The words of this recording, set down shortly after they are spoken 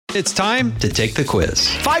It's time to take the quiz.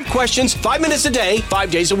 5 questions, 5 minutes a day,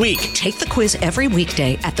 5 days a week. Take the quiz every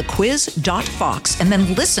weekday at thequiz.fox and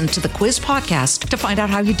then listen to the quiz podcast to find out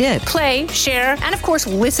how you did. Play, share, and of course,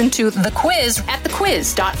 listen to the quiz at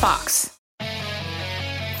thequiz.fox.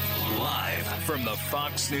 Live from the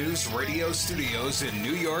Fox News radio studios in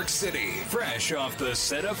New York City, fresh off the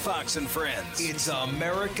set of Fox and Friends, it's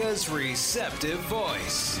America's receptive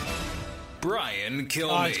voice, Brian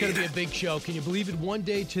Kilmeade. It's going to be a big show. Can you believe it? 1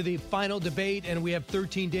 day to the final debate, and we have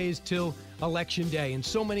 13 days till Election Day. And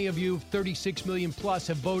so many of you, 36 million plus,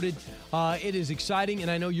 have voted. It is exciting, and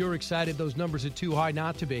I know you're excited. Those numbers are too high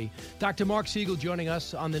not to be. Dr. Mark Siegel joining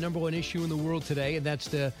us on the number one issue in the world today, and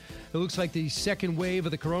that's it looks like the second wave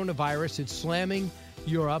of the coronavirus. It's slamming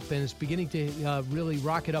Europe, and it's beginning to really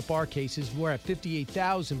rocket up our cases. We're at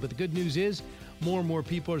 58,000, but the good news is more and more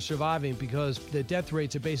people are surviving because the death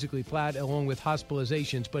rates are basically flat along with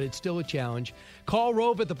hospitalizations, but it's still a challenge. Karl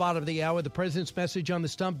Rove at the bottom of the hour. The president's message on the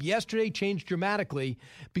stump yesterday changed dramatically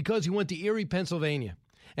because he went to Erie, Pennsylvania.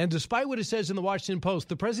 And despite what it says in the Washington Post,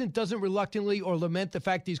 the president doesn't reluctantly or lament the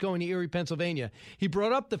fact he's going to Erie, Pennsylvania. He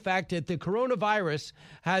brought up the fact that the coronavirus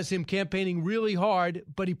has him campaigning really hard,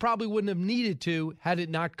 but he probably wouldn't have needed to had it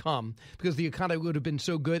not come because the economy would have been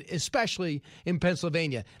so good, especially in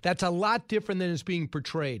Pennsylvania. That's a lot different than it's being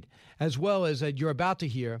portrayed, as well as you're about to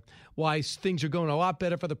hear why things are going a lot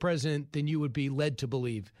better for the president than you would be led to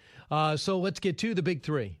believe. So let's get to the big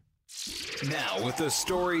three. Now, with the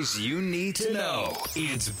stories you need to know,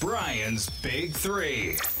 it's Brian's Big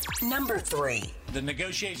Three. Number 3. The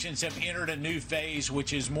negotiations have entered a new phase,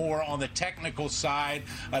 which is more on the technical side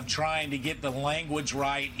of trying to get the language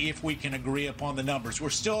right if we can agree upon the numbers. We're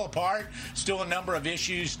still apart, still a number of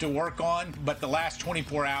issues to work on, but the last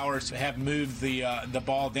 24 hours have moved the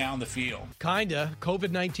ball down the field. Kinda.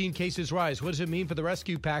 COVID-19 cases rise. What does it mean for the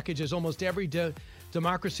rescue package as almost every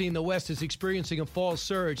democracy in the West is experiencing a fall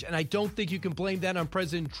surge? And I don't think you can blame that on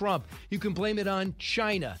President Trump. You can blame it on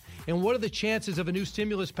China. And what are the chances of a new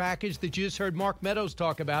stimulus package that you just heard Mark Meadows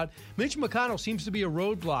talk about? Mitch McConnell seems to be a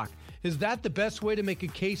roadblock. Is that the best way to make a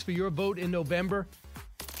case for your vote in November?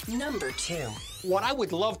 Number 2. What I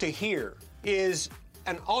would love to hear is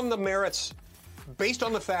an on the merits, based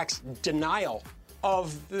on the facts, denial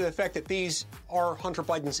of the fact that these are Hunter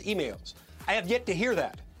Biden's emails. I have yet to hear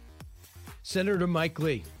that. Senator Mike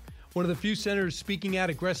Lee, one of the few senators speaking out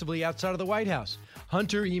aggressively outside of the White House.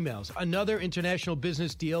 Hunter emails, another international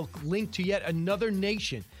business deal linked to yet another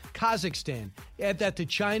nation, Kazakhstan. Add that to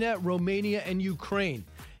China, Romania, and Ukraine.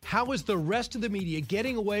 How is the rest of the media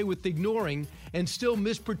getting away with ignoring and still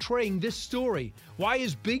misportraying this story? Why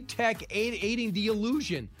is big tech aiding the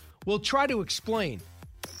illusion? We'll try to explain.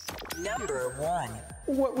 Number 1.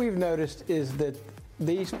 What we've noticed is that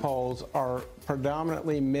these polls are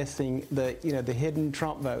predominantly missing the hidden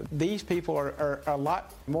Trump vote. These people are a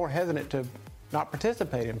lot more hesitant to not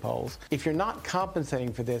participate in polls. If you're not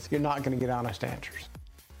compensating for this, you're not going to get honest answers.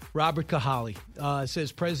 Robert Kahali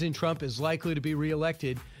says President Trump is likely to be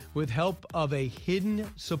reelected with help of a hidden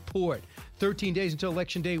support. 13 days until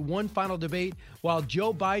Election Day, one final debate. While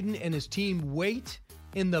Joe Biden and his team wait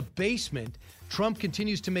in the basement, Trump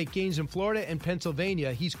continues to make gains in Florida and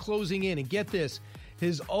Pennsylvania. He's closing in. And get this,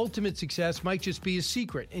 his ultimate success might just be a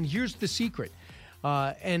secret. And here's the secret.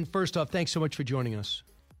 And first off, thanks so much for joining us.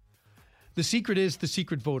 The secret is the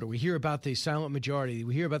secret voter. We hear about the silent majority.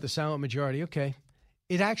 Okay.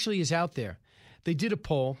 It actually is out there. They did a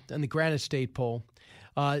poll, and the Granite State poll,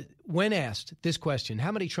 when asked this question,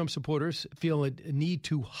 how many Trump supporters feel a need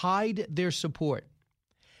to hide their support?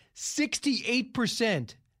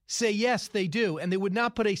 68% say yes, they do, and they would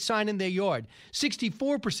not put a sign in their yard.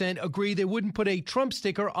 64% agree they wouldn't put a Trump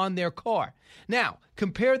sticker on their car. Now,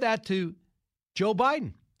 compare that to Joe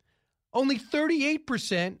Biden. Only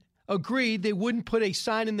 38% agreed they wouldn't put a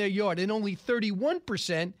sign in their yard, and only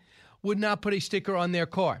 31% would not put a sticker on their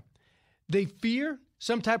car. They fear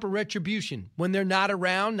some type of retribution when they're not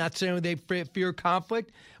around, not saying they fear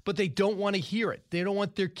conflict, but they don't want to hear it. They don't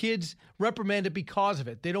want their kids reprimanded because of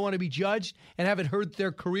it. They don't want to be judged and have it hurt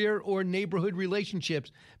their career or neighborhood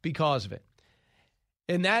relationships because of it.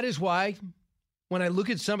 And that is why when I look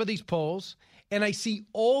at some of these polls and I see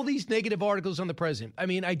all these negative articles on the president, I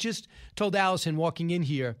mean, I just told Allison walking in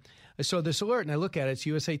here, I saw this alert and I look at it, it's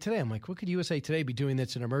USA Today. I'm like, what could USA Today be doing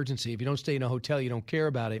that's an emergency? If you don't stay in a hotel, you don't care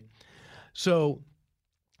about it. So,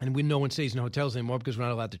 and no one stays in hotels anymore because we're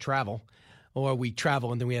not allowed to travel, or we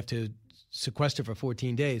travel and then we have to sequester for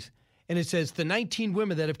 14 days. And it says the 19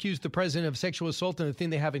 women that have accused the president of sexual assault and the thing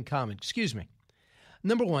they have in common. Excuse me.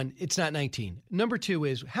 Number one, it's not 19. Number two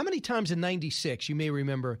is, how many times in 96, you may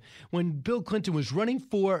remember, when Bill Clinton was running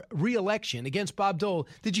for re-election against Bob Dole,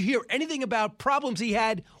 did you hear anything about problems he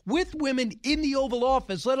had with women in the Oval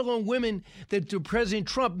Office, let alone women that President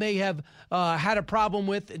Trump may have had a problem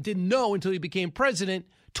with and didn't know until he became president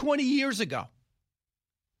 20 years ago?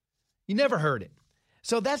 You never heard it.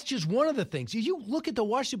 So that's just one of the things. You look at the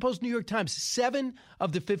Washington Post, New York Times, 7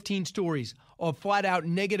 of the 15 stories are flat out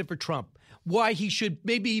negative for Trump. Why he should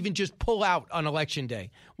maybe even just pull out on Election Day.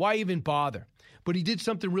 Why even bother? But he did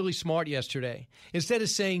something really smart yesterday. Instead of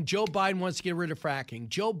saying Joe Biden wants to get rid of fracking,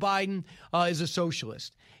 Joe Biden is a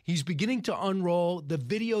socialist, he's beginning to unroll the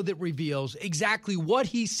video that reveals exactly what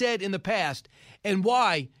he said in the past and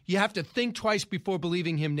why you have to think twice before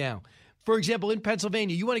believing him now. For example, in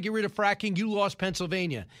Pennsylvania, you want to get rid of fracking, you lost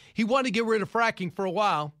Pennsylvania. He wanted to get rid of fracking for a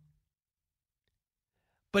while,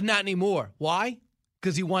 but not anymore. Why?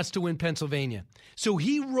 Because he wants to win Pennsylvania. So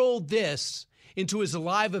he rolled this into his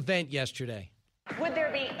live event yesterday. Would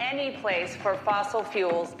there be any place for fossil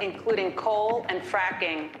fuels, including coal and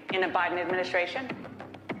fracking, in a Biden administration?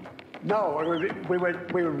 No, we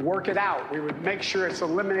would work it out. We would make sure it's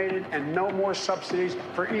eliminated and no more subsidies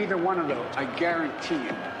for either one of those. I guarantee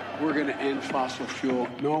you, we're going to end fossil fuel.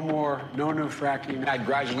 No more, no new fracking. I'd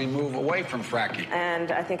gradually move away from fracking.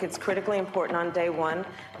 And I think it's critically important on day one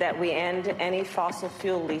that we end any fossil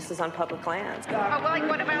fuel leases on public lands. Well, like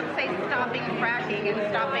what about, say, stopping fracking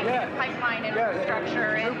and stopping pipeline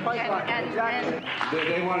infrastructure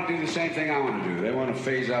They want to do the same thing I want to do. They want to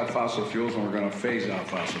phase out fossil fuels, and we're going to phase out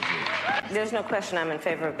fossil fuels. There's no question I'm in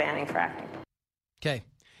favor of banning fracking. Okay.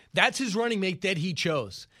 That's his running mate that he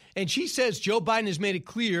chose. And she says Joe Biden has made it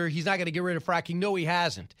clear he's not going to get rid of fracking. No, he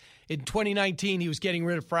hasn't. In 2019, he was getting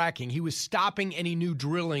rid of fracking. He was stopping any new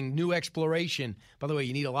drilling, new exploration. By the way,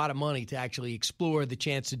 you need a lot of money to actually explore the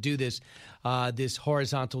chance to do this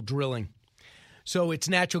horizontal drilling. So it's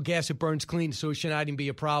natural gas. It burns clean, so it should not even be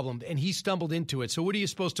a problem. And he stumbled into it. So what are you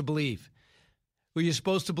supposed to believe? Were you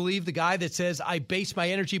supposed to believe the guy that says, I base my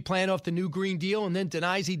energy plan off the new Green Deal and then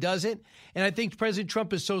denies he does it? And I think President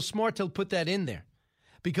Trump is so smart to put that in there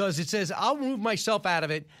because it says, I'll move myself out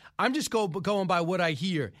of it. I'm just going by what I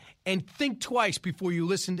hear. And think twice before you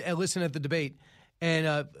listen at the debate.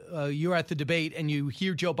 And you're at the debate and you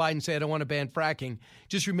hear Joe Biden say, I don't want to ban fracking.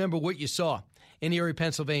 Just remember what you saw in Erie,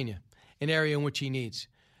 Pennsylvania, an area in which he needs.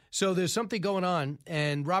 So there's something going on.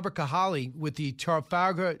 And Robert Kahali with the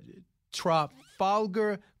Trafalgar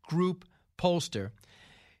Group pollster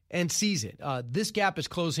and sees it. This gap is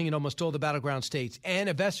closing in almost all the battleground states. And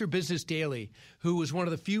Investor Business Daily, who was one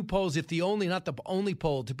of the few polls, if the only, not the only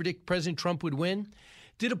poll, to predict President Trump would win,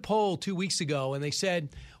 did a poll 2 weeks ago, and they said,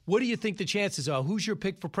 what do you think the chances are? Who's your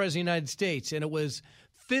pick for President of the United States? And it was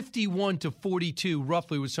 51 to 42,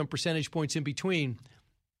 roughly, with some percentage points in between.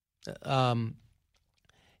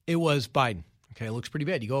 It was Biden. Okay, it looks pretty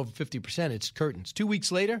bad. You go over 50%, it's curtains. 2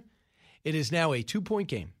 weeks later, it is now a 2-point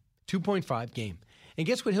game, 2.5 game. And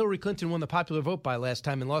guess what Hillary Clinton won the popular vote by last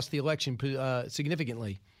time and lost the election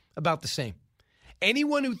significantly? About the same.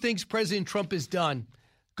 Anyone who thinks President Trump is done,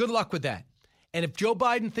 good luck with that. And if Joe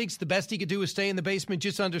Biden thinks the best he could do is stay in the basement,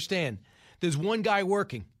 just understand there's one guy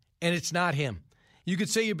working, and it's not him. You could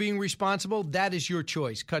say you're being responsible. That is your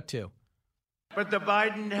choice. Cut to. But the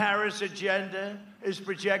Biden-Harris agenda is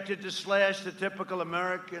projected to slash the typical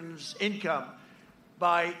American's income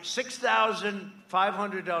by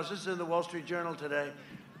 $6,500. This is in the Wall Street Journal today.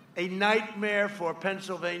 A nightmare for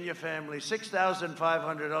Pennsylvania families,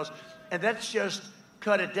 $6,500. And that's just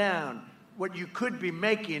cut it down. What you could be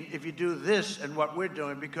making if you do this and what we're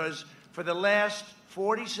doing, because for the last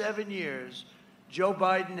 47 years, Joe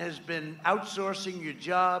Biden has been outsourcing your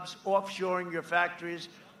jobs, offshoring your factories,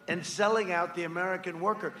 and selling out the American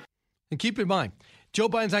worker. And keep in mind, Joe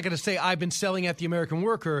Biden's not going to say, I've been selling at the American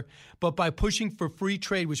worker, but by pushing for free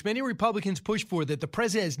trade, which many Republicans push for, that the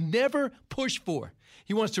president has never pushed for.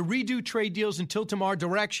 He wants to redo trade deals and tilt them our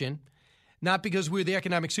direction, not because we're the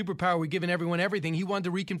economic superpower, we're giving everyone everything. He wanted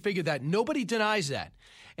to reconfigure that. Nobody denies that.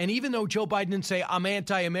 And even though Joe Biden didn't say, I'm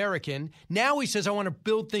anti-American, now he says, I want to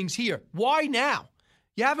build things here. Why now?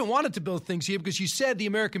 You haven't wanted to build things here because you said the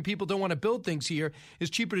American people don't want to build things here.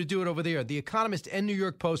 It's cheaper to do it over there. The Economist and New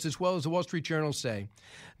York Post, as well as the Wall Street Journal, say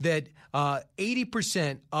that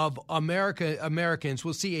 80% of Americans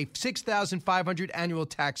will see a $6,500 annual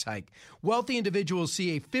tax hike. Wealthy individuals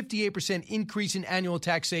see a 58% increase in annual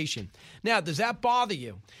taxation. Now, does that bother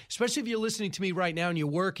you? Especially if you're listening to me right now and you're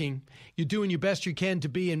working, you're doing your best you can to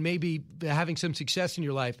be and maybe having some success in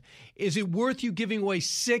your life. Is it worth you giving away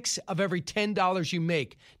 $6 of every $10 you make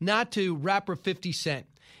mistake. Not to rapper 50 Cent.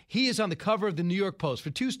 He is on the cover of the New York Post. For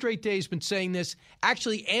 2 straight days been saying this.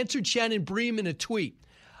 Actually answered Shannon Bream in a tweet.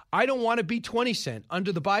 I don't want to be 20 Cent.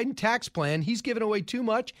 Under the Biden tax plan, he's giving away too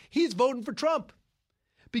much. He's voting for Trump.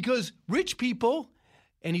 Because rich people,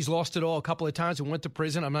 and he's lost it all a couple of times and went to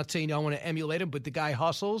prison. I'm not saying I want to emulate him, but the guy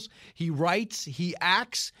hustles. He writes, he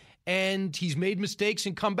acts, and he's made mistakes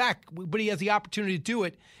and come back. But he has the opportunity to do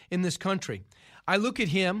it in this country. I look at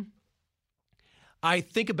him. I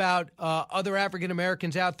think about other African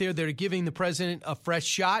Americans out there that are giving the president a fresh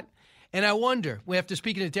shot. And I wonder, after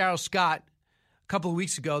speaking to Darrell Scott a couple of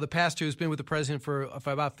weeks ago, the pastor who's been with the president for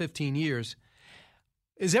about 15 years,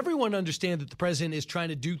 does everyone understand that the president is trying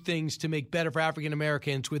to do things to make better for African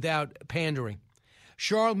Americans without pandering?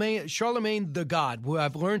 Charlemagne the God, who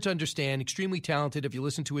I've learned to understand, extremely talented if you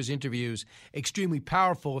listen to his interviews, extremely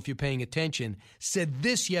powerful if you're paying attention, said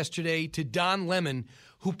this yesterday to Don Lemon,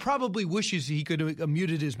 who probably wishes he could have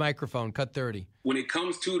muted his microphone, cut 30. When it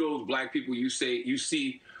comes to those black people you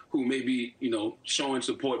see who may be, showing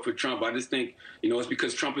support for Trump, I just think, it's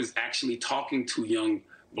because Trump is actually talking to young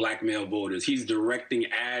black male voters. He's directing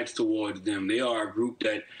ads towards them. They are a group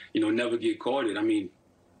that, never get courted. I mean,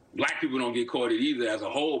 black people don't get courted either as a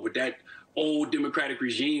whole, but that old Democratic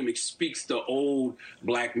regime speaks to old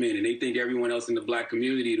black men, and they think everyone else in the black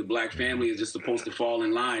community, the black family, is just supposed to fall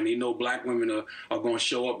in line. They know black women are going to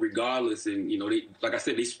show up regardless, and, they, like I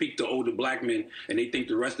said, they speak to older black men, and they think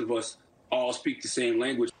the rest of us all speak the same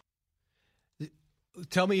language.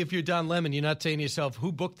 Tell me if you're Don Lemon, you're not saying to yourself,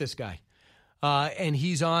 who booked this guy? And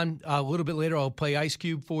he's on a little bit later. I'll play Ice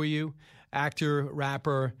Cube for you, actor,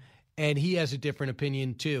 rapper, and he has a different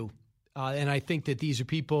opinion too. And I think that these are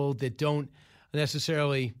people that don't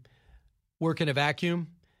necessarily work in a vacuum.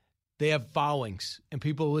 They have followings, and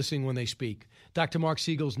people are listening when they speak. Dr. Mark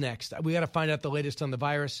Siegel's next. We got to find out the latest on the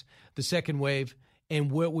virus, the second wave, and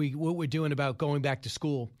what we're doing about going back to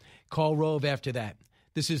school. Call Rove after that.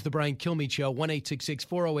 This is the Brian Kilmeade Show,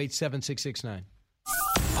 1-866-408-7669.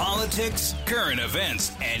 Politics, current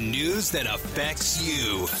events, and news that affects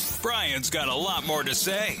you. Brian's got a lot more to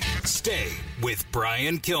say. Stay with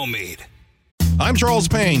Brian Kilmeade. I'm Charles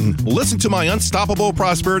Payne. Listen to my Unstoppable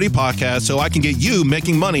Prosperity podcast so I can get you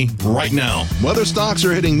making money right now. Whether stocks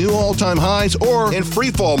are hitting new all-time highs or in free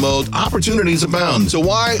fall mode, opportunities abound. So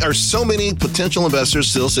why are so many potential investors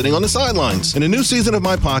still sitting on the sidelines? In a new season of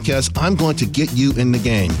my podcast, I'm going to get you in the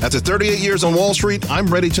game. After 38 years on Wall Street, I'm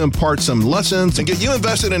ready to impart some lessons and get you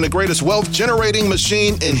invested in the greatest wealth-generating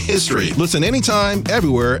machine in history. Listen anytime,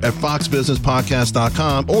 everywhere at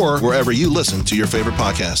foxbusinesspodcast.com or wherever you listen to your favorite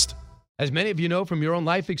podcast. As many of you know from your own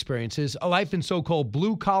life experiences, a life in so-called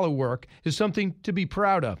blue-collar work is something to be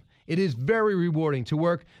proud of. It is very rewarding to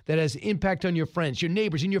work that has impact on your friends, your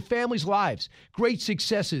neighbors, and your family's lives. Great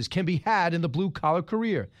successes can be had in the blue-collar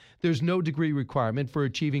career. There's no degree requirement for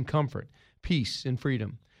achieving comfort, peace, and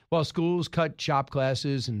freedom. While schools cut shop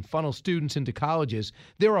classes and funnel students into colleges,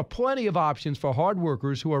 there are plenty of options for hard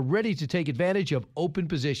workers who are ready to take advantage of open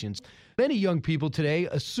positions. Many young people today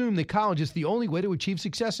assume that college is the only way to achieve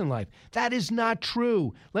success in life. That is not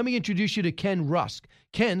true. Let me introduce you to Ken Rusk.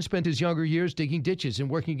 Ken spent his younger years digging ditches and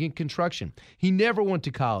working in construction. He never went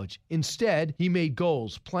to college. Instead, he made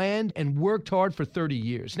goals, planned, and worked hard for 30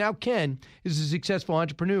 years. Now, Ken is a successful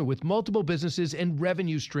entrepreneur with multiple businesses and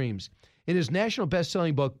revenue streams. In his national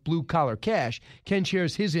best-selling book, Blue Collar Cash, Ken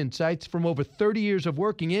shares his insights from over 30 years of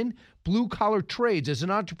working in blue-collar trades as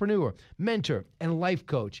an entrepreneur, mentor, and life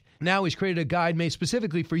coach. Now he's created a guide made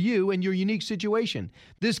specifically for you and your unique situation.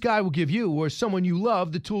 This guide will give you or someone you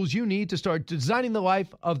love the tools you need to start designing the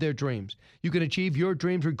life of their dreams. You can achieve your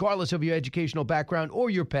dreams regardless of your educational background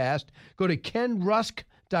or your past. Go to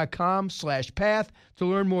kenrusk.com/path to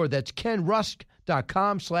learn more. That's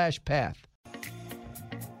kenrusk.com/path.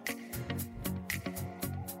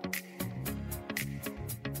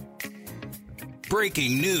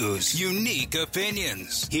 Breaking news, unique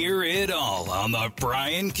opinions. Hear it all on the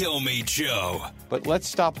Brian Kilmeade Show. But let's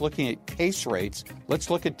stop looking at case rates. Let's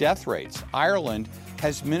look at death rates. Ireland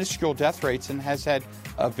has minuscule death rates and has had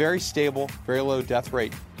a very stable, very low death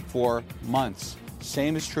rate for months.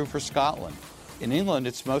 Same is true for Scotland. In England,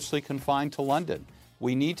 it's mostly confined to London.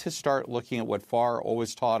 We need to start looking at what Farr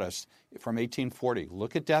always taught us from 1840.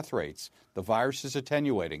 Look at death rates. The virus is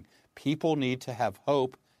attenuating. People need to have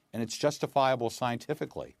hope, and it's justifiable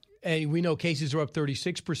scientifically. And we know cases are up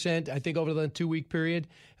 36%, I think, over the 2-week period.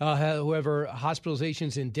 However,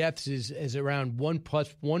 hospitalizations and deaths is around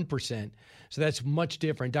 1+1%. So that's much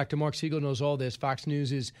different. Dr. Mark Siegel knows all this. Fox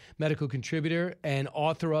News' medical contributor and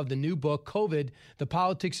author of the new book, COVID, The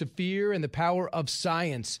Politics of Fear and the Power of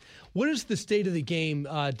Science. What is the state of the game,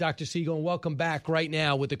 Dr. Siegel? And welcome back right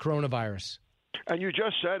now with the coronavirus. And you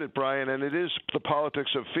just said it, Brian, and it is the politics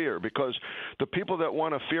of fear, because the people that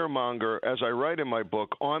want to fearmonger, as I write in my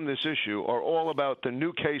book, on this issue are all about the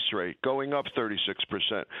new case rate going up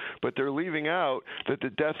 36%. But they're leaving out that the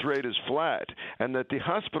death rate is flat and that the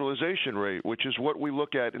hospitalization rate, which is what we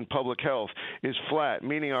look at in public health, is flat,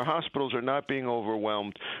 meaning our hospitals are not being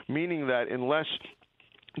overwhelmed, meaning that unless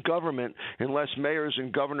mayors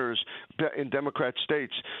and governors in Democrat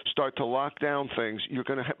states start to lock down things, you're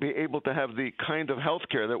going to be able to have the kind of health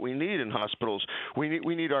care that we need in hospitals. We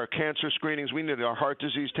need our cancer screenings. We need our heart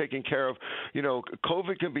disease taken care of.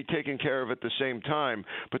 COVID can be taken care of at the same time.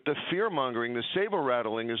 But the fear-mongering, the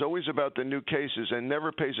saber-rattling is always about the new cases and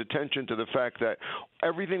never pays attention to the fact that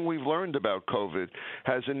everything we've learned about COVID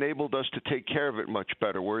has enabled us to take care of it much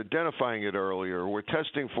better. We're identifying it earlier. We're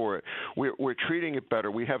testing for it. We're treating it better.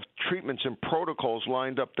 We have treatments and protocols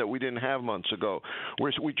lined up that we didn't have months ago.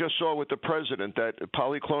 We just saw with the president that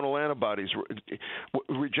polyclonal antibodies,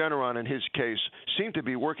 Regeneron in his case, seem to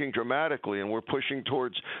be working dramatically, and we're pushing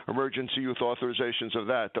towards emergency use authorizations of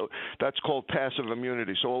that. That's called passive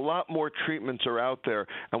immunity. So a lot more treatments are out there,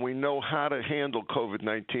 and we know how to handle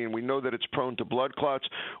COVID-19. We know that it's prone to blood clots.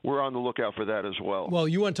 We're on the lookout for that as well. Well,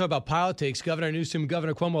 you want to talk about politics. Governor Newsom and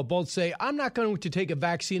Governor Cuomo both say, I'm not going to take a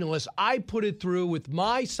vaccine unless I put it through with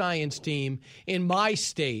my science team in my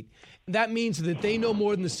state. That means that they know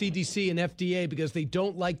more than the CDC and FDA because they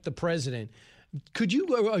don't like the president. Could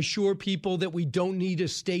you assure people that we don't need a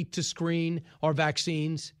state to screen our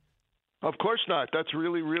vaccines? Of course not. That's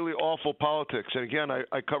really, really awful politics. And again,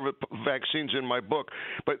 I cover vaccines in my book,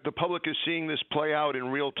 but the public is seeing this play out in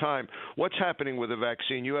real time. What's happening with a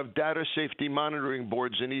vaccine? You have data safety monitoring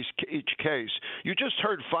boards in each case. You just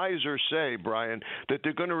heard Pfizer say, Brian, that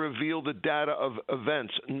they're going to reveal the data of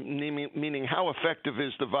events, meaning how effective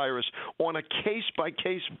is the virus on a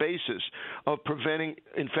case-by-case basis of preventing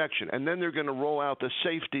infection. And then they're going to roll out the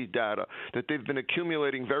safety data that they've been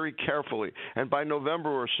accumulating very carefully. And by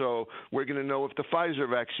November or so, we're going to know if the Pfizer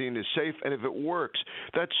vaccine is safe and if it works.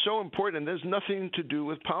 That's so important, and there's nothing to do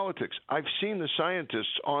with politics. I've seen the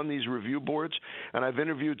scientists on these review boards, and I've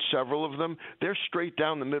interviewed several of them. They're straight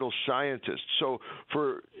down the middle scientists. So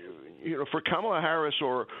for Kamala Harris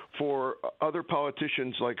or for other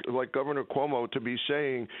politicians like Governor Cuomo to be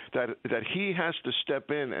saying that he has to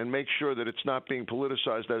step in and make sure that it's not being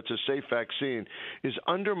politicized, that it's a safe vaccine, is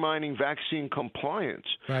undermining vaccine compliance,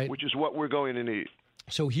 right, which is what we're going to need.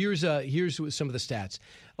 So here's some of the stats.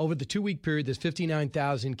 Over the 2-week period, there's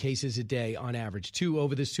 59,000 cases a day on average,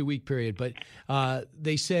 over this 2-week period. But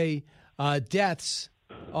they say deaths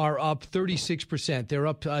are up 36%.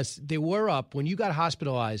 They were up when you got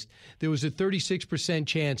hospitalized. There was a 36%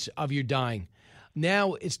 chance of you dying.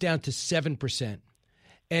 Now it's down to 7%,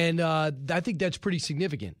 and I think that's pretty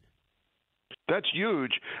significant. That's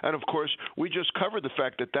huge. And, of course, we just covered the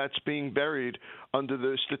fact that that's being buried under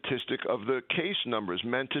the statistic of the case numbers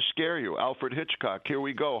meant to scare you. Alfred Hitchcock, here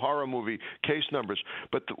we go, horror movie, case numbers.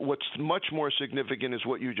 But what's much more significant is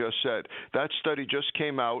what you just said. That study just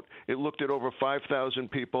came out. It looked at over 5,000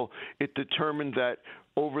 people. It determined that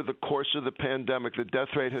over the course of the pandemic, the death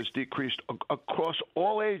rate has decreased across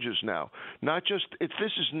all ages now. This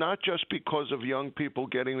is not just because of young people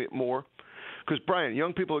getting it more. Because, Brian,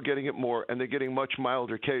 young people are getting it more, and they're getting much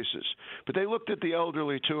milder cases. But they looked at the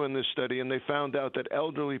elderly, too, in this study, and they found out that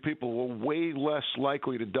elderly people were way less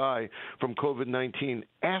likely to die from COVID-19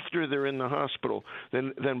 after they're in the hospital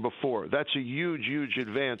than before. That's a huge, huge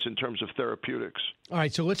advance in terms of therapeutics. All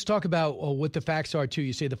right, so let's talk about what the facts are, too.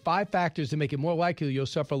 You say the 5 factors that make it more likely you'll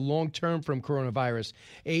suffer long-term from coronavirus.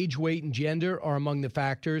 Age, weight, and gender are among the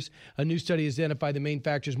factors. A new study has identified the main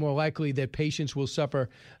factors more likely that patients will suffer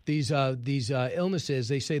these illnesses.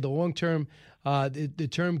 They say the long-term, the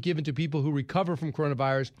term given to people who recover from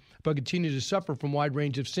coronavirus but continue to suffer from a wide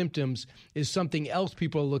range of symptoms is something else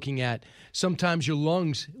people are looking at. Sometimes your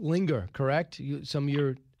lungs linger, correct?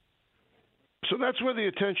 So that's where the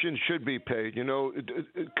attention should be paid.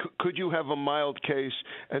 Could you have a mild case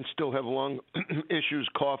and still have lung issues,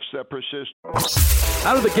 coughs that persist?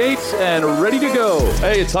 Out of the gates and ready to go.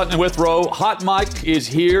 Hey, it's Hutton and Withrow. Hot Mic is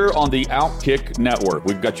here on the Outkick Network.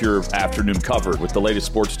 We've got your afternoon covered with the latest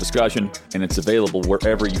sports discussion, and it's available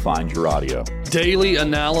wherever you find your audio. Daily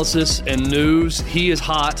analysis and news. He is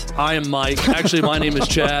hot. I am Mike. Actually, my name is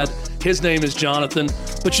Chad. His name is Jonathan,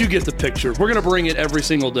 but you get the picture. We're going to bring it every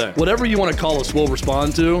single day. Whatever you want to call us, we'll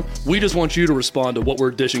respond to. We just want you to respond to what we're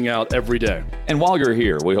dishing out every day. And while you're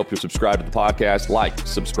here, we hope you subscribe to the podcast, like,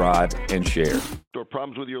 subscribe, and share. Or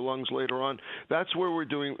problems with your lungs later on. That's where we're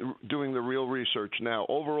doing the real research now.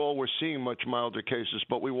 Overall, we're seeing much milder cases,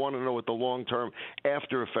 but we want to know what the long-term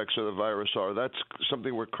after effects of the virus are. That's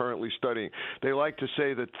something we're currently studying. They like to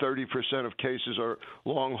say that 30% of cases are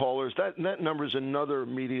long haulers. That number is another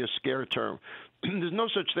media scare term. There's no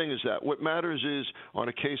such thing as that. What matters is, on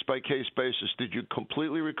a case-by-case basis, did you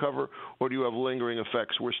completely recover or do you have lingering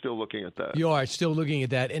effects? We're still looking at that. You are still looking at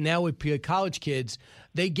that. And now with college kids,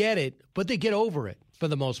 they get it, but they get over it for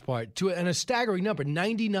the most part. And a staggering number,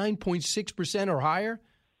 99.6% or higher.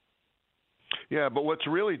 Yeah, but what's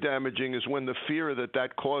really damaging is when the fear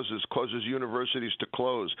that causes universities to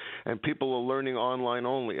close, and people are learning online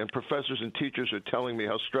only, and professors and teachers are telling me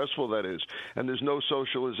how stressful that is, and there's no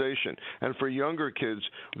socialization. And for younger kids,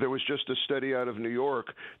 there was just a study out of New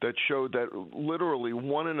York that showed that literally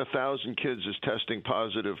 1 in 1,000 kids is testing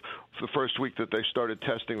positive the first week that they started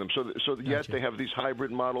testing them. So yet they have these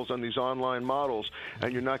hybrid models and these online models,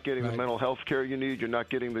 and you're not getting the mental health care you need, you're not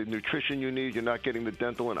getting the nutrition you need, you're not getting the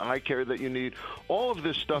dental and eye care that you need. All of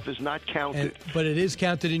this stuff is not counted. But it is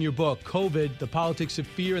counted in your book, COVID, The Politics of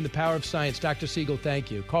Fear and the Power of Science. Dr. Siegel,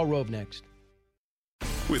 thank you. Karl Rove next.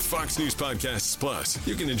 With Fox News Podcasts Plus,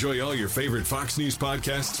 you can enjoy all your favorite Fox News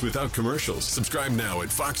podcasts without commercials. Subscribe now at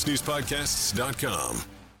foxnewspodcasts.com.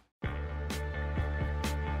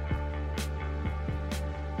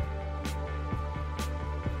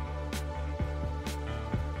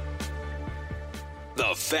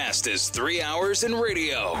 The fastest 3 hours in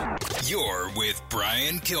radio. You're with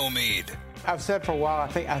Brian Kilmeade. I've said for a while, I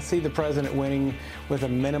think I see the president winning with a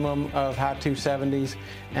minimum of high 270s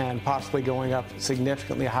and possibly going up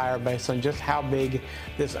significantly higher based on just how big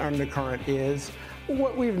this undercurrent is.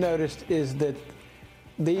 What we've noticed is that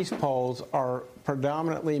these polls are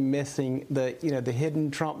predominantly missing the hidden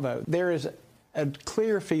Trump vote. There is a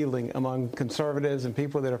clear feeling among conservatives and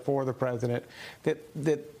people that are for the president that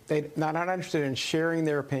they're not interested in sharing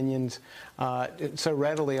their opinions so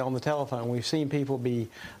readily on the telephone. We've seen people be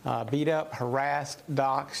beat up, harassed,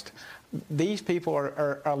 doxxed. These people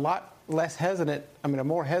are a lot less hesitant, are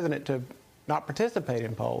more hesitant to not participate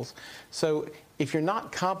in polls. So if you're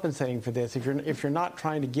not compensating for this, if you're not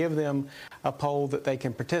trying to give them a poll that they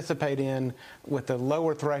can participate in with a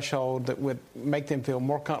lower threshold that would make them feel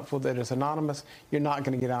more comfortable that it's anonymous, you're not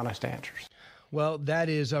going to get honest answers. Well, that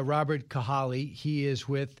is Robert Kahali. He is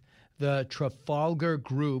with the Trafalgar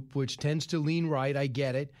Group, which tends to lean right. I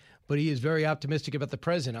get it. But he is very optimistic about the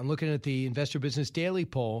president. I'm looking at the Investor Business Daily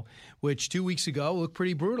poll, which 2 weeks ago looked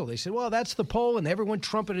pretty brutal. They said, well, that's the poll, and everyone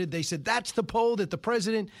trumpeted. They said, that's the poll that the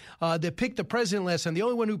president, that picked the president last time, the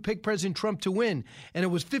only one who picked President Trump to win, and it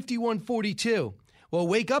was 51-42. Well,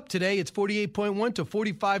 wake up today, it's 48.1 to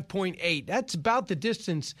 45.8. That's about the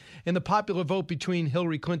distance in the popular vote between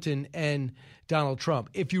Hillary Clinton and Donald Trump.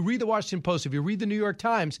 If you read the Washington Post, if you read the New York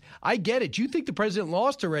Times, I get it. You think the president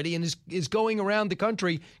lost already and is going around the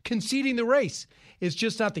country conceding the race. It's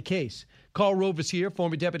just not the case. Karl Rove is here,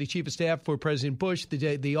 former Deputy Chief of Staff for President Bush,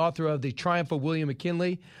 the author of The Triumph of William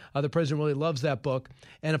McKinley. The president really loves that book,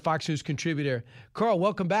 and a Fox News contributor. Karl,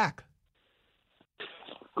 welcome back.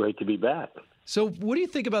 Great to be back. So what do you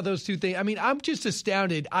think about those two things? I mean, I'm just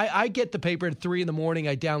astounded. I get the paper at 3 in the morning.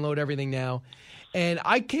 I download everything now. And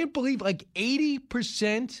I can't believe like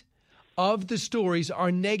 80% of the stories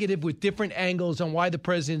are negative with different angles on why the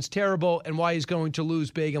president's terrible and why he's going to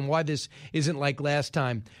lose big and why this isn't like last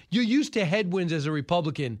time. You're used to headwinds as a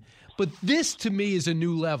Republican, but this to me is a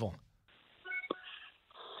new level.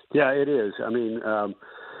 Yeah, it is. I mean,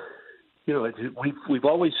 we've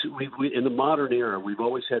always in the modern era, we've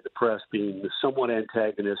always had the press being somewhat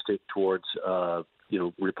antagonistic towards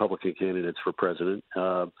Republican candidates for president.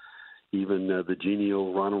 Even the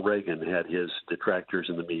genial Ronald Reagan had his detractors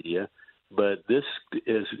in the media. But this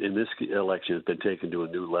election has been taken to a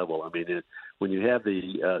new level. I mean, when you have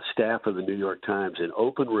the staff of the New York Times in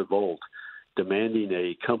open revolt demanding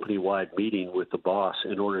a company-wide meeting with the boss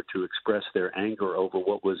in order to express their anger over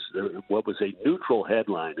what was a neutral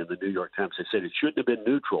headline in the New York Times. They said it shouldn't have been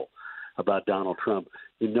neutral about Donald Trump.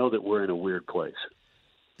 You know that we're in a weird place.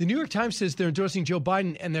 The New York Times says they're endorsing Joe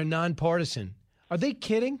Biden and they're nonpartisan. Are they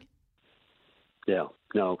kidding? Yeah,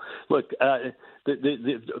 no. Look,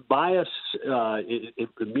 the bias,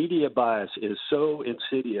 the media bias is so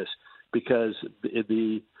insidious because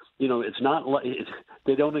it's not like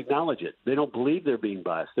they don't acknowledge it. They don't believe they're being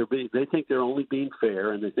biased. They think they're only being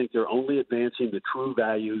fair, and they think they're only advancing the true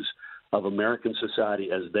values of American society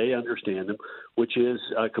as they understand them, which is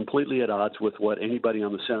completely at odds with what anybody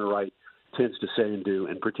on the center right tends to say and do,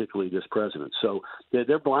 and particularly this president. So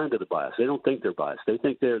they're blind to the bias. They don't think they're biased. They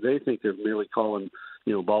think they're merely calling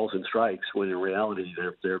balls and strikes, when in reality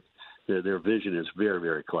their vision is very,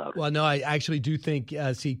 very clouded. Well, no, I actually do think.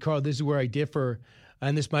 See, Carl, this is where I differ,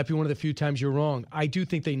 and this might be one of the few times you're wrong. I do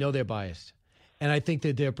think they know they're biased, and I think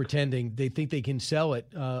that they're pretending. They think they can sell it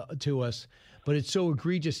to us. But it's so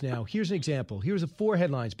egregious now. Here's an example. Here's 4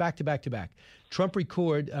 headlines, back to back to back. Trump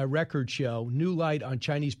record show, new light on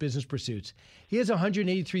Chinese business pursuits. He has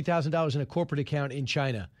 $183,000 in a corporate account in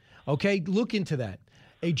China. Okay, look into that.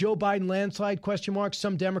 A Joe Biden landslide, ?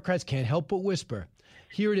 Some Democrats can't help but whisper.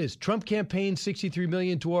 Here it is. Trump campaign, $63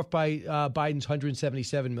 million, dwarfed by Biden's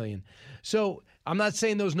 $177 million. So I'm not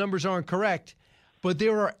saying those numbers aren't correct, but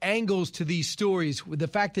there are angles to these stories. With the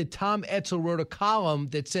fact that Tom Etzel wrote a column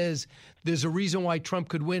that says there's a reason why Trump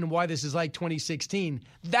could win and why this is like 2016,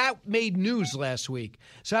 that made news last week.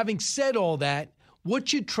 So having said all that, what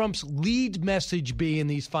should Trump's lead message be in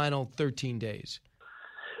these final 13 days?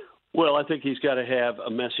 Well, I think he's got to have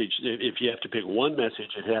a message. If you have to pick one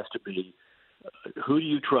message, it has to be, who do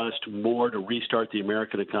you trust more to restart the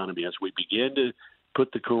American economy as we begin to put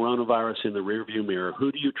the coronavirus in the rearview mirror?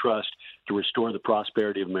 Who do you trust to restore the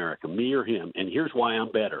prosperity of America, me or him? And here's why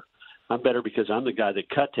I'm better. I'm better because I'm the guy that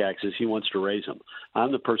cut taxes. He wants to raise them.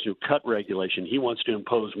 I'm the person who cut regulation. He wants to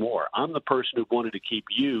impose more. I'm the person who wanted to keep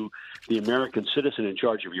you, the American citizen, in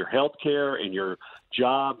charge of your health care and your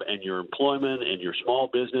job and your employment and your small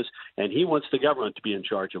business. And he wants the government to be in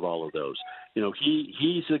charge of all of those.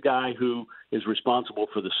 He's the guy who is responsible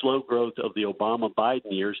for the slow growth of the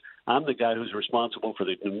Obama-Biden years. I'm the guy who's responsible for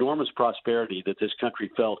the enormous prosperity that this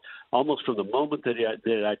country felt almost from the moment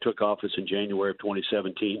that I took office in January of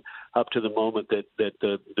 2017 up to the moment that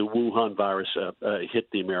the Wuhan virus hit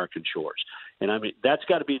the American shores. And I mean, that's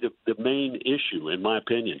got to be the main issue, in my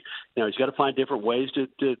opinion. Now, he's got to find different ways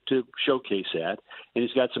to showcase that, and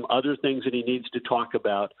he's got some other things that he needs to talk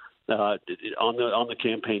about on the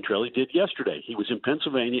campaign trail. He did yesterday. He was in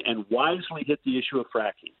Pennsylvania and wisely hit the issue of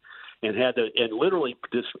fracking, and literally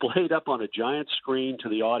displayed up on a giant screen to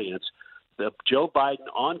the audience Joe Biden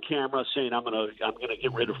on camera saying, I'm going to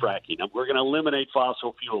get rid of fracking. We're going to eliminate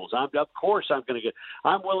fossil fuels. I'm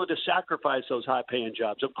willing to sacrifice those high-paying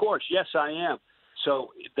jobs. Of course, yes, I am. So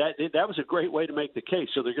that was a great way to make the case.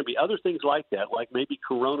 So there are going to be other things like that, like maybe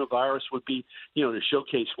coronavirus would be, to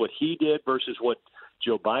showcase what he did versus what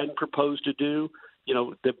Joe Biden proposed to do.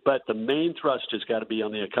 But the main thrust has got to be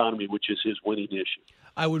on the economy, which is his winning issue.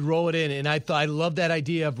 I would roll it in, and I love that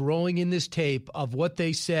idea of rolling in this tape of what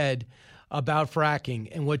they said about fracking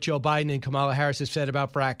and what Joe Biden and Kamala Harris have said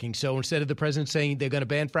about fracking. So instead of the president saying they're going to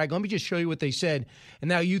ban fracking, let me just show you what they said. And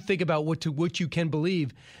now you think about what you can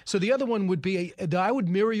believe. So the other one would be, I would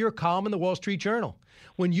mirror your column in the Wall Street Journal.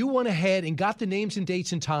 When you went ahead and got the names and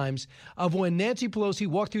dates and times of when Nancy Pelosi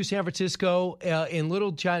walked through San Francisco in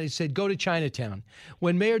Little China, said, go to Chinatown.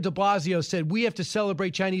 When Mayor de Blasio said, we have to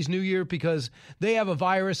celebrate Chinese New Year because they have a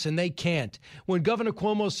virus and they can't. When Governor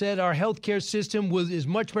Cuomo said our healthcare system is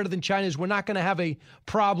much better than China's, we're not going to have a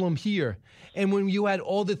problem here. And when you had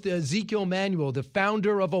all the Ezekiel Emanuel, the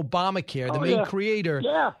founder of Obamacare, the main creator,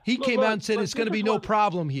 he came out and said it's going to be no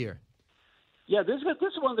problem here. Yeah, this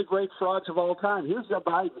is one of the great frauds of all time. Here's Joe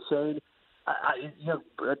Biden saying,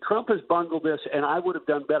 Trump has bungled this, and I would have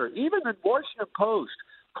done better. Even the Washington Post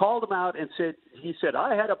called him out and said,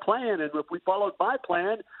 I had a plan, and if we followed my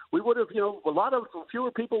plan, we would have, a lot of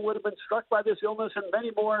fewer people would have been struck by this illness, and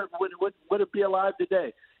many more would be alive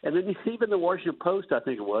today. And then even the Washington Post, I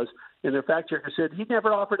think it was, in their fact checker said he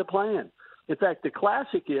never offered a plan. In fact, the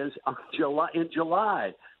classic is in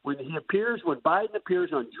July, when Biden appears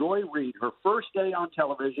on Joy Reid, her first day on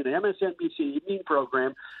television, MSNBC evening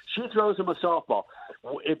program, she throws him a softball.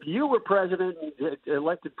 If you were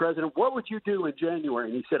elected president, what would you do in January?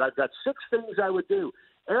 And he said, I've got 6 things I would do.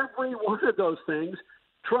 Every one of those things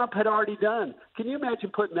Trump had already done. Can you imagine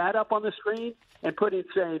putting that up on the screen and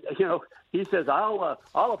saying, he says, I'll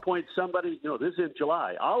appoint somebody, this is in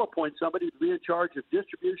July, I'll appoint somebody to be in charge of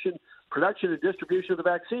production and distribution of the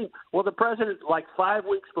vaccine. Well, the president, like 5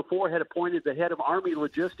 weeks before, had appointed the head of Army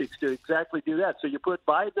logistics to exactly do that. So you put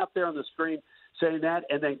Biden up there on the screen saying that,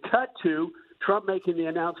 and then cut to Trump making the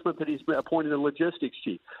announcement that he's appointed a logistics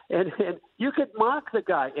chief. And you could mock the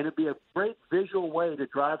guy, and it'd be a great visual way to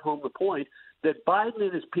drive home the point that Biden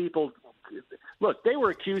and his people, look, they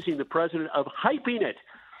were accusing the president of hyping it.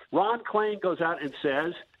 Ron Klain goes out and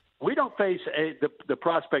says, we don't face the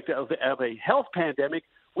prospect of a health pandemic.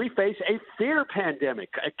 We face a fear pandemic,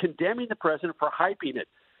 condemning the president for hyping it.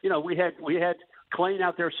 We had Klain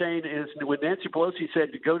out there saying is when Nancy Pelosi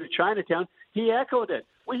said to go to Chinatown, he echoed it.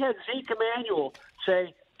 We had Zeke Emanuel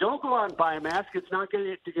say, don't go out and buy a mask. It's not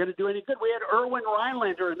going to do any good. We had Erwin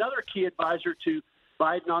Rhinelander, another key advisor to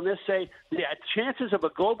Biden on this, say the chances of a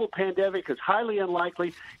global pandemic is highly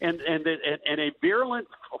unlikely, and a virulent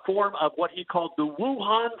form of what he called the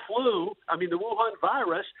Wuhan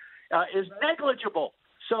virus, is negligible.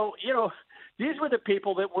 So, these were the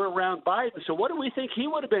people that were around Biden. So what do we think he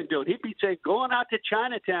would have been doing? He'd be saying, going out to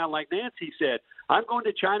Chinatown, like Nancy said. I'm going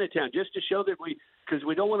to Chinatown just to show that because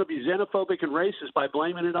we don't want to be xenophobic and racist by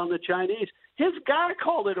blaming it on the Chinese. His guy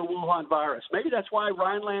called it a Wuhan virus. Maybe that's why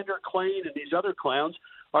Rhinelander, Klain, and these other clowns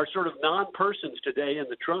are sort of non-persons today in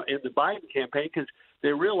the Biden campaign because they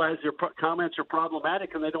realize their comments are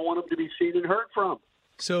problematic and they don't want them to be seen and heard from.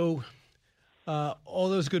 So all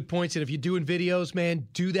those good points. And if you're doing videos, man,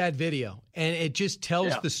 do that video. And it just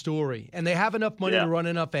tells the story. And they have enough money to run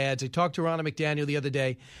enough ads. I talked to Ronna McDaniel the other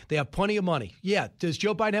day. They have plenty of money. Yeah. Does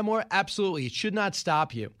Joe Biden have more? Absolutely. It should not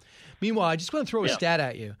stop you. Meanwhile, I just want to throw a stat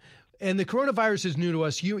at you. And the coronavirus is new to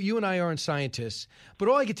us. You and I aren't scientists. But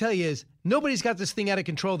all I can tell you is nobody's got this thing out of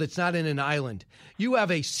control that's not in an island. You have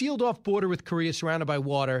a sealed-off border with Korea surrounded by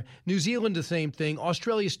water. New Zealand, the same thing.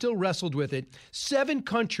 Australia still wrestled with it. 7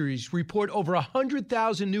 countries report over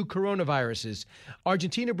 100,000 new coronaviruses.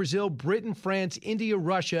 Argentina, Brazil, Britain, France, India,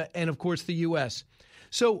 Russia, and, of course, the U.S.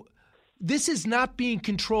 So this is not being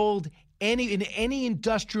controlled in any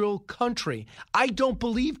industrial country. I don't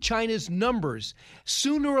believe China's numbers.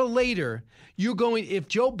 Sooner or later, if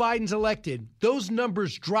Joe Biden's elected, those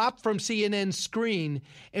numbers drop from CNN's screen,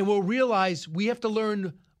 and we'll realize we have to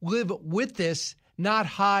live with this, not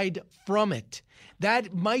hide from it.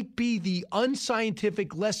 That might be the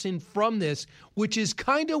unscientific lesson from this, which is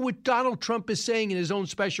kind of what Donald Trump is saying in his own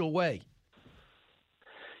special way.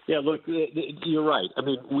 Yeah, look, you're right. I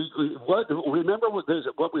mean, remember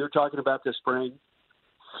what we were talking about this spring?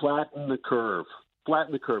 Flatten the curve.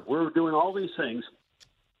 Flatten the curve. We were doing all these things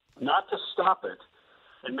not to stop it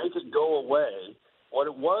and make it go away. What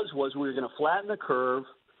it was we were going to flatten the curve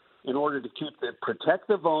in order to protect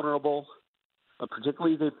the vulnerable,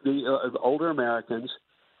 particularly the older Americans,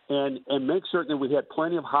 and make certain that we had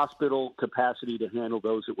plenty of hospital capacity to handle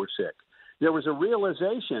those that were sick. There was a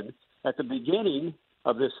realization at the beginning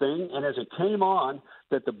of this thing, and as it came on,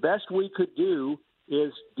 that the best we could do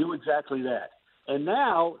is do exactly that. And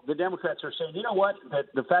now the Democrats are saying, you know what, that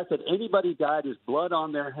the fact that anybody died is blood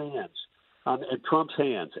on their hands, on Trump's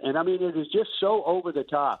hands. And, I mean, it is just so over the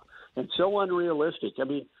top and so unrealistic. I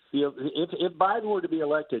mean, if Biden were to be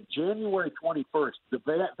elected January 21st,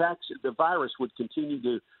 the virus would continue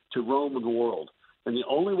to roam the world. And the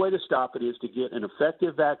only way to stop it is to get an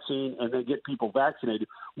effective vaccine and then get people vaccinated,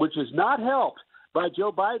 which is not helped by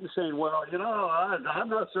Joe Biden saying, well, I'm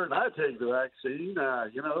not certain I take the vaccine.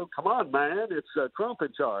 Come on, man, it's Trump in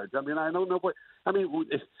charge. I mean, I don't know what – I mean,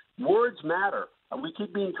 words matter. We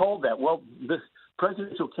keep being told that. Well, the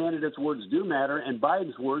presidential candidates' words do matter, and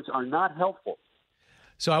Biden's words are not helpful.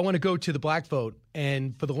 So I want to go to the black vote.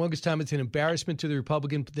 And for the longest time, it's an embarrassment to the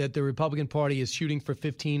Republican Party is shooting for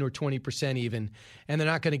 15 or 20% even. And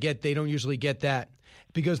they don't usually get that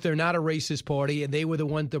because they're not a racist party. And they were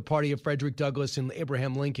the party of Frederick Douglass and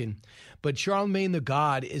Abraham Lincoln. But Charlamagne the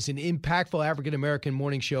God is an impactful African-American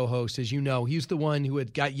morning show host. As you know, he's the one who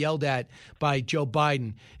got yelled at by Joe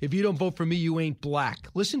Biden. If you don't vote for me, you ain't black.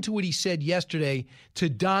 Listen to what he said yesterday to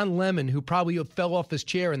Don Lemon, who probably fell off his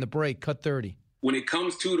chair in the break, cut 30. When it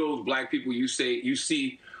comes to those black people you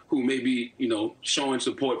see who may be, showing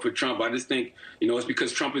support for Trump, I just think, it's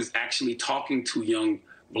because Trump is actually talking to young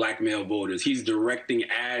black male voters. He's directing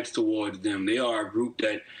ads towards them. They are a group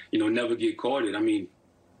that, never get courted. I mean,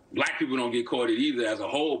 black people don't get courted either as a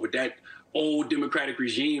whole, but that old Democratic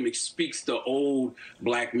regime speaks to old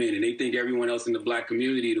black men, and they think everyone else in the black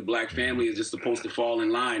community, the black family, is just supposed to fall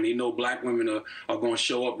in line. They know black women are going to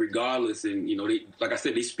show up regardless, and they, like I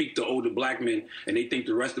said, they speak to older black men, and they think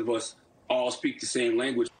the rest of us all speak the same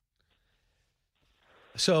language.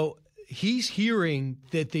 So he's hearing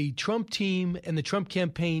that the Trump team and the Trump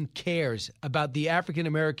campaign cares about the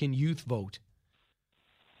African-American youth vote.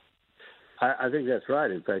 I think that's right.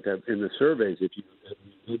 In fact, in the surveys, if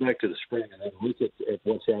you go back to the spring and then look at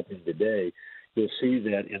what's happening today, you'll see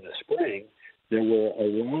that in the spring, there were a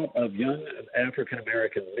lot of young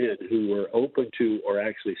African-American men who were open to or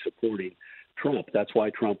actually supporting Trump. That's why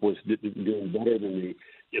Trump was doing better than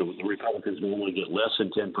the Republicans normally get less than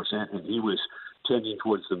 10%, and he was tending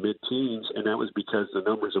towards the mid-teens, and that was because the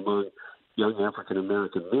numbers among young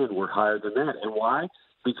African-American men were higher than that. And why?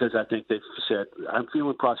 Because I think they've said, I'm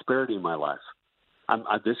feeling prosperity in my life.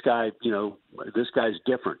 This guy's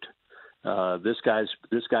different. This guy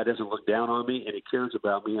doesn't look down on me, and he cares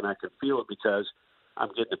about me, and I can feel it because I'm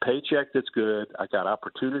getting a paycheck that's good. I got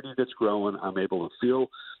opportunity that's growing. I'm able to feel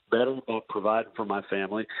better about providing for my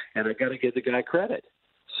family, and I got to give the guy credit.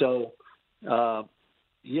 So, the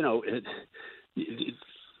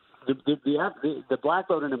black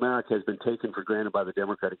vote in America has been taken for granted by the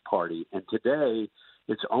Democratic Party, and today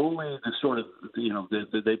it's only the sort of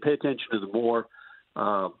they pay attention to the more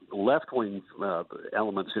left-wing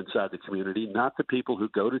elements inside the community, not the people who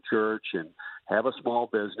go to church and have a small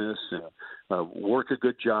business and work a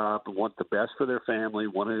good job, want the best for their family,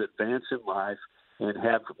 want to advance in life, and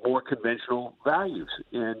have more conventional values.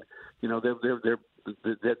 And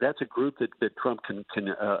that's a group that Trump can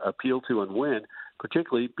appeal to and win,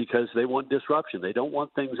 particularly because they want disruption. They don't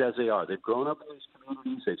want things as they are. They've grown up in these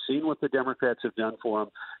communities. They've seen what the Democrats have done for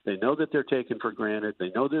them. They know that they're taken for granted.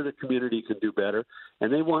 They know that the community can do better,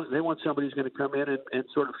 and they want somebody who's going to come in and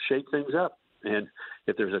sort of shake things up. And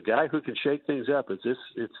if there's a guy who can shake things up, it's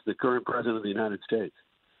the current president of the United States.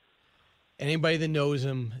 Anybody that knows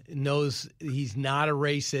him knows he's not a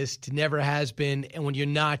racist, never has been. And when you're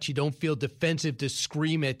not, you don't feel defensive to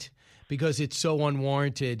scream it because it's so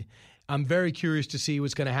unwarranted. I'm very curious to see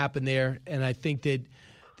what's going to happen there. And I think that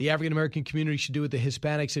the African-American community should do what the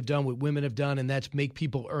Hispanics have done, what women have done, and that's make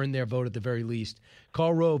people earn their vote at the very least.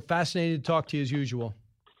 Karl Rove, fascinated to talk to you as usual.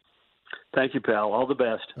 Thank you, pal. All the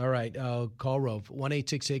best. All right. Karl Rove,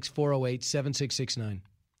 1-866-408-7669.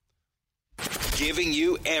 Giving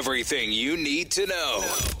you everything you need to know.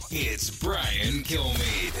 It's Brian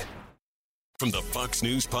Kilmeade. From the Fox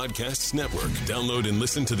News Podcasts Network, download and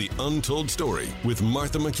listen to The Untold Story with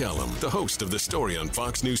Martha McCallum. The host of The Story on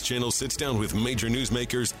Fox News Channel sits down with major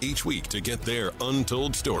newsmakers each week to get their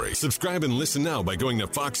untold story. Subscribe and listen now by going to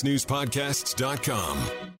foxnewspodcasts.com.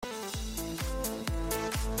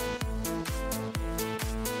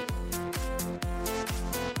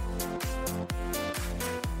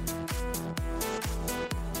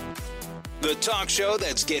 The talk show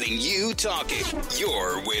that's getting you talking.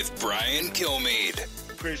 You're with Brian Kilmeade.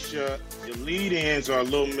 Chris, your lead-ins are a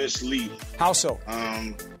little misleading. How so?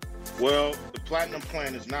 Well, the Platinum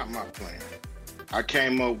Plan is not my plan. I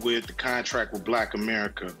came up with the Contract with Black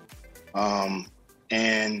America,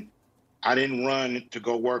 and I didn't run to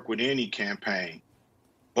go work with any campaign.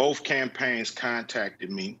 Both campaigns contacted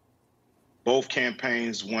me. Both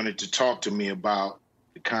campaigns wanted to talk to me about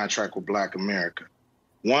the Contract with Black America.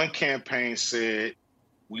 One campaign said,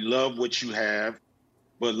 we love what you have,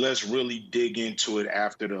 but let's really dig into it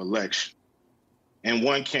after the election. And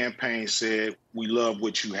one campaign said, we love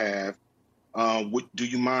what you have. Do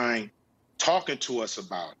you mind talking to us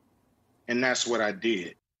about it? And that's what I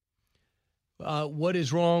did. What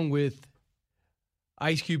is wrong with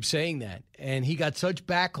Ice Cube saying that? And he got such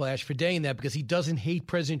backlash for saying that because he doesn't hate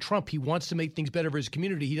President Trump. He wants to make things better for his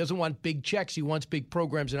community. He doesn't want big checks. He wants big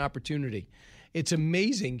programs and opportunity. It's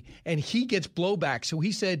amazing. And he gets blowback. So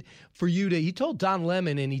he said he told Don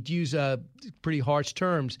Lemon, and he'd use pretty harsh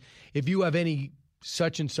terms, if you have any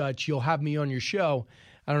such and such, you'll have me on your show.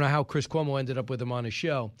 I don't know how Chris Cuomo ended up with him on his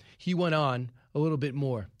show. He went on a little bit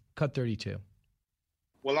more. Cut 32.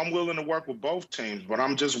 Well, I'm willing to work with both teams, but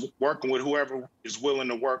I'm just working with whoever is willing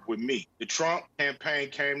to work with me. The Trump campaign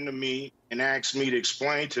came to me and asked me to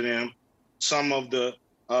explain to them some of the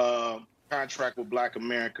Contract with Black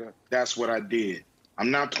America. That's what I did.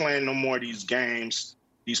 I'm not playing no more of these games,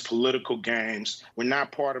 these political games. We're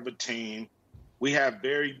not part of a team. We have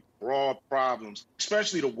very broad problems,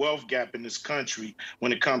 especially the wealth gap in this country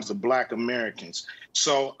when it comes to Black Americans.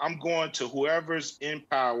 So I'm going to whoever's in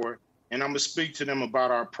power, and I'm going to speak to them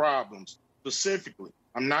about our problems specifically.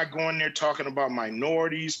 I'm not going there talking about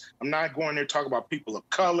minorities. I'm not going there talking about people of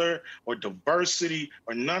color or diversity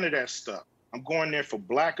or none of that stuff. I'm going there for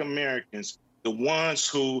Black Americans, the ones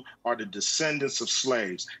who are the descendants of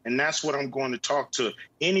slaves. And that's what I'm going to talk to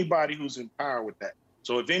anybody who's in power with that.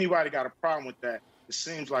 So if anybody got a problem with that, it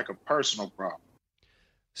seems like a personal problem.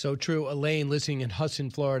 So true. Elaine, listening in Hudson,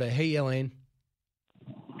 Florida. Hey, Elaine.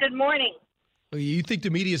 Good morning. You think the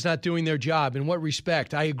media is not doing their job. In what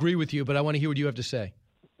respect? I agree with you, but I want to hear what you have to say.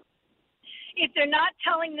 If they're not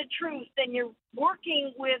telling the truth, then you're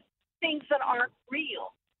working with things that aren't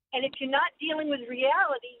real. And if you're not dealing with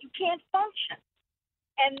reality, you can't function.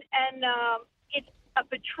 And it's a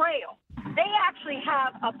betrayal. They actually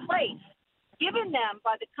have a place given them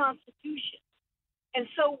by the Constitution. And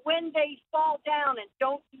so when they fall down and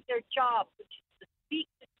don't do their job, which is to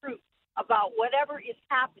speak the truth about whatever is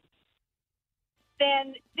happening,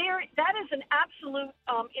 then that is an absolute,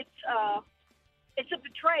 it's a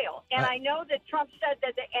betrayal. And I know that Trump said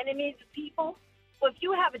that the enemy is the people. Well, if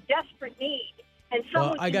you have a desperate need And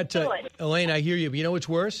someone I got can do to, it. Elaine, I hear you. But you know what's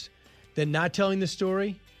worse than not telling the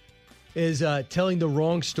story is telling the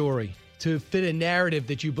wrong story to fit a narrative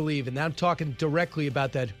that you believe. And I'm talking directly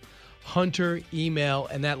about that Hunter email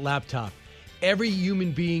and that laptop. Every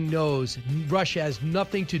human being knows Russia has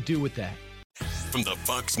nothing to do with that. From the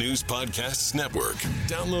Fox News Podcasts Network.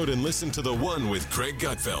 Download and listen to The One with Craig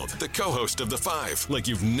Gutfeld, the co-host of The Five, like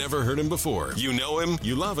you've never heard him before. You know him,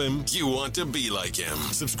 you love him, you want to be like him.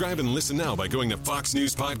 Subscribe and listen now by going to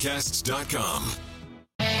foxnewspodcasts.com.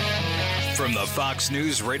 From the Fox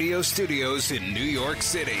News radio studios in New York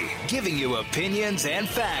City, giving you opinions and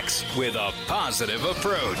facts with a positive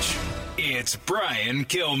approach. It's Brian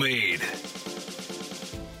Kilmeade.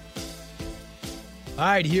 All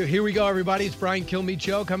right, here we go, everybody. It's Brian Kilmeade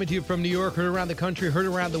Show coming to you from New York, heard around the country, heard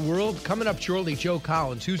around the world. Coming up shortly, Joe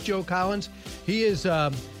Collins. Who's Joe Collins? He is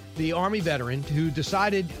the Army veteran who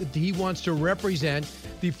decided he wants to represent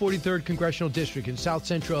the 43rd Congressional District in South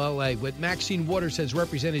Central L.A., what Maxine Waters has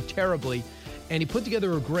represented terribly. And he put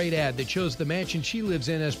together a great ad that shows the mansion she lives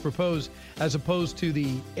in as opposed to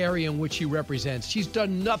the area in which she represents. She's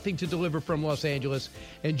done nothing to deliver from Los Angeles,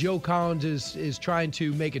 and Joe Collins is trying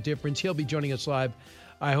to make a difference. He'll be joining us live.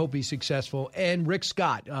 I hope he's successful. And Rick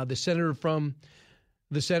Scott, the senator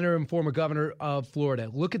and former governor of Florida.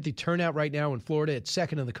 Look at the turnout right now in Florida. It's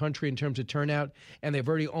second in the country in terms of turnout, and they've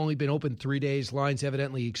already only been open 3 days. Lines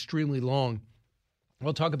evidently extremely long.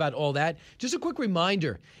 We'll talk about all that. Just a quick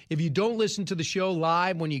reminder, if you don't listen to the show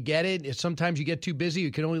live when you get it, if sometimes you get too busy, you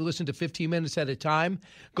can only listen to 15 minutes at a time,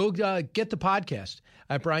 go get the podcast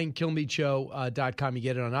at BrianKilmeadeShow.com. You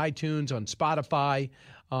get it on iTunes, on Spotify,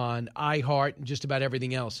 on iHeart, and just about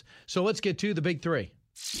everything else. So let's get to the big three.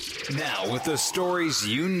 Now with the stories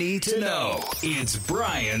you need to know, it's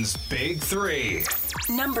Brian's Big Three.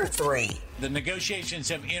 Number 3. The negotiations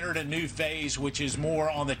have entered a new phase, which is more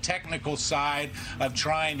on the technical side of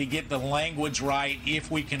trying to get the language right if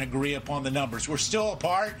we can agree upon the numbers. We're still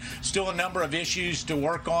apart, still a number of issues to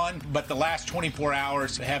work on, but the last 24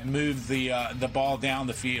 hours have moved the ball down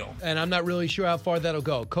the field. And I'm not really sure how far that'll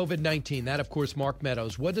go. COVID-19, that, of course, Mark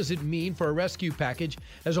Meadows. What does it mean for a rescue package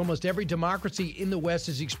as almost every democracy in the West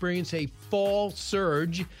has experienced a fall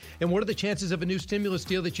surge? And what are the chances of a new stimulus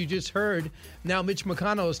deal that you just heard? Now Mitch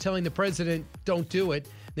McConnell is telling the president, don't do it.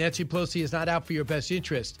 Nancy Pelosi is not out for your best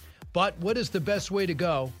interest. But what is the best way to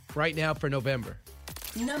go right now for November?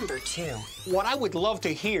 Number 2. What I would love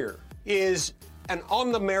to hear is an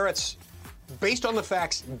on the merits, based on the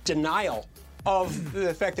facts, denial of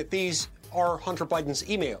the fact that these are Hunter Biden's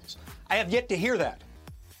emails. I have yet to hear that.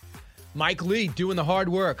 Mike Lee doing the hard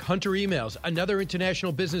work. Hunter emails, another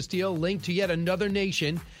international business deal linked to yet another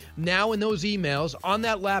nation. Now in those emails, on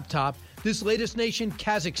that laptop, this latest nation,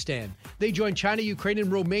 Kazakhstan. They joined China, Ukraine,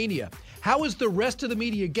 and Romania. How is the rest of the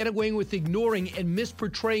media getting away with ignoring and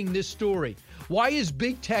misportraying this story? Why is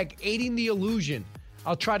big tech aiding the illusion?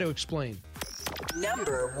 I'll try to explain.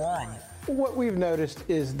 Number 1. What we've noticed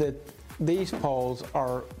is that these polls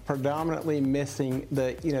are predominantly missing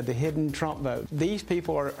the hidden Trump vote. These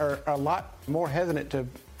people are a lot more hesitant to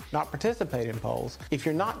not participate in polls. If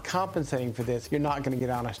you're not compensating for this, you're not going to get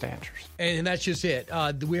honest answers. And that's just it.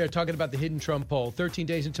 We are talking about the hidden Trump poll. 13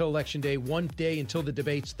 days until Election Day, 1 day until the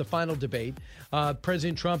debates, the final debate.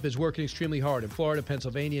 President Trump is working extremely hard in Florida,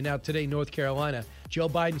 Pennsylvania, now today North Carolina. Joe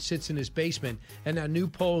Biden sits in his basement, and now new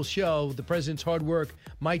polls show the president's hard work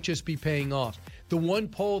might just be paying off. The one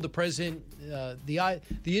poll the president, the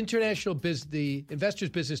Investors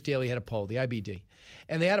Business Daily had a poll, the IBD.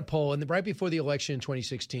 And they had a poll, and right before the election in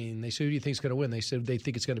 2016, they said, who do you think is going to win? They said they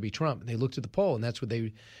think it's going to be Trump. And they looked at the poll, and that's what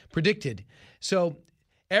they predicted. So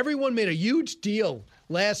everyone made a huge deal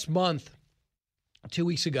last month, 2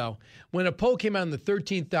 weeks ago, when a poll came out on the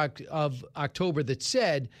 13th of October that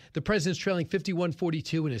said the president's trailing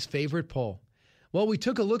 51-42 in his favorite poll. Well, we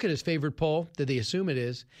took a look at his favorite poll, that they assume it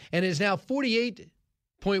is, and it is now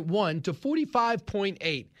 48.1 to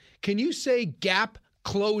 45.8. Can you say gap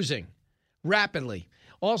closing rapidly?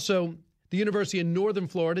 Also, the University of Northern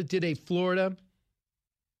Florida did a Florida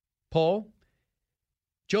poll.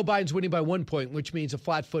 Joe Biden's winning by 1 point, which means a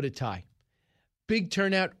flat-footed tie. Big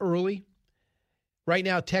turnout early. Right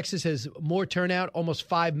now, Texas has more turnout, almost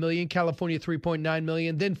 5 million. California, 3.9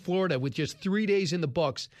 million. Then Florida, with just 3 days in the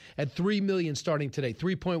books, at 3 million starting today,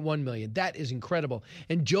 3.1 million. That is incredible.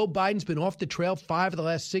 And Joe Biden's been off the trail 5 of the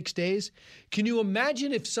last 6 days. Can you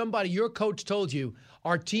imagine if your coach told you,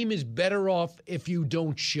 our team is better off if you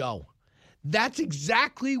don't show? That's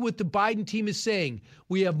exactly what the Biden team is saying.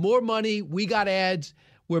 We have more money. We got ads.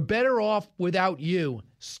 We're better off without you.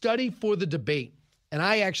 Study for the debate. and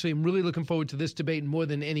I actually am really looking forward to this debate more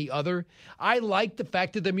than any other. I like the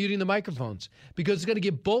fact that they're muting the microphones because it's going to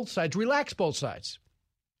give both sides, relax both sides.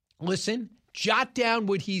 Listen, jot down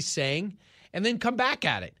what he's saying, and then come back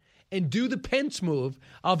at it and do the Pence move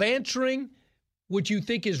of answering what you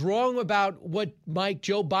think is wrong about what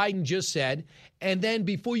Joe Biden just said, and then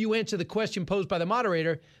before you answer the question posed by the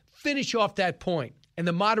moderator, finish off that point, and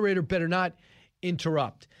the moderator better not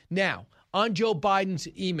interrupt. Now, on Hunter Biden's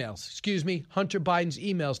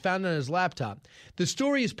emails found on his laptop, the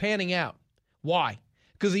story is panning out. Why?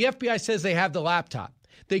 Because the FBI says they have the laptop.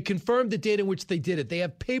 They confirmed the date in which they did it. They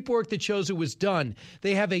have paperwork that shows it was done.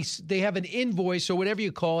 They have an invoice or whatever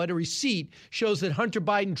you call it, a receipt, shows that Hunter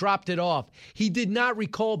Biden dropped it off. He did not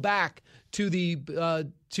recall back to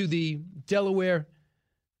the Delaware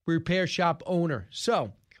repair shop owner.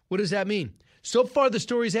 So what does that mean? So far, the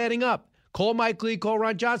story's adding up. Call Mike Lee, call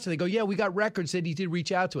Ron Johnson. They go, yeah, we got records that he did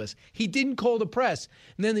reach out to us. He didn't call the press.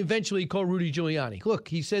 And then eventually he called Rudy Giuliani. Look,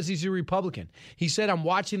 he says he's a Republican. He said, I'm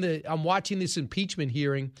watching this impeachment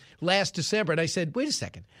hearing last December. And I said, wait a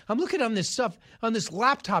second. I'm looking on this stuff, on this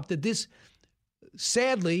laptop that this,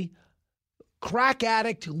 sadly, crack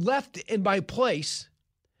addict left in my place.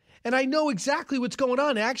 And I know exactly what's going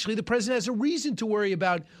on. Actually, the president has a reason to worry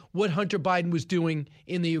about what Hunter Biden was doing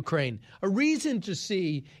in the Ukraine, a reason to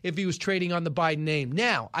see if he was trading on the Biden name.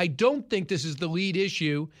 Now, I don't think this is the lead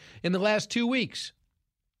issue in the last 2 weeks.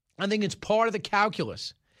 I think it's part of the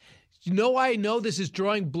calculus. You know why I know this is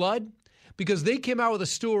drawing blood? Because they came out with a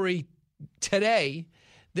story today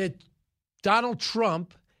that Donald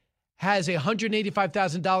Trump has a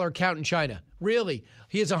 $185,000 account in China. Really?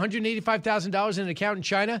 He has $185,000 in an account in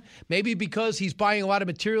China? Maybe because he's buying a lot of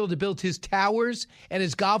material to build his towers and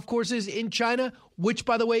his golf courses in China, which,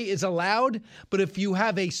 by the way, is allowed. But if you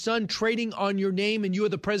have a son trading on your name and you are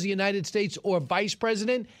the president of the United States or vice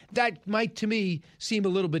president, that might, to me, seem a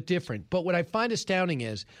little bit different. But what I find astounding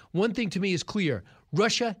is, one thing to me is clear.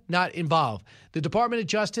 Russia not involved. The Department of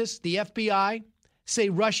Justice, the FBI, say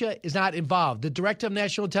Russia is not involved. The Director of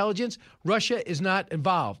National Intelligence, Russia is not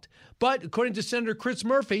involved. But according to Senator Chris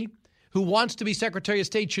Murphy, who wants to be Secretary of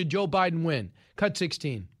State should Joe Biden win, cut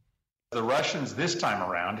 16. The Russians this time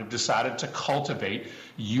around have decided to cultivate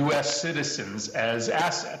U.S. citizens as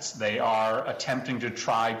assets. They are attempting to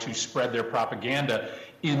try to spread their propaganda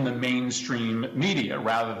in the mainstream media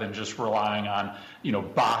rather than just relying on,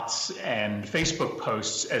 bots and Facebook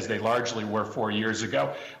posts as they largely were 4 years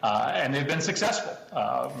ago. And they've been successful.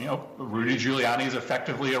 Rudy Giuliani is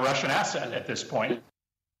effectively a Russian asset at this point.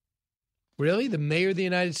 Really? The mayor of the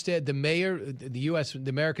United States,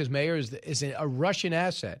 America's mayor is a Russian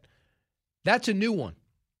asset. That's a new one.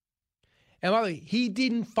 And by the way, he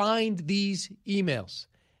didn't find these emails.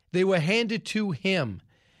 They were handed to him.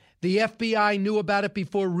 The FBI knew about it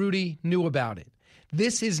before Rudy knew about it.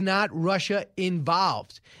 This is not Russia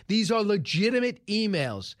involved. These are legitimate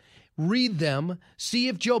emails. Read them, see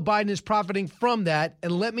if Joe Biden is profiting from that,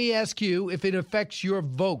 and let me ask you if it affects your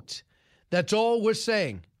vote. That's all we're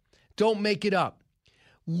saying. Don't make it up.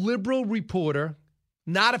 Liberal reporter,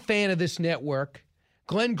 not a fan of this network,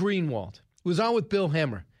 Glenn Greenwald, who was on with Bill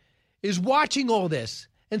Hemmer, is watching all this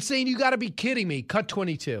and saying, you got to be kidding me. Cut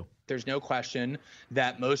 22. There's no question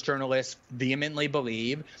that most journalists vehemently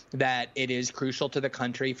believe that it is crucial to the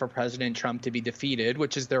country for President Trump to be defeated,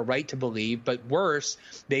 which is their right to believe. But worse,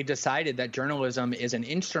 they've decided that journalism is an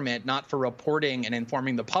instrument not for reporting and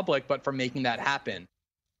informing the public, but for making that happen.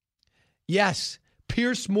 Yes,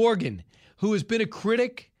 Piers Morgan, who has been a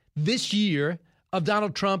critic this year of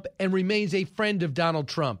Donald Trump and remains a friend of Donald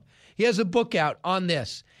Trump. He has a book out on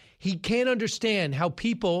this. He can't understand how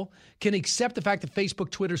people can accept the fact that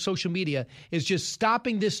Facebook, Twitter, social media is just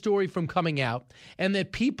stopping this story from coming out, and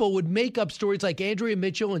that people would make up stories like Andrea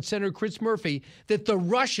Mitchell and Senator Chris Murphy that the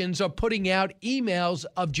Russians are putting out emails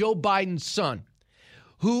of Joe Biden's son,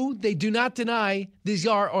 who they do not deny these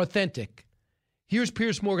are authentic. Here's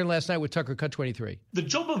Piers Morgan last night with Tucker, cut 23. The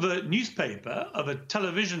job of a newspaper, of a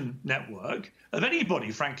television network, of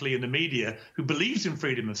anybody, frankly, in the media who believes in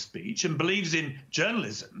freedom of speech and believes in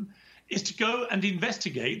journalism is to go and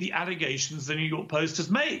investigate the allegations the New York Post has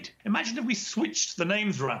made. Imagine if we switched the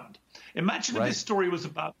names around. Imagine if this story was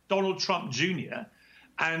about Donald Trump Jr.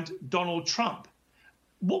 and Donald Trump.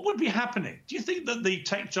 What would be happening? Do you think that the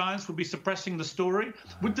tech giants would be suppressing the story?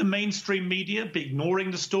 Would the mainstream media be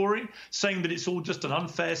ignoring the story, saying that it's all just an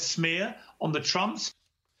unfair smear on the Trumps?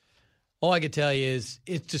 All I can tell you is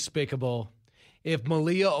it's despicable. If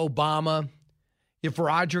Malia Obama, if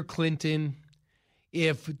Roger Clinton,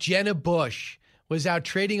 if Jenna Bush was out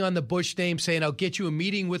trading on the Bush name, saying, I'll get you a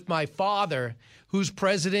meeting with my father, who's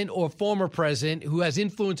president or former president, who has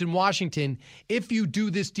influence in Washington, if you do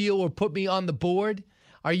this deal or put me on the board,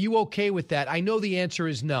 are you okay with that? I know the answer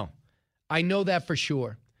is no. I know that for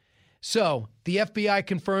sure. So the FBI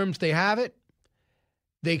confirms they have it.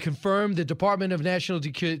 They confirm the Department of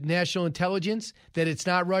National Intelligence that it's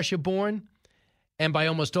not Russia-born. And by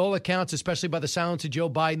almost all accounts, especially by the silence of Joe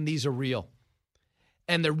Biden, these are real.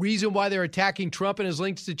 And the reason why they're attacking Trump and his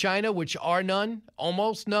links to China, which are none,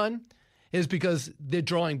 almost none, is because they're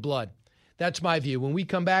drawing blood. That's my view. When we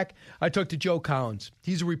come back, I talked to Joe Collins.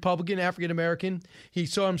 He's a Republican, African-American. He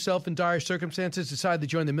saw himself in dire circumstances, decided to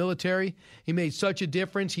join the military. He made such a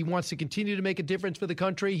difference. He wants to continue to make a difference for the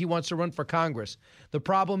country. He wants to run for Congress. The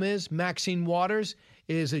problem is Maxine Waters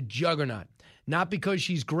is a juggernaut. Not because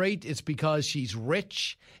she's great, it's because she's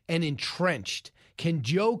rich and entrenched. Can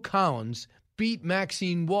Joe Collins beat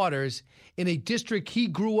Maxine Waters in a district he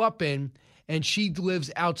grew up in and she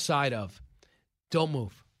lives outside of? Don't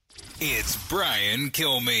move. It's Brian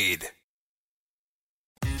Kilmeade.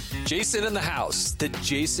 Jason in the House, the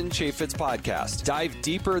Jason Chaffetz podcast. Dive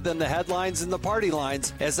deeper than the headlines and the party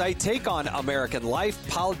lines as I take on American life,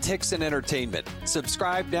 politics, and entertainment.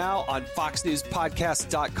 Subscribe now on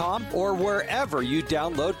foxnewspodcast.com or wherever you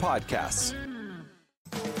download podcasts.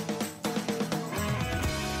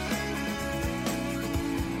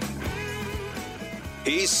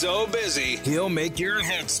 He's so busy, he'll make your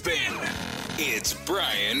head spin. It's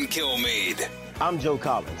Brian Kilmeade. I'm Joe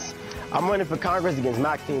Collins. I'm running for Congress against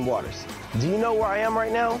Maxine Waters. Do you know where I am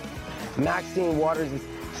right now? Maxine Waters'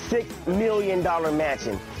 $6 million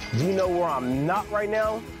mansion. Do you know where I'm not right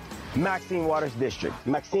now? Maxine Waters' district.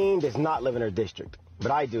 Maxine does not live in her district,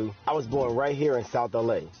 but I do. I was born right here in South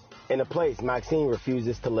LA, in a place Maxine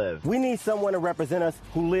refuses to live. We need someone to represent us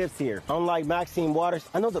who lives here. Unlike Maxine Waters,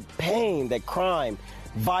 I know the pain that crime,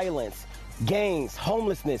 violence, gangs,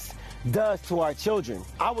 homelessness does to our children.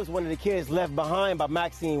 I was one of the kids left behind by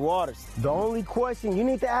Maxine Waters. The only question you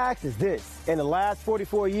need to ask is this. In the last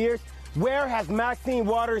 44 years, where has Maxine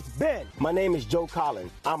Waters been? My name is Joe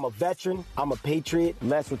Collins. I'm a veteran. I'm a patriot.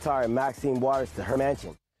 Let's retire Maxine Waters to her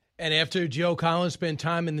mansion. And after Joe Collins spent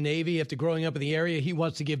time in the Navy, after growing up in the area, he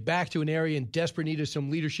wants to give back to an area in desperate need of some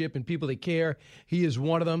leadership and people that care. He is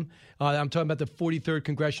one of them. I'm talking about the 43rd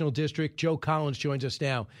Congressional District. Joe Collins joins us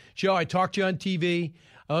now. Joe, I talked to you on TV.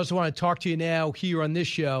 I also want to talk to you now here on this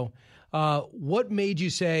show. What made you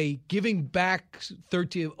say giving back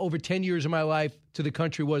over 10 years of my life to the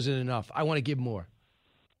country wasn't enough? I want to give more.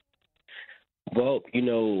 Well,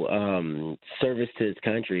 service to this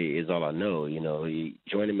country is all I know. You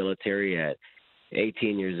join the military at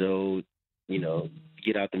 18 years old,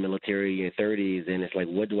 get out the military in your 30s, and it's like,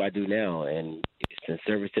 what do I do now? And since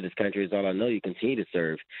service to this country is all I know, you continue to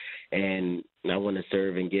serve. And I want to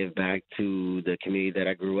serve and give back to the community that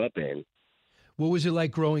I grew up in. What was it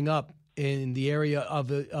like growing up in the area of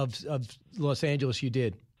Los Angeles you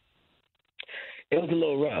did? It was a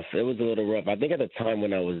little rough. I think at the time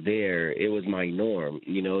when I was there, it was my norm,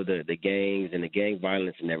 the gangs and the gang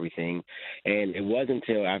violence and everything. And it wasn't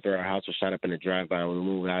until after our house was shot up in a drive-by and we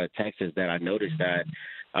moved out of Texas that I noticed that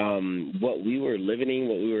what we were living in,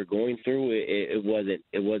 what we were going through, it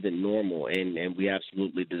wasn't normal, and we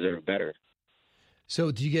absolutely deserve better.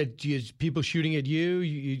 So do you get people shooting at you?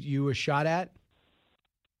 You were shot at?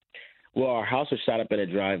 Well, our house was shot up in a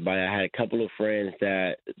drive-by. I had a couple of friends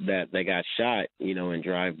that got shot, in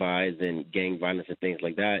drive-bys and gang violence and things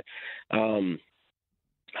like that.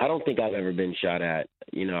 I don't think I've ever been shot at,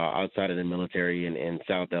 outside of the military in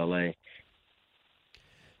South L.A.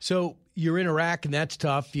 So you're in Iraq, and that's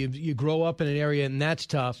tough. You grow up in an area, and that's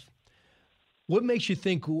tough. What makes you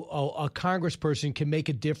think a congressperson can make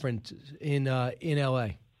a difference in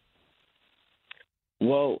L.A.?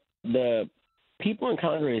 Well, the people in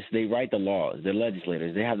Congress, they write the laws. They're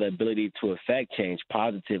legislators. They have the ability to affect change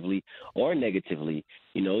positively or negatively,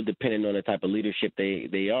 depending on the type of leadership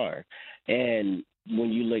they are. And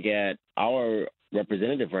when you look at our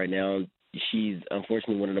representative right now, she's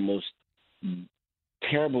unfortunately one of the most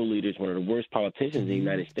terrible leaders, one of the worst politicians in the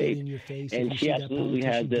United States. And she absolutely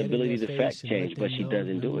has the ability to affect change, but she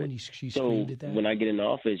doesn't do it. So when I get in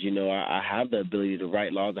office, I have the ability to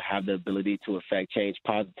write laws. I have the ability to affect change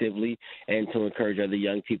positively and to encourage other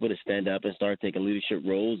young people to stand up and start taking leadership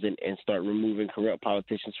roles and start removing corrupt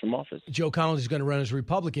politicians from office. Joe Collins is going to run as a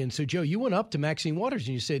Republican. So, Joe, you went up to Maxine Waters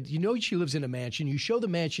and you said, she lives in a mansion. You show the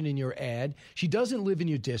mansion in your ad. She doesn't live in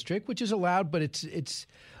your district, which is allowed, but it's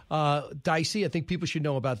dicey. I think people should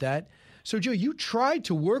know about that. So, Joe, you tried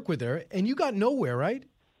to work with her, and you got nowhere, right?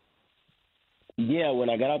 Yeah, when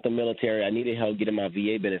I got out the military, I needed help getting my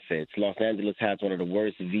VA benefits. Los Angeles has one of the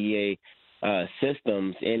worst VA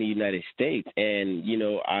systems in the United States. And,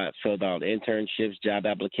 I filled out internships, job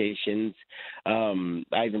applications.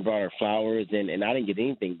 I even brought her flowers, and I didn't get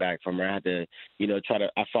anything back from her. I had to,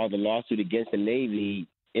 I filed a lawsuit against the Navy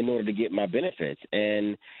in order to get my benefits.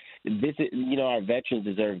 And this is, our veterans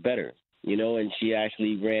deserve better. And she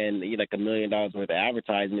actually ran like $1 million worth of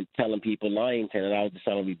advertisement telling people, lying, saying that I was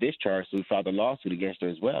dishonorably discharged. So we filed a lawsuit against her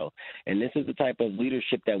as well. And this is the type of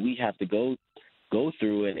leadership that we have to go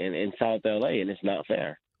through in South LA, and it's not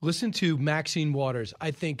fair. Listen to Maxine Waters.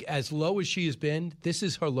 I think as low as she has been, this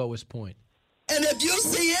is her lowest point. And if you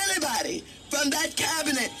see anybody from that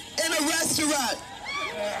cabinet in a restaurant,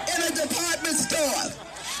 in a department store,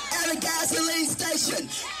 at a gasoline station,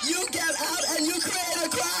 you get out and you create a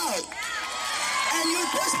crowd. And you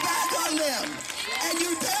push back on them. And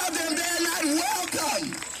you tell them they're not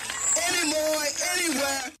welcome anymore,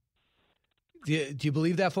 anywhere. Do you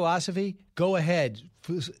believe that philosophy? Go ahead.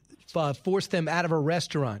 Force them out of a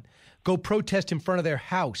restaurant. Go protest in front of their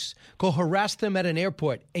house. Go harass them at an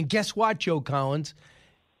airport. And guess what, Joe Collins?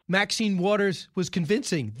 Maxine Waters was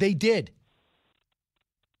convincing. They did.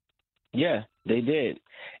 Yeah, they did.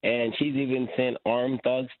 And she's even sent armed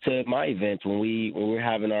thugs to my events when we're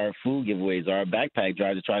having our food giveaways, our backpack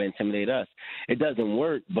drive to try to intimidate us. It doesn't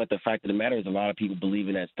work, but the fact of the matter is a lot of people believe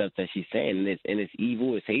in that stuff that she's saying, and it's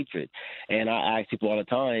evil, it's hatred. And I ask people all the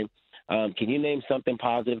time, can you name something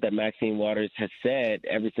positive that Maxine Waters has said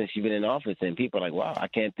ever since she's been in office? And people are like, wow, I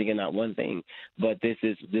can't think of not one thing. But this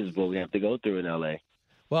is what we have to go through in L.A.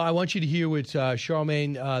 Well, I want you to hear what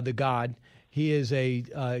Charlamagne the God, he is a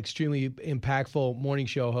extremely impactful morning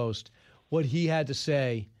show host, what he had to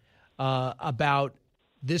say about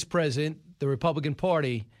this president, the Republican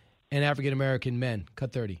Party, and African-American men.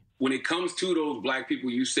 Cut 30. When it comes to those black people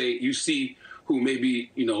you see who may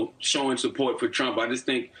be, showing support for Trump, I just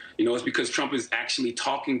think, it's because Trump is actually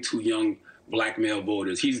talking to young black male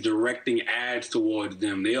voters. He's directing ads towards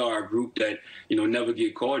them. They are a group that, never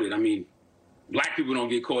get courted. I mean, black people don't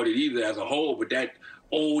get courted either as a whole, but that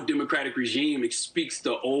old Democratic regime speaks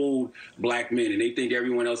to old black men, and they think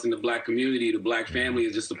everyone else in the black community, the black family,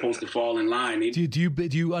 is just supposed to fall in line. Do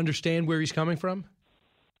you understand where he's coming from?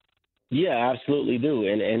 Yeah, I absolutely do.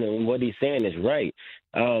 And what he's saying is right.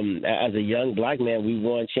 As a young black man, we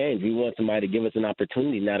want change. We want somebody to give us an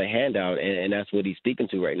opportunity, not a handout. And that's what he's speaking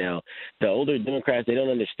to right now. The older Democrats, they don't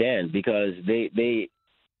understand because they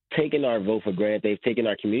taken our vote for granted. They've taken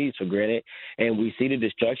our communities for granted. And we see the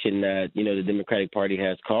destruction that, the Democratic Party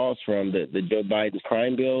has caused, from the Joe Biden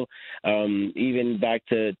crime bill, even back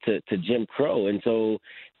to Jim Crow. And so,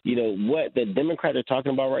 what the Democrats are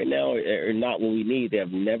talking about right now are not what we need. They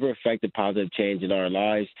have never affected positive change in our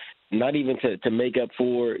lives, not even to make up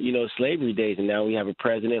for, slavery days. And now we have a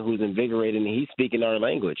president who's invigorating, and he's speaking our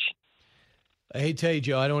language. I hate to tell you,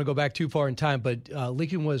 Joe, I don't want to go back too far in time, but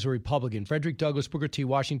Lincoln was a Republican. Frederick Douglass, Booker T.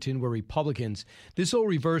 Washington were Republicans. This all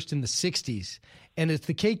reversed in the 60s, and it's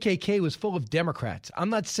the KKK was full of Democrats. I'm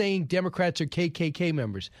not saying Democrats are KKK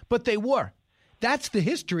members, but they were. That's the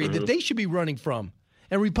history that they should be running from.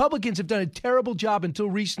 And Republicans have done a terrible job until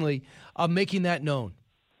recently of making that known.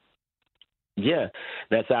 Yeah,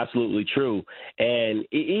 that's absolutely true. And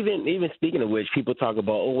even speaking of which, people talk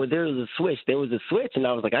about, there was a switch. There was a switch. And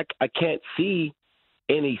I was like, I can't see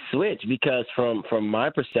any switch because from my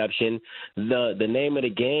perception, the name of the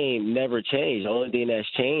game never changed. The only thing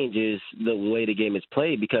that's changed is the way the game is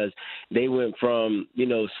played, because they went from,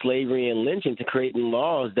 slavery and lynching to creating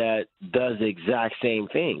laws that does the exact same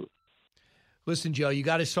thing. Listen, Joe, you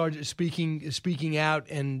got to start speaking out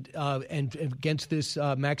and against this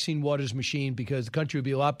Maxine Waters machine, because the country would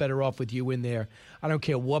be a lot better off with you in there. I don't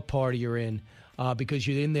care what party you're in, because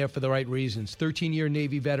you're in there for the right reasons. 13-year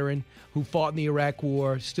Navy veteran who fought in the Iraq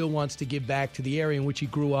War, still wants to give back to the area in which he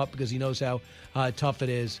grew up because he knows how tough it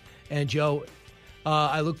is. And, Joe,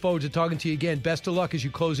 I look forward to talking to you again. Best of luck as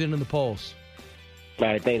you close in on the polls. All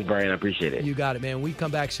right, thanks, Brian. I appreciate it. You got it, man. When we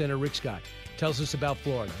come back, Senator Rick Scott tells us about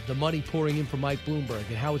Florida, the money pouring in from Mike Bloomberg,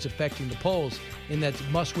 and how it's affecting the polls in that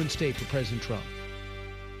must-win state for President Trump.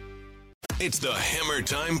 It's the Hammer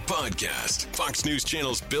Time Podcast. Fox News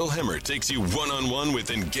Channel's Bill Hemmer takes you one-on-one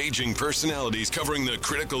with engaging personalities covering the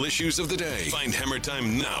critical issues of the day. Find Hammer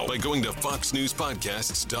Time now by going to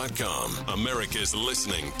foxnewspodcasts.com. America's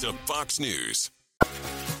listening to Fox News.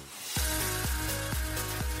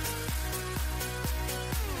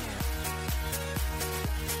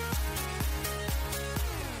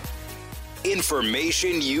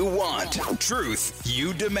 Information you want. Truth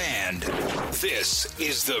you demand. This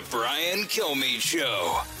is the Brian Kilmeade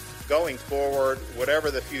Show. Going forward, whatever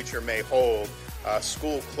the future may hold,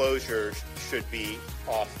 school closures should be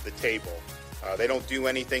off the table. They don't do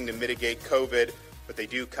anything to mitigate COVID, but they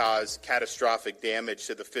do cause catastrophic damage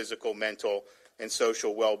to the physical, mental, and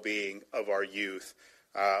social well-being of our youth.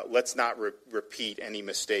 Let's not repeat any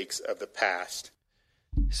mistakes of the past.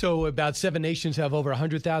 So about 7 nations have over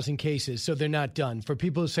 100,000 cases, so they're not done. For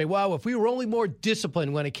people who say, wow, if we were only more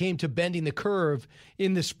disciplined when it came to bending the curve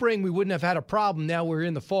in the spring, we wouldn't have had a problem. Now we're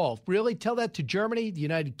in the fall. Really? Tell that to Germany, the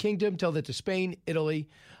United Kingdom. Tell that to Spain, Italy.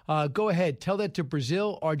 Go ahead. Tell that to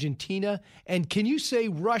Brazil, Argentina. And can you say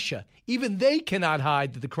Russia? Even they cannot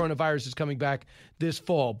hide that the coronavirus is coming back this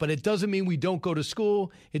fall. But it doesn't mean we don't go to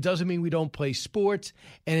school. It doesn't mean we don't play sports.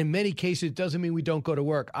 And in many cases, it doesn't mean we don't go to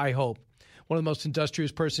work, I hope. One of the most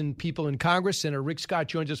industrious people in Congress, Senator Rick Scott,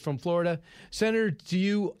 joins us from Florida. Senator, do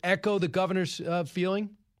you echo the governor's feeling?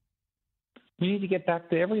 We need to get back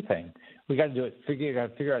to everything. We got to do it.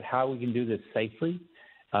 Figure out how we can do this safely.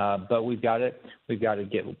 But we've got to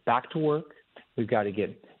get back to work. We've got to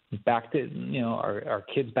get back to our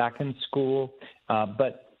kids back in school.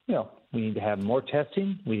 But we need to have more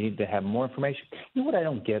testing. We need to have more information. You know what I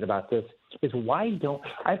don't get about this is why don't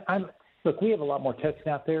look? We have a lot more testing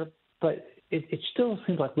out there, but it still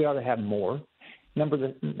seems like we ought to have more.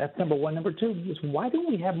 That's number one. Number two is why don't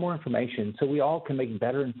we have more information so we all can make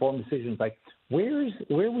better informed decisions? Like where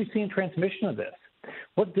are we seeing transmission of this?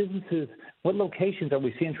 What businesses, what locations are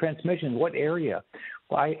we seeing transmission? What area?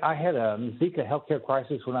 Well, I had a Zika healthcare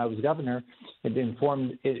crisis when I was governor.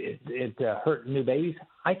 It hurt new babies.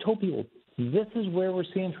 I told people this is where we're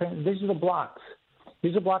seeing these are the blocks.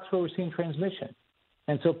 These are blocks where we're seeing transmission.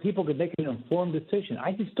 And so people could make an informed decision.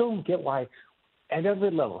 I just don't get why, at every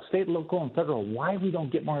level, state, local, and federal, why we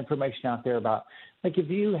don't get more information out there about, like, if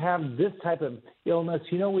you have this type of illness,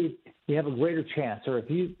 we have a greater chance. Or if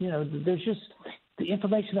there's just the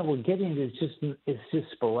information that we're getting is just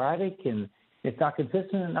sporadic and it's not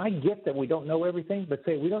consistent. And I get that we don't know everything, but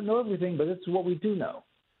we don't know everything, but this is what we do know.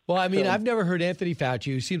 Well, I mean, I've never heard Anthony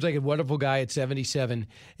Fauci, who seems like a wonderful guy at 77,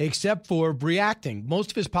 except for reacting. Most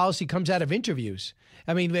of his policy comes out of interviews.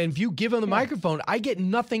 I mean, if you give him the microphone, I get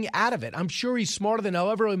nothing out of it. I'm sure he's smarter than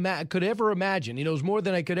I could ever imagine. He knows more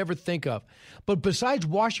than I could ever think of. But besides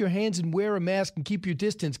wash your hands and wear a mask and keep your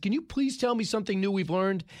distance, can you please tell me something new we've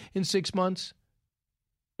learned in 6 months?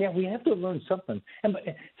 Yeah, we have to learn something. And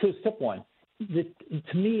so step one,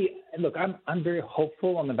 to me, look, I'm very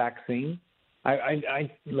hopeful on the vaccine.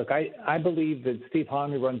 I believe that Steve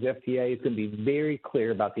Hahn, who runs the FDA, is going to be very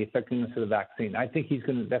clear about the effectiveness of the vaccine. I think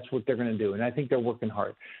that's what they're going to do, and I think they're working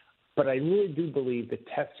hard. But I really do believe that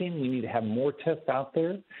testing, we need to have more tests out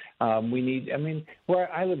there.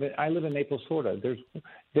 Where I live in Naples, Florida,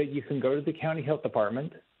 that you can go to the county health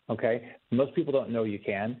department. Okay, most people don't know you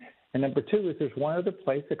can. And number two is there's one other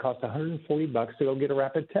place that costs $140 to go get a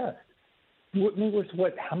rapid test.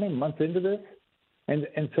 We're how many months into this?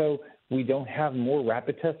 And so we don't have more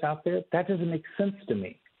rapid tests out there? That doesn't make sense to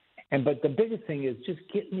me. But the biggest thing is just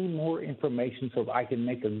get me more information so that I can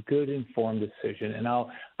make a good informed decision, and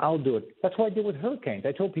I'll do it. That's what I did with hurricanes.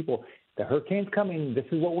 I told people the hurricane's coming. This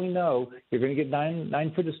is what we know. You're going to get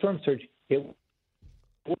 9 foot of storm surge.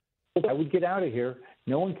 I would get out of here.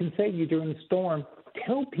 No one can save you during the storm.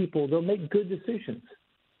 Tell people they'll make good decisions.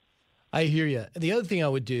 I hear you. The other thing I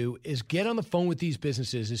would do is get on the phone with these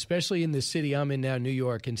businesses, especially in the city I'm in now, New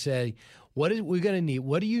York, and say, what is we're going to need?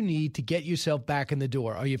 What do you need to get yourself back in the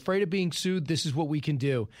door? Are you afraid of being sued? This is what we can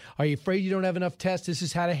do. Are you afraid you don't have enough tests? This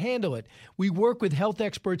is how to handle it. We work with health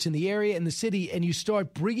experts in the area and the city, and you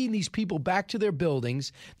start bringing these people back to their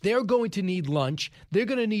buildings. They're going to need lunch. They're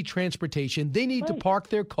going to need transportation. They need to park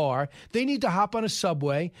their car. They need to hop on a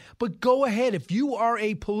subway. But go ahead. If you are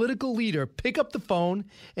a political leader, pick up the phone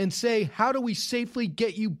and say, how do we safely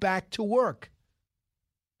get you back to work?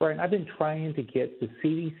 Brian, I've been trying to get the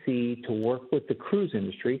CDC to work with the cruise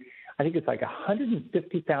industry. I think it's like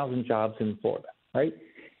 150,000 jobs in Florida, right?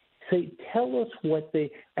 Say, tell us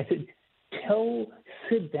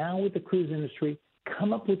sit down with the cruise industry,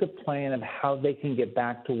 come up with a plan of how they can get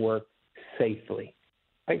back to work safely,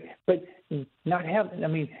 right? But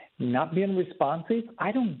not being responsive,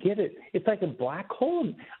 I don't get it. It's like a black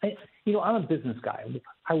hole. I'm a business guy.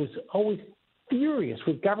 I was always furious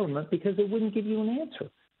with government because they wouldn't give you an answer.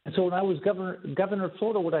 And so when I was governor of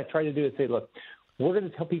Florida, what I tried to do is say, look, we're going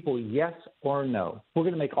to tell people yes or no. We're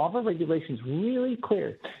going to make all of our regulations really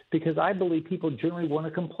clear because I believe people generally want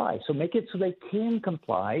to comply. So make it so they can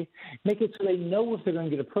comply. Make it so they know if they're going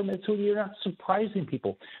to get a permit so you're not surprising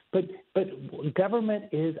people. But government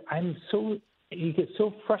is you get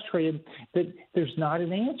so frustrated that there's not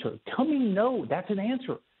an answer. Tell me no, that's an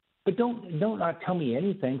answer. But don't not tell me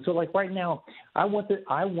anything. So like right now, I want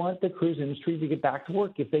the cruise industry to get back to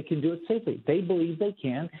work if they can do it safely. They believe they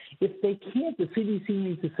can. If they can't, the CDC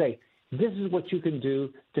needs to say, this is what you can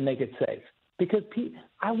do to make it safe. Because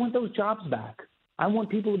I want those jobs back. I want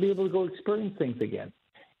people to be able to go experience things again.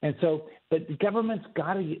 And so, but the government's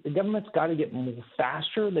got to get more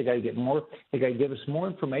faster. They got to get more. They got to give us more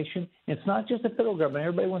information. And it's not just the federal government.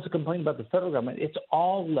 Everybody wants to complain about the federal government. It's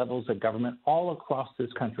all levels of government all across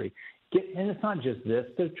this country. And it's not just this.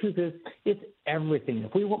 The truth is, it's everything.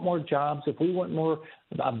 If we want more jobs, if we want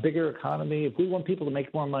a bigger economy, if we want people to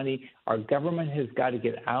make more money, our government has got to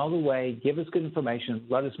get out of the way, give us good information,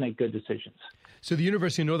 let us make good decisions. So the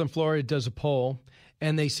University of Northern Florida does a poll,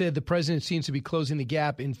 and they said the president seems to be closing the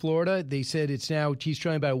gap. In Florida, they said he's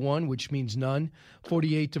trailing by 1, which means none,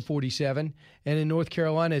 48 to 47. And in North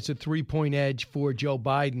Carolina, it's a 3-point edge for Joe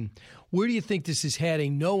Biden. Where do you think this is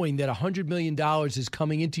heading, knowing that $100 million is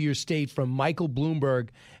coming into your state from Michael Bloomberg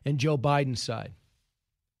and Joe Biden's side?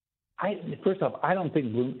 First off, I don't think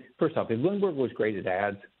if Bloomberg was great at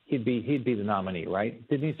ads, he'd be the nominee, right?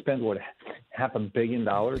 Didn't he spend $500 million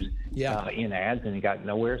in ads and he got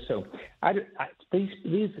nowhere? So I think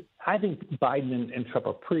Biden and Trump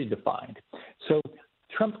are pretty defined. So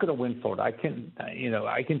Trump's going to win Florida. I can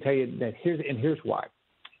tell you that here's why.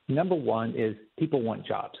 Number one is people want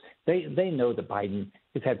jobs. They know that Biden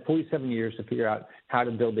has had 47 years to figure out how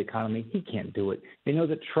to build the economy. He can't do it. They know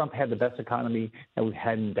that Trump had the best economy that we've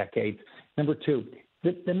had in decades. Number two,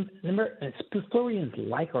 Floridians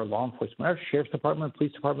like our law enforcement. Our sheriff's department,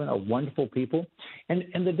 police department are wonderful people, and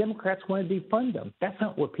the Democrats want to defund them. That's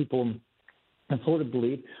not what people in Florida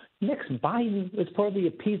believe. Next, Biden was part of the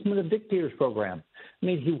appeasement of dictators program. I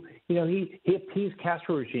mean, he appeased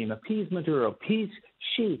Castro regime, appeased Maduro, appeased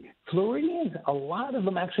Xi. Floridians, a lot of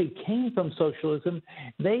them actually came from socialism.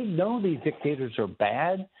 They know these dictators are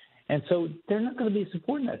bad. And so they're not going to be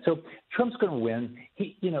supporting that. So Trump's going to win.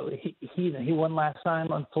 He won last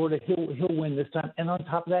time on Florida. He'll win this time. And on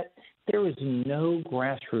top of that, there is no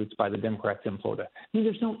grassroots by the Democrats in Florida. I mean,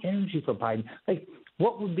 there's no energy for Biden. Like,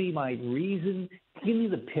 what would be my reason? Give me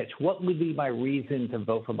the pitch. What would be my reason to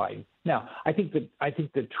vote for Biden? Now, I think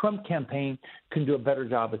the Trump campaign can do a better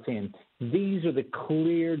job of saying these are the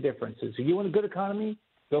clear differences. If you want a good economy,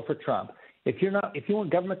 go for Trump. If you want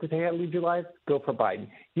government to take out lead your life, go for Biden.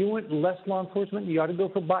 You want less law enforcement, you ought to go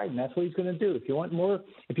for Biden. That's what he's going to do. If you want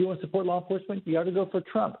to support law enforcement, you ought to go for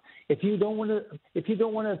Trump. If you don't want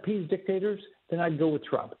to appease dictators, then I'd go with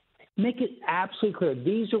Trump. Make it absolutely clear.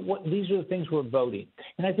 These are the things we're voting.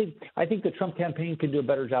 And I think the Trump campaign can do a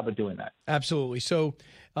better job of doing that. Absolutely. So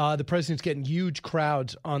the president's getting huge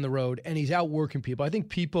crowds on the road, and he's outworking people. I think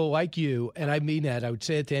people like you, and I mean that, I would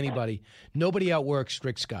say it to anybody, nobody outworks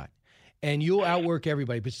Rick Scott. And you'll outwork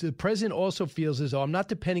everybody. But the president also feels as though I'm not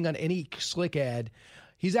depending on any slick ad.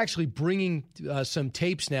 He's actually bringing some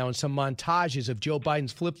tapes now and some montages of Joe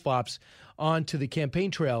Biden's flip-flops onto the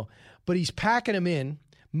campaign trail. But he's packing them in.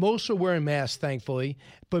 Most are wearing masks, thankfully.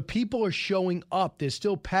 But people are showing up. There's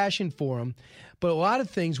still passion for him. But a lot of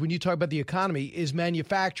things, when you talk about the economy, is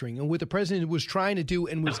manufacturing. And what the president was trying to do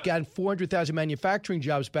and was gotten 400,000 manufacturing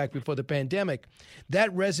jobs back before the pandemic, that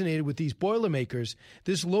resonated with these Boilermakers.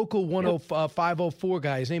 This local 504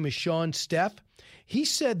 guy, his name is Sean Steff, he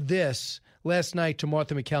said this last night to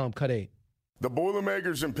Martha McCallum, Cut 8. The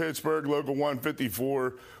Boilermakers in Pittsburgh, Local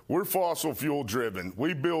 154, we're fossil fuel driven.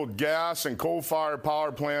 We build gas and coal-fired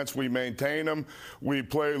power plants. We maintain them. We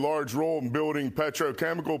play a large role in building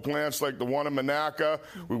petrochemical plants like the one in Monaca.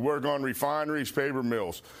 We work on refineries, paper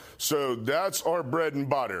mills. So that's our bread and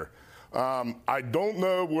butter. I don't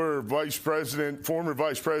know where former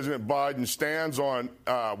Vice President Biden stands on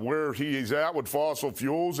where he is at with fossil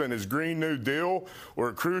fuels and his Green New Deal, or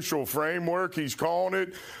a crucial framework, he's calling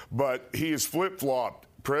it, but he is flip-flopped.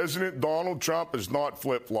 President Donald Trump is not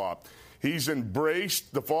flip-flopped. He's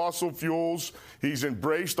embraced the fossil fuels. He's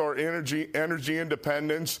embraced our energy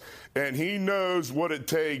independence, and he knows what it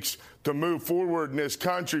takes to move forward in this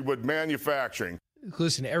country with manufacturing.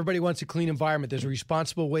 Listen, everybody wants a clean environment. There's a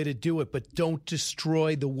responsible way to do it, but don't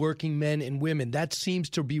destroy the working men and women. That seems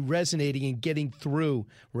to be resonating and getting through,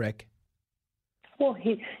 Rick. Well,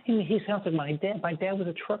 he sounds like my dad. My dad was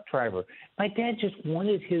a truck driver. My dad just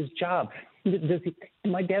wanted his job.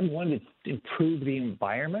 My dad wanted to improve the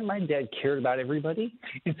environment. My dad cared about everybody.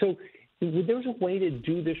 And so there's a way to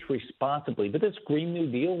do this responsibly. But this Green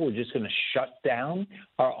New Deal, we're just going to shut down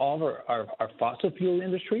all of our fossil fuel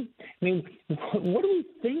industry? I mean, what are we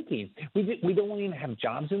thinking? We don't want to even have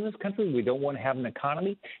jobs in this country. We don't want to have an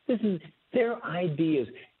economy. This is their ideas.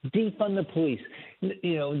 defund the police.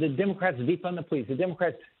 You know, the Democrats defund the police. The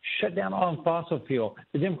Democrats shut down on fossil fuel.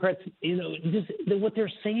 The Democrats, you know, what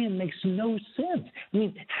they're saying makes no sense. I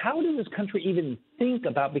mean, how does this country even think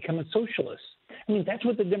about becoming socialist? I mean, that's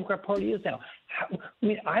what the Democrat Party is now.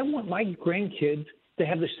 I want my grandkids to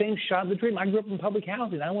have the same shot of the dream. I grew up in public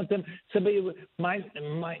housing. I want them,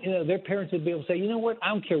 their parents would be able to say, you know what, I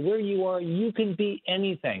don't care where you are, you can be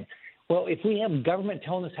anything. Well, if we have government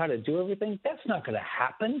telling us how to do everything, that's not going to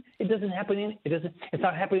happen. It doesn't happen. It's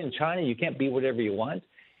not happening in China. You can't be whatever you want.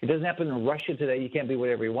 It doesn't happen in Russia today. You can't be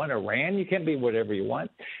whatever you want. Iran, you can't be whatever you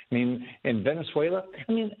want. I mean, in Venezuela,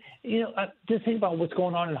 just think about what's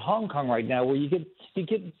going on in Hong Kong right now, where you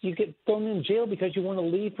get thrown in jail because you want to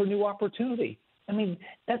leave for new opportunity. I mean,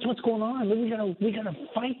 that's what's going on. We gotta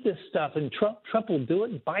fight this stuff, and Trump will do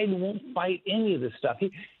it. Biden won't fight any of this stuff.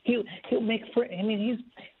 He'll make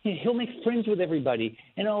he'll make friends with everybody.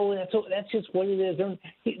 That's just what it is.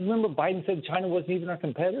 Remember, Biden said China wasn't even our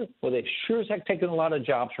competitor. Well, they sure as heck taken a lot of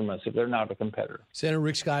jobs from us if they're not a competitor. Senator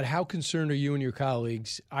Rick Scott, how concerned are you and your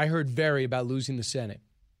colleagues? I heard very about losing the Senate.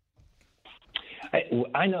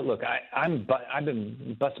 I know. Look, I've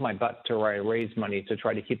been busting my butt to raise money to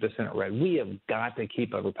try to keep the Senate red. We have got to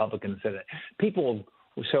keep a Republican Senate.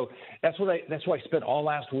 So that's what I spent all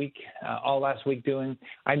last week doing.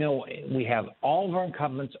 I know we have all of our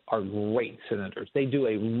incumbents are great senators. They do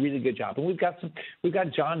a really good job, and we've got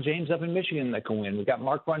John James up in Michigan that can win. We've got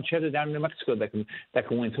Mark Ronchetta down in New Mexico that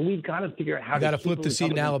can win. So we've got to figure out how to flip the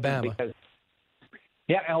seat in Alabama.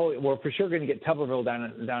 We're for sure going to get Tuberville down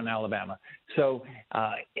in Alabama. So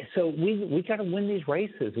we got to win these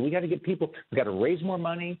races. We got to get people. We got to raise more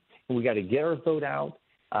money. And we got to get our vote out.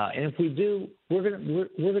 And if we do, we're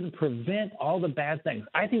going to prevent all the bad things.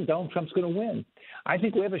 I think Donald Trump's going to win. I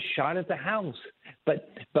think we have a shot at the House, but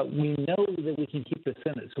we know that we can keep the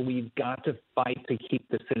Senate. So we've got to fight to keep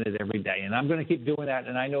the Senate every day. And I'm going to keep doing that.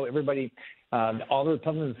 And I know everybody, all the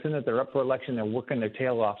Republicans in the Senate, they're up for election. They're working their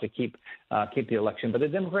tail off to keep the election. But the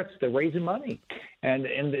Democrats, they're raising money, and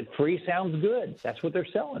free sounds good. That's what they're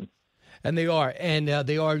selling. And they are. And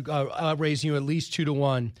they are raising you at least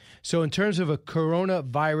 2-1. So in terms of a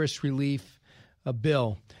coronavirus relief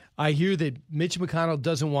bill, I hear that Mitch McConnell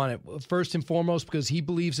doesn't want it, first and foremost, because he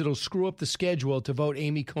believes it'll screw up the schedule to vote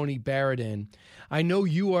Amy Coney Barrett in. I know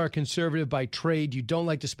you are a conservative by trade. You don't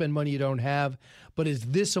like to spend money you don't have. But is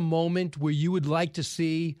this a moment where you would like to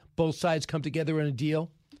see both sides come together in a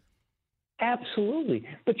deal? Absolutely.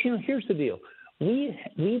 But, here's the deal. We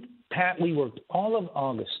worked all of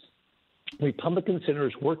August. Republican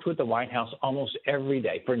senators worked with the White House almost every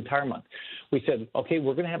day for an entire month. We said, okay,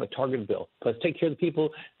 we're going to have a targeted bill. Let's take care of the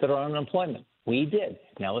people that are on unemployment. We did.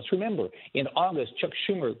 Now, let's remember, in August, Chuck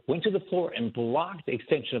Schumer went to the floor and blocked the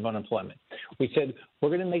extension of unemployment. We said, we're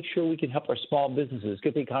going to make sure we can help our small businesses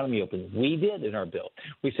get the economy open. We did in our bill.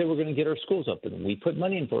 We said we're going to get our schools open. We put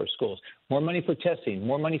money in for our schools, more money for testing,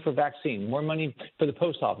 more money for vaccine, more money for the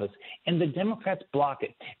post office. And the Democrats block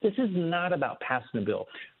it. This is not about passing a bill.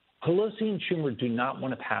 Pelosi and Schumer do not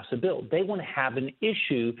want to pass a bill. They want to have an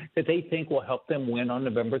issue that they think will help them win on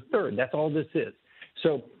November 3rd. That's all this is.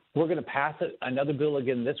 So we're going to pass another bill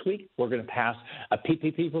again this week. We're going to pass a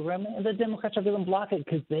PPP program, and the Democrats are going to block it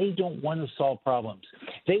because they don't want to solve problems.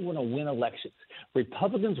 They want to win elections.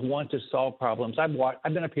 Republicans want to solve problems. I've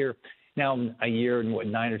been up here now a year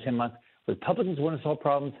and 9 or 10 months. Republicans want to solve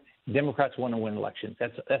problems. Democrats want to win elections.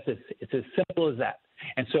 It's as simple as that.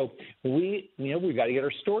 And so we got to get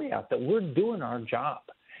our story out that we're doing our job.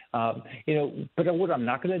 But what I'm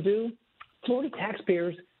not going to do, Florida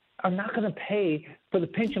taxpayers are not going to pay for the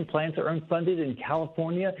pension plans that are unfunded in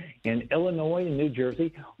California, in Illinois, and New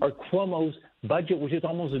Jersey, or Cuomo's budget, which is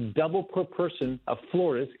almost a double per person of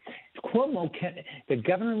Florida's. The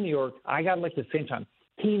governor of New York, I got elected at the same time.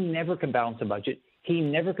 He never can balance a budget. He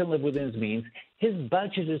never can live within his means. His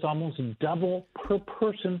budget is almost double per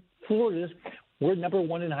person Florida's. We're number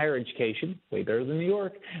one in higher education, way better than New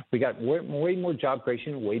York. We got way more job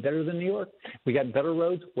creation, way better than New York. We got better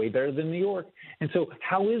roads, way better than New York. And so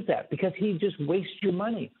how is that? Because he just wastes your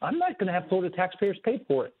money. I'm not going to have Florida taxpayers pay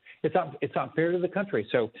for it. It's not fair to the country.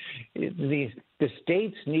 So the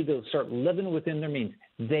states need to start living within their means.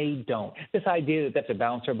 They don't. This idea that they have to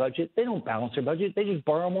balance their budget, they don't balance their budget. They just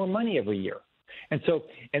borrow more money every year. And so,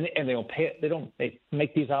 and they don't pay. They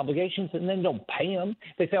make these obligations and then don't pay them.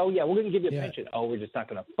 They say, "Oh yeah, we're going to give you a pension. Oh, we're just not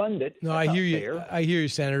going to fund it." No, That's I hear fair. you. I hear you,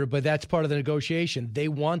 Senator. But that's part of the negotiation. They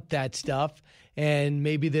want that stuff, and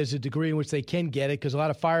maybe there's a degree in which they can get it because a lot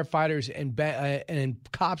of firefighters and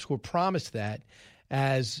cops were promised that,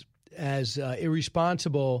 as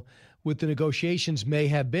irresponsible with the negotiations may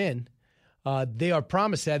have been. They are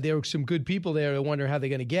promised that. There are some good people there. I wonder how they're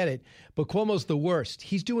going to get it. But Cuomo's the worst.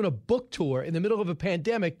 He's doing a book tour in the middle of a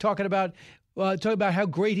pandemic, talking about how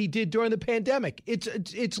great he did during the pandemic.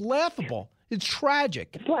 It's laughable. It's tragic.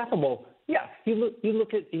 It's laughable. Yeah. You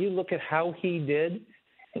look at how he did.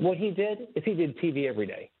 What he did is he did TV every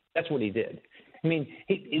day. That's what he did. I mean,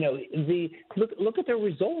 look at the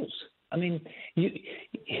results. I mean,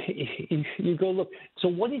 you go look. So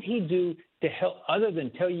what did he do to help, other than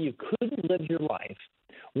tell you couldn't live your life?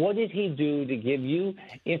 What did he do to give you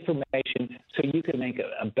information so you could make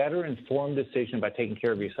a better informed decision by taking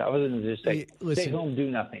care of yourself, other than just say, stay home, do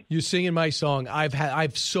nothing? You're singing my song.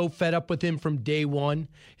 I've so fed up with him from day one.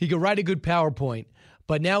 He could write a good PowerPoint,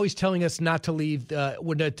 but now he's telling us not to leave,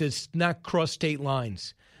 to not cross state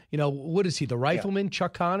lines. You know, what is he, the rifleman,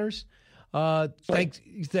 Chuck Connors? Thanks,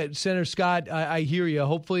 Senator Scott. I hear you.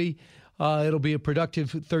 Hopefully it'll be a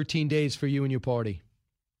productive 13 days for you and your party.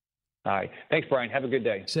 All right. Thanks, Brian. Have a good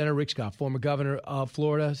day. Senator Rick Scott, former governor of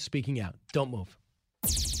Florida, speaking out. Don't move.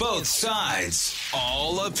 Both sides,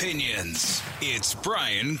 all opinions. It's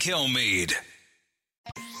Brian Kilmeade.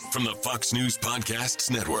 From the Fox News Podcasts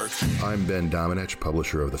Network. I'm Ben Domenech,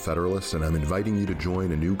 publisher of The Federalist, and I'm inviting you to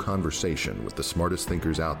join a new conversation with the smartest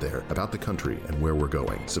thinkers out there about the country and where we're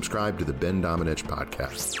going. Subscribe to the Ben Domenech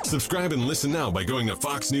Podcast. Subscribe and listen now by going to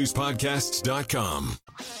foxnewspodcasts.com.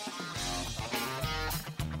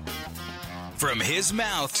 From his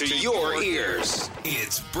mouth to your ears,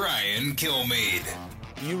 it's Brian Kilmeade.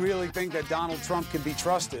 You really think that Donald Trump can be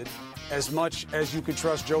trusted as much as you could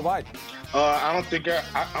trust Joe Biden? I don't think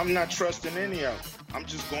I'm not trusting any of them. I'm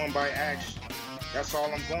just going by action. That's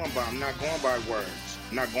all I'm going by. I'm not going by words.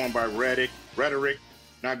 I'm not going by rhetoric,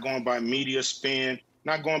 not going by media spin,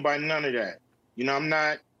 not going by none of that. You know, I'm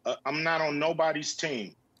not on nobody's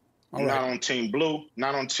team. I'm not on Team Blue,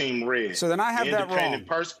 not on Team Red. So then I have that wrong.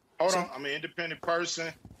 I'm an independent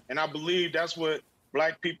person, and I believe that's what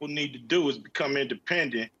black people need to do is become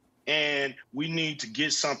independent, and we need to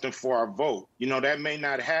get something for our vote. You know, that may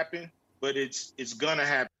not happen, but it's going to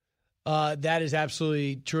happen. That is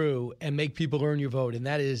absolutely true, and make people earn your vote. And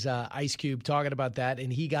that is Ice Cube talking about that.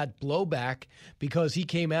 And he got blowback because he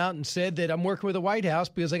came out and said that I'm working with the White House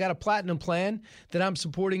because I got a platinum plan that I'm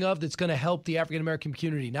supporting of that's going to help the African-American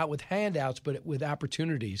community, not with handouts, but with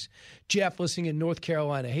opportunities. Jeff, listening in North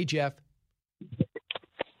Carolina. Hey, Jeff.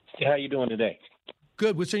 How you doing today?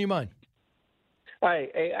 Good. What's on your mind? I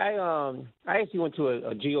actually went to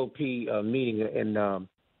a GOP meeting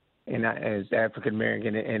and as African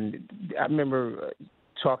American, and I remember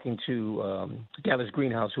talking to Dallas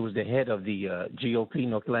Greenhouse, who was the head of the GOP,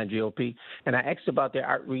 North Carolina GOP, and I asked about their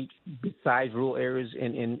outreach besides rural areas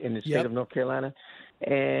in the state of North Carolina,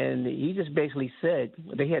 and he just basically said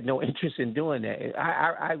they had no interest in doing that.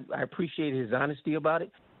 I appreciate his honesty about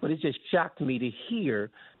it, but it just shocked me to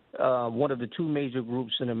hear one of the two major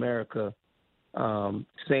groups in America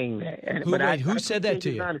saying that. Who said that to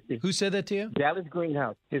you? Honesty. Who said that to you? Dallas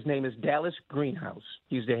Greenhouse. His name is Dallas Greenhouse.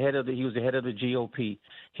 He was the head of the GOP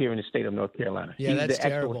here in the state of North Carolina. Yeah, He's that's the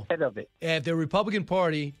terrible. Actual head of it. If the Republican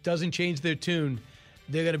Party doesn't change their tune,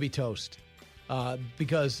 they're going to be toast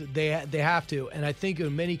because they have to. And I think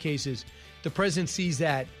in many cases, the president sees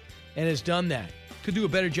that and has done that. Could do a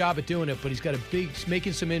better job at doing it, but he's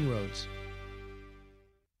making some inroads.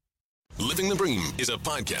 Living the Bream is a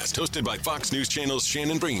podcast hosted by Fox News Channel's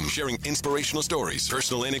Shannon Bream, sharing inspirational stories,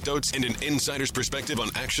 personal anecdotes, and an insider's perspective on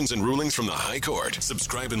actions and rulings from the High Court.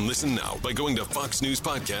 Subscribe and listen now by going to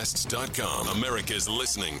foxnewspodcasts.com. America's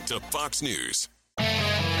listening to Fox News.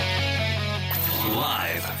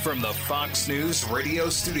 Live from the Fox News radio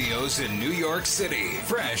studios in New York City,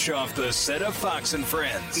 fresh off the set of Fox and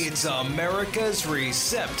Friends, it's America's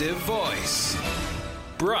receptive voice,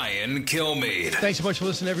 Brian Kilmeade. Thanks so much for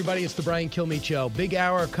listening, everybody. It's the Brian Kilmeade Show. Big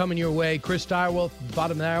hour coming your way. Chris Direwolf,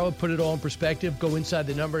 bottom of the hour, put it all in perspective. Go inside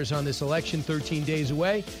the numbers on this election, 13 days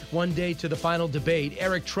away. 1 day to the final debate.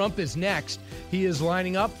 Eric Trump is next. He is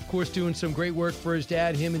lining up, of course, doing some great work for his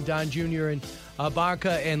dad, him and Don Jr. and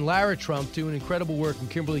Ivanka and Lara Trump doing incredible work, and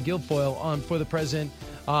Kimberly Guilfoyle for the president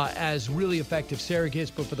as really effective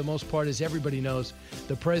surrogates. But for the most part, as everybody knows,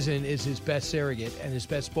 the president is his best surrogate and his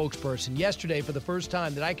best spokesperson. Yesterday, for the first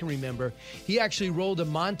time that I can remember, he actually rolled a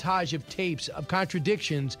montage of tapes of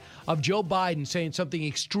contradictions of Joe Biden saying something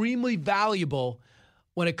extremely valuable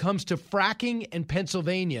when it comes to fracking in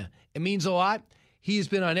Pennsylvania. It means a lot. He has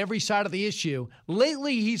been on every side of the issue.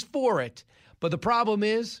 Lately, he's for it. But the problem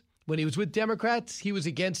is, when he was with Democrats, he was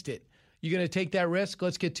against it. You going to take that risk?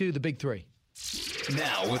 Let's get to the big three.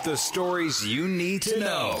 Now, with the stories you need to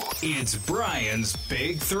know, it's Brian's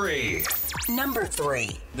Big Three. Number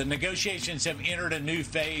 3. The negotiations have entered a new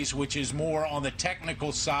phase, which is more on the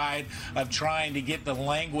technical side of trying to get the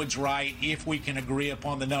language right if we can agree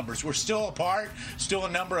upon the numbers. We're still apart, still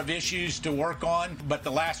a number of issues to work on, but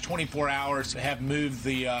the last 24 hours have moved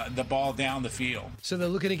the ball down the field. So they're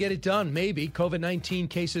looking to get it done, maybe. COVID-19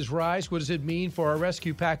 cases rise. What does it mean for our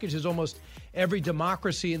rescue package? As almost every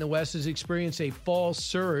democracy in the West has experienced a fall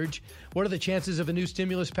surge. What are the chances of a new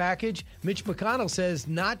stimulus package? Mitch McConnell says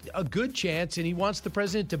not a good chance, and he wants the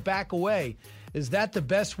president to back away. Is that the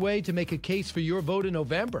best way to make a case for your vote in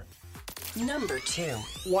November? Number 2.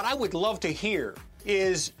 What I would love to hear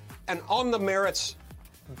is an on the merits,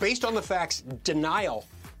 based on the facts, denial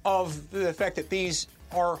of the fact that these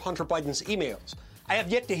are Hunter Biden's emails. I have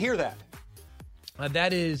yet to hear that.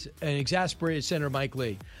 That is an exasperated Senator Mike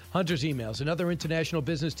Lee. Hunter's emails, another international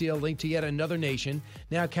business deal linked to yet another nation.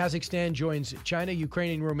 Now Kazakhstan joins China,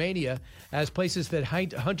 Ukraine, and Romania as places that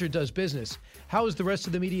Hunter does business. How is the rest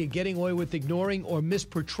of the media getting away with ignoring or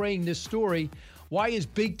misportraying this story? Why is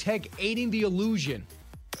big tech aiding the illusion?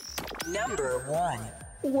 Number 1.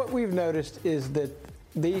 What we've noticed is that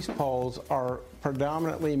these polls are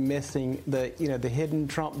predominantly missing the hidden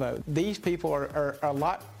Trump vote. These people are a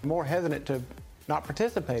lot more hesitant to not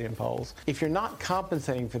participate in polls. If you're not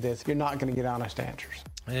compensating for this, you're not going to get honest answers.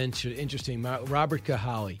 And interesting. Robert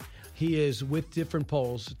Kahali, he is with different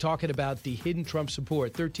polls talking about the hidden Trump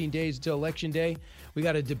support. 13 days until Election Day. We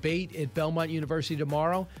got a debate at Belmont University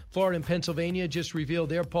tomorrow. Florida and Pennsylvania just revealed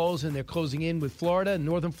their polls, and they're closing in with Florida.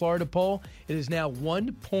 Northern Florida poll, it is now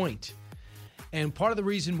 1 point. And part of the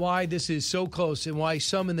reason why this is so close and why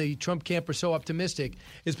some in the Trump camp are so optimistic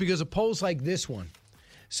is because of polls like this one.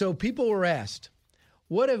 So people were asked,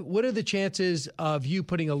 what are the chances of you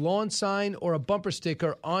putting a lawn sign or a bumper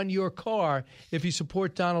sticker on your car if you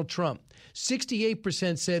support Donald Trump?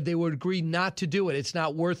 68% said they would agree not to do it. It's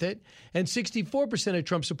not worth it. And 64% of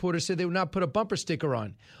Trump supporters said they would not put a bumper sticker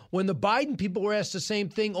on. When the Biden people were asked the same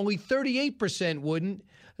thing, only 38% wouldn't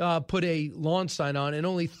put a lawn sign on, and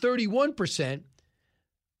only 31%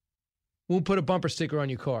 won't put a bumper sticker on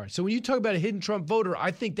your car. So when you talk about a hidden Trump voter,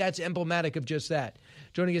 I think that's emblematic of just that.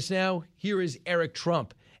 Joining us now, here is Eric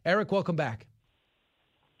Trump. Eric, welcome back.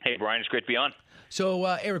 Hey, Brian, it's great to be on. So,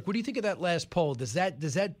 Eric, what do you think of that last poll? Does that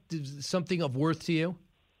do something of worth to you?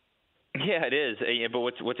 Yeah, it is. But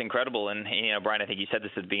what's incredible, and Brian, I think you said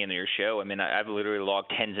this at the beginning of your show. I mean, I've literally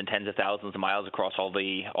logged tens and tens of thousands of miles across all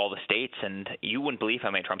the states, and you wouldn't believe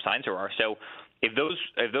how many Trump signs there are. So, if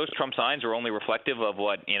those Trump signs are only reflective of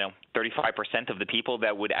 35% of the people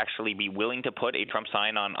that would actually be willing to put a Trump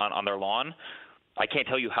sign on their lawn, I can't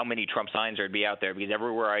tell you how many Trump signs there'd be out there, because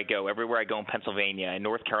everywhere I go in Pennsylvania and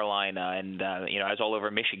North Carolina, and I was all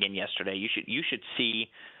over Michigan yesterday. You should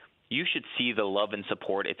see the love and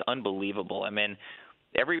support. It's unbelievable. I mean,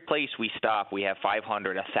 every place we stop, we have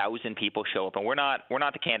 500, 1,000 people show up, and we're not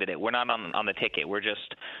the candidate. We're not on the ticket. We're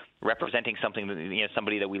just representing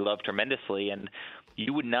somebody that we love tremendously, and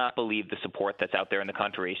you would not believe the support that's out there in the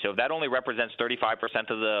country. So if that only represents 35%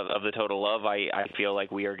 of the total love, I feel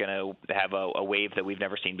like we are going to have a wave that we've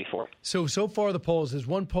never seen before. So far the polls, there's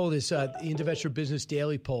one poll, this Investor Business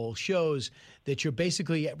Daily poll, shows that you're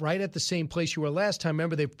basically right at the same place you were last time.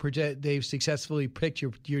 Remember, they've successfully picked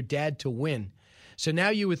your dad to win. So now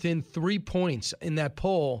you're within 3 points in that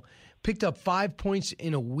poll, picked up 5 points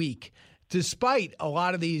in a week, despite a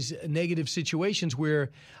lot of these negative situations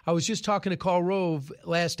where I was just talking to Karl Rove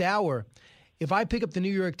last hour. If I pick up the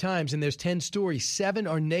New York Times and there's 10 stories, 7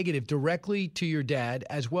 are negative directly to your dad,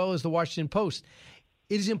 as well as the Washington Post.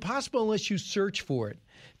 It is impossible unless you search for it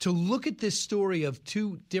to look at this story of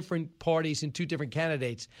two different parties and two different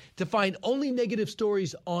candidates to find only negative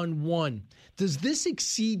stories on one. Does this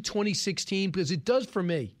exceed 2016? Because it does for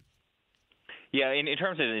me. Yeah, in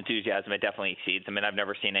terms of enthusiasm, it definitely exceeds. I mean, I've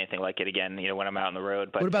never seen anything like it again, when I'm out on the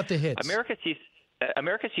road. But what about the hits? America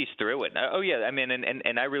sees through it. Oh yeah, I mean,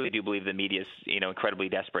 and I really do believe the media is incredibly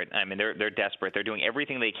desperate. I mean, they're desperate. They're doing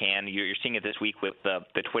everything they can. You're seeing it this week with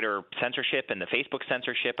the Twitter censorship and the Facebook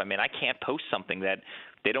censorship. I mean, I can't post something that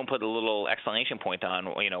they don't put a little exclamation point on.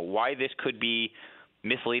 Why this could be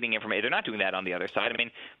misleading information. They're not doing that on the other side. I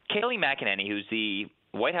mean, Kayleigh McEnany, who's the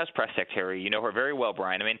White House press secretary, you know her very well,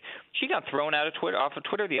 Brian. I mean, she got thrown off of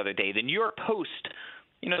Twitter the other day. The New York Post,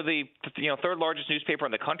 the third largest newspaper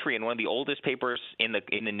in the country and one of the oldest papers in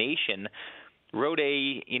the nation, wrote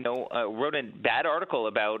a bad article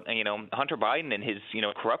about Hunter Biden and his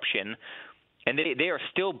corruption. And they are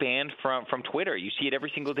still banned from Twitter. You see it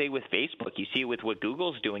every single day with Facebook. You see it with what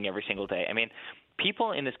Google's doing every single day. I mean,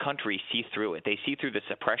 people in this country see through it. They see through the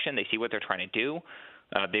suppression. They see what they're trying to do.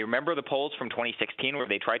 They remember the polls from 2016 where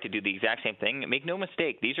they tried to do the exact same thing. Make no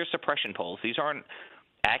mistake, these are suppression polls. These aren't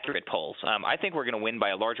accurate polls. I think we're going to win by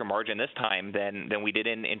a larger margin this time than we did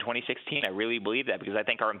in 2016. I really believe that because I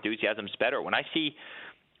think our enthusiasm is better. When I see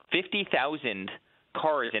 50,000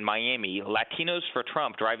 cars in Miami, Latinos for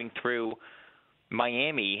Trump driving through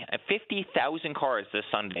Miami, 50,000 cars this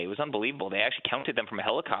Sunday. It was unbelievable. They actually counted them from a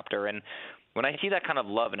helicopter. And when I see that kind of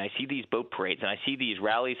love and I see these boat parades and I see these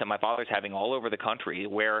rallies that my father's having all over the country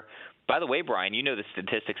where, by the way, Brian, you know the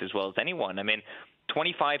statistics as well as anyone. I mean,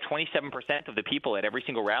 27% of the people at every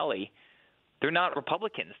single rally, they're not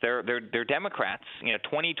Republicans. They're Democrats.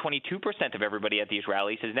 22% of everybody at these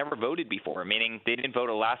rallies has never voted before, meaning they didn't vote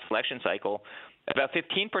a last election cycle. About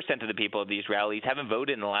 15% of the people at these rallies haven't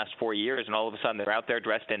voted in the last 4 years, and all of a sudden they're out there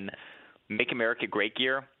dressed in Make America Great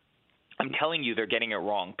gear. I'm telling you, they're getting it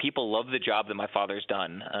wrong. People love the job that my father's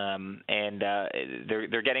done, and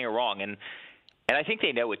they're getting it wrong. And I think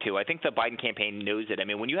they know it too. I think the Biden campaign knows it. I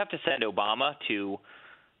mean, when you have to send Obama to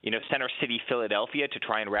Center City, Philadelphia, to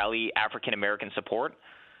try and rally African American support,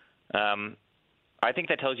 I think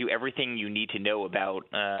that tells you everything you need to know about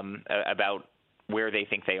where they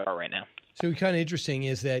think they are right now. So kind of interesting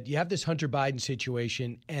is that you have this Hunter Biden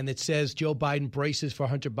situation, and it says Joe Biden braces for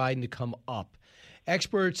Hunter Biden to come up.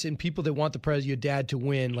 Experts and people that want your dad to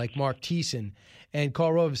win, like Mark Thiessen and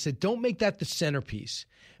Karl Rove, said, don't make that the centerpiece,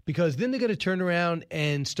 because then they're going to turn around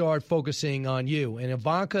and start focusing on you. And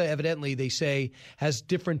Ivanka, evidently, they say, has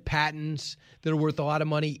different patents that are worth a lot of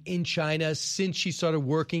money in China since she started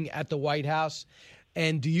working at the White House.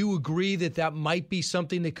 And do you agree that that might be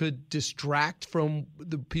something that could distract from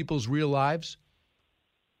the people's real lives?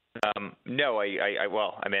 No,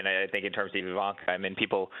 I think in terms of Ivanka,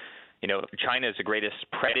 people, China is the greatest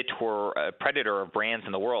predator of brands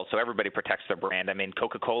in the world, so everybody protects their brand. I mean,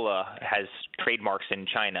 Coca-Cola has trademarks in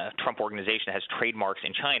China. Trump Organization has trademarks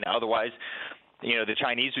in China. Otherwise, the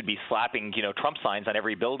Chinese would be slapping, Trump signs on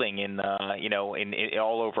every building in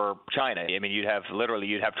all over China. I mean, you'd have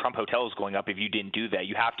Trump hotels going up if you didn't do that.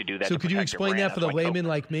 You have to do that. So could you explain that for the layman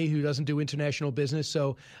like me who doesn't do international business?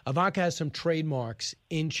 So Ivanka has some trademarks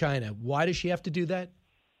in China. Why does she have to do that?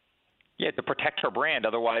 Yeah, to protect her brand.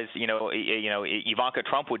 Otherwise, Ivanka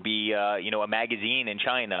Trump would be, a magazine in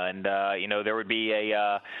China, and there would be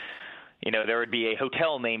a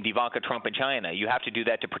hotel named Ivanka Trump in China. You have to do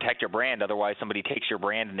that to protect your brand. Otherwise, somebody takes your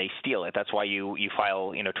brand and they steal it. That's why you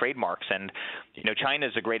file trademarks. And China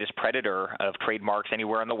is the greatest predator of trademarks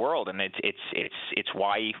anywhere in the world. And it's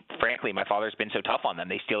why, frankly, my father's been so tough on them.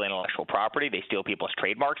 They steal intellectual property. They steal people's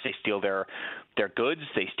trademarks. They steal their goods.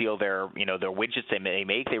 They steal their widgets they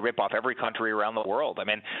make. They rip off every country around the world. I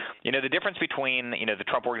mean, the difference between the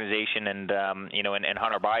Trump Organization and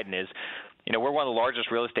Hunter Biden is, we're one of the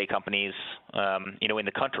largest real estate companies, in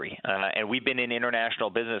the country, and we've been in international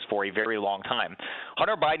business for a very long time.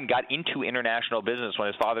 Hunter Biden got into international business when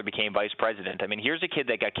his father became vice president. I mean, here's a kid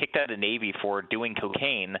that got kicked out of the Navy for doing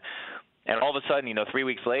cocaine, and all of a sudden, 3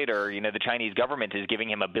 weeks later, the Chinese government is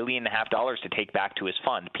giving him $1.5 billion to take back to his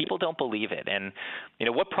fund. People don't believe it. And,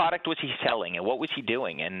 what product was he selling and what was he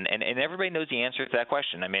doing? And everybody knows the answer to that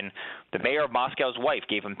question. I mean, the mayor of Moscow's wife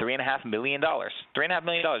gave him $3.5 million. $3.5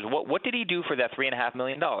 million. What did he do for that $3.5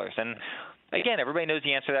 million? And, again, everybody knows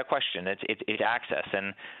the answer to that question. It's access.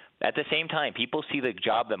 And at the same time, people see the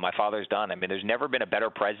job that my father's done. I mean, there's never been a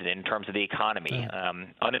better president in terms of the economy,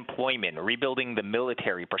 unemployment, rebuilding the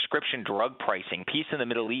military, prescription drug pricing, peace in the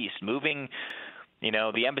Middle East, moving,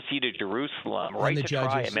 the embassy to Jerusalem, right to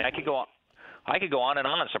try. I mean, I could go on and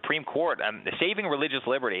on. Supreme Court, saving religious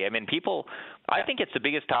liberty. I mean, I think it's the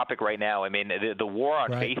biggest topic right now. I mean, the war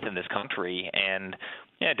on faith in this country, and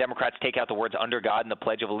Democrats take out the words "under God" and the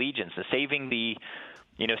Pledge of Allegiance, saving the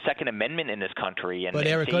Second Amendment in this country. But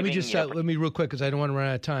Eric, let me real quick because I don't want to run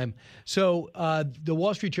out of time. So the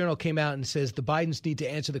Wall Street Journal came out and says the Bidens need to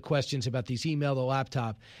answer the questions about these email, the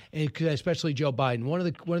laptop, and especially Joe Biden. One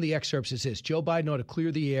of the excerpts is this: Joe Biden ought to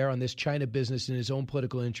clear the air on this China business in his own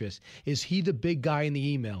political interests. Is he the big guy in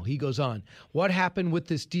the email? He goes on. What happened with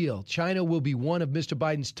this deal? China will be one of Mr.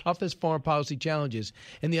 Biden's toughest foreign policy challenges,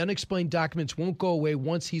 and the unexplained documents won't go away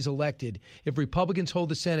once he's elected. If Republicans hold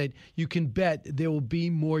the Senate, you can bet there will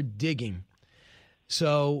be more digging.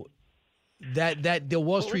 So that the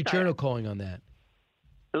Wall Street Journal calling on that.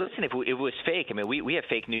 Listen, if it was fake, I mean, we have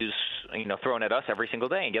fake news, thrown at us every single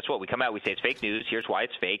day. And guess what? We come out, we say it's fake news. Here's why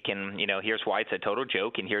it's fake, and here's why it's a total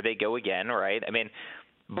joke. And here they go again, right? I mean,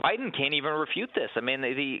 Biden can't even refute this. I mean,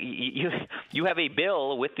 you have a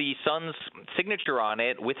bill with the son's signature on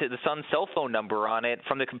it, with the son's cell phone number on it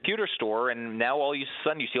from the computer store, and now all of a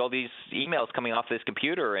sudden you see all these emails coming off this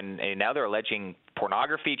computer, and now they're alleging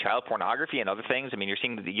pornography, child pornography, and other things. I mean, you're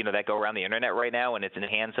seeing that go around the internet right now, and it's in the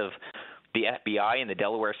hands of the FBI and the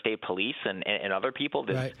Delaware State Police and other people.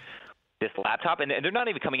 This laptop, and they're not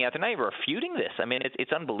even coming out. They're not even refuting this. I mean,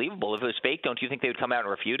 it's unbelievable. If it was fake, don't you think they would come out and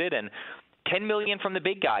refute it? And $10 million from the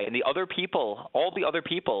big guy, and the other people, all the other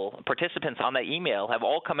people, participants on that email, have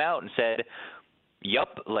all come out and said,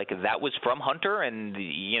 "Yup, like that was from Hunter." And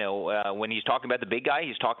when he's talking about the big guy,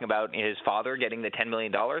 he's talking about his father getting the $10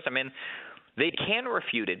 million. I mean, they can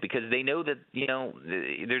refute it because they know that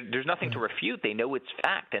there's nothing to refute. They know it's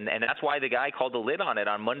fact, and that's why the guy called the lid on it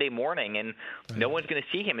on Monday morning, and no one's going to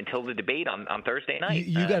see him until the debate on Thursday night.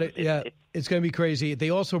 You got it. Yeah, it's going to be crazy. They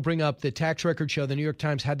also bring up the tax records show. The New York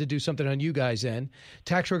Times had to do something on you guys then.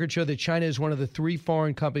 Tax records show that China is one of the 3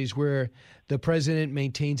 foreign companies where the president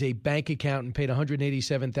maintains a bank account and paid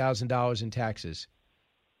 $187,000 in taxes.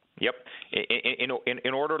 Yep.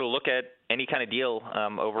 In order to look at any kind of deal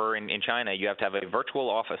over in China, you have to have a virtual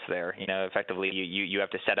office there. Effectively, you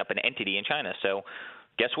have to set up an entity in China. So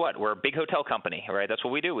guess what? We're a big hotel company, right? That's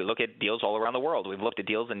what we do. We look at deals all around the world. We've looked at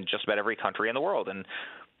deals in just about every country in the world.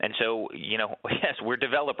 And so, yes, we're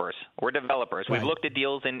developers. We're developers. Right. We've looked at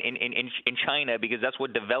deals in China because that's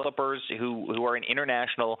what developers who are in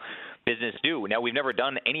international business do. Now, we've never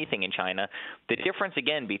done anything in China. The difference,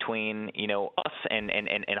 again, between, us and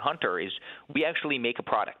Hunter is we actually make a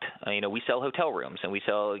product. We sell hotel rooms and we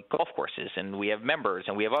sell golf courses and we have members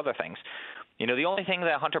and we have other things. The only thing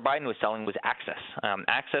that Hunter Biden was selling was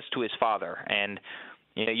access to his father. And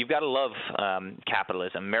you've got to love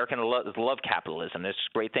capitalism. Americans love capitalism. It's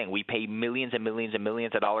a great thing. We pay millions and millions and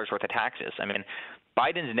millions of dollars worth of taxes. I mean,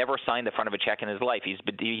 Biden's never signed the front of a check in his life. He's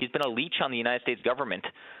been a leech on the United States government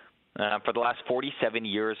for the last 47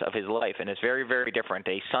 years of his life, and it's very, very different.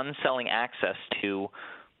 A son selling access to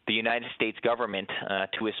the United States government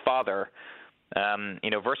to his father,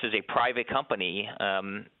 versus a private company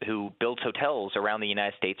who builds hotels around the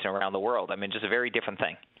United States and around the world. I mean, just a very different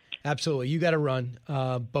thing. Absolutely. You got to run,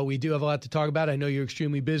 but we do have a lot to talk about. I know you're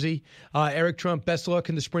extremely busy. Eric Trump, best of luck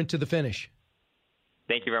in the sprint to the finish.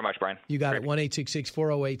 Thank you very much, Brian. You got it.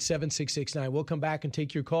 1-866-408-7669. We'll come back and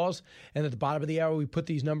take your calls. And at the bottom of the hour, we put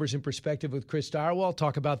these numbers in perspective with Chris Darwell,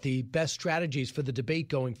 talk about the best strategies for the debate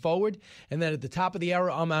going forward. And then at the top of the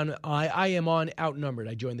hour, I am on Outnumbered.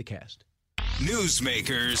 I joined the cast.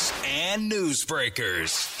 Newsmakers and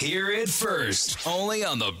newsbreakers. Hear it first, only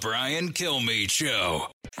on the Brian Kilmeade Show.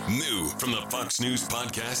 New from the Fox News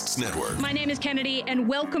Podcasts Network. My name is Kennedy, and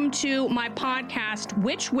welcome to my podcast,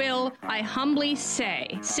 which will, I humbly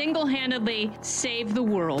say, single-handedly save the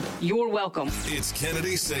world. You're welcome. It's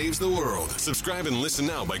Kennedy Saves the World. Subscribe and listen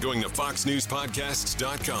now by going to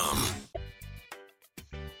foxnewspodcasts.com.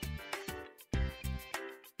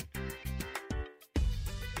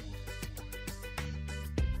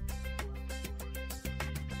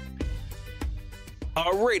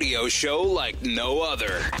 A radio show like no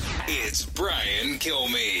other. It's Brian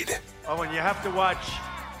Kilmeade. Oh, and you have to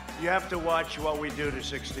watch what we do to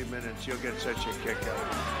 60 Minutes. You'll get such a kick out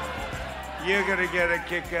of it. You're going to get a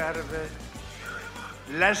kick out of it.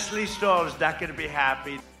 Lesley Stahl is not going to be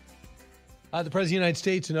happy. The President of the United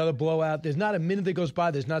States, another blowout. There's not a minute that goes by.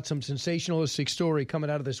 There's not some sensationalistic story coming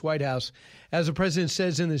out of this White House. As the President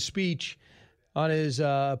says in his speech on his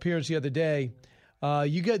appearance the other day,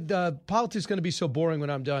 politics is going to be so boring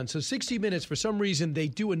when I'm done. So 60 Minutes, for some reason, they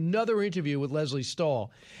do another interview with Lesley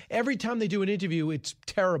Stahl. Every time they do an interview, it's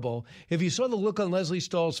terrible. If you saw the look on Lesley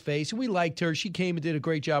Stahl's face, and we liked her. She came and did a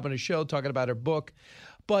great job on her show talking about her book.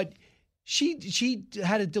 But she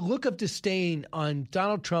had a look of disdain on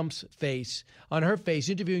Donald Trump's face, on her face,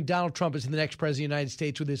 interviewing Donald Trump as the next president of the United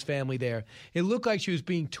States with his family there. It looked like she was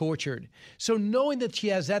being tortured. So knowing that she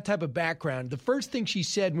has that type of background, the first thing she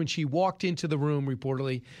said when she walked into the room,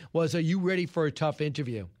 reportedly, was, "Are you ready for a tough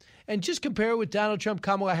interview?" And just compare it with Donald Trump,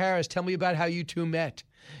 Kamala Harris. Tell me about how you two met.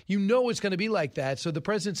 You know it's going to be like that. So the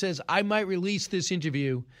president says, I might release this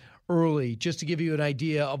interview early, just to give you an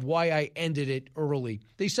idea of why I ended it early.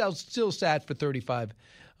 They still sat for 35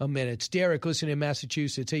 minutes. Derek, listening in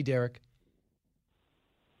Massachusetts. Hey, Derek.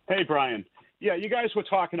 Hey, Brian. Yeah, you guys were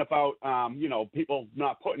talking about, people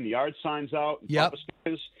not putting yard signs out. Yep.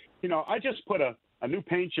 I just put a new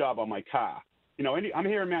paint job on my car. I'm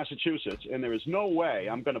here in Massachusetts, and there is no way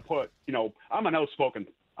I'm going to put,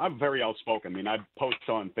 I'm very outspoken. I mean, I post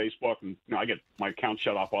on Facebook, and I get my account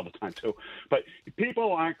shut off all the time too. But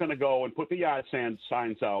people aren't going to go and put the yard signs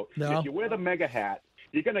out. No. If you wear the mega hat,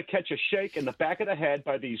 you're going to catch a shake in the back of the head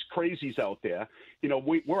by these crazies out there. You know,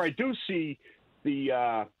 where I do see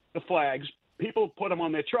the flags, people put them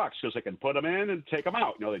on their trucks because they can put them in and take them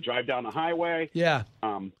out. You know, they drive down the highway. Yeah.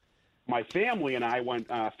 My family and I went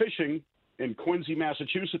fishing in Quincy,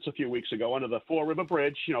 Massachusetts a few weeks ago under the Fall River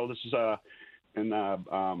Bridge. You know, this is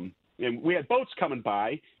and we had boats coming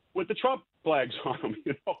by with the Trump flags on them.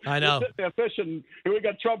 You know, I know. We're sitting there fishing, and we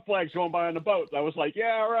got Trump flags going by on the boat. I was like,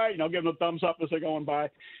 yeah, all right, you know, giving them a thumbs up as they're going by.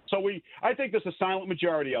 So I think there's a silent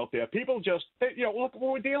majority out there. People just, you know, look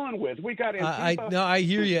what we're dealing with. We got Antifa. I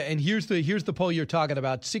hear you. And here's the poll you're talking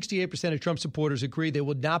about. 68% of Trump supporters agree they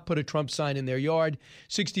would not put a Trump sign in their yard.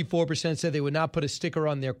 64% said they would not put a sticker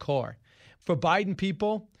on their car. For Biden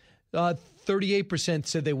people, 38%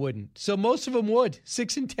 said they wouldn't. So most of them would.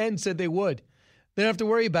 6 in 10 said they would. They don't have to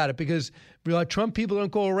worry about it because Trump people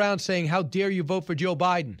don't go around saying, how dare you vote for Joe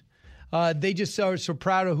Biden? They just are so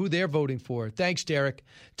proud of who they're voting for. Thanks, Derek.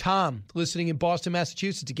 Tom, listening in Boston,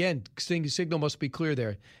 Massachusetts. Again, signal must be clear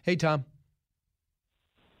there. Hey, Tom.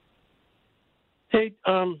 Hey,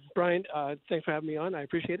 Brian, thanks for having me on. I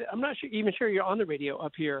appreciate it. I'm not even sure you're on the radio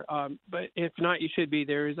up here, but if not, you should be.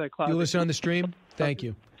 There is a cloud. You listen on the stream? Thank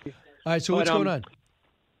you. All right, so what's going on?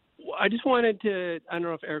 I just wanted to, I don't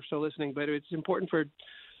know if Eric's still listening, but it's important for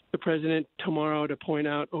the president tomorrow to point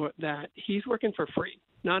out that he's working for free.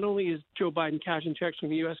 Not only is Joe Biden cashing checks from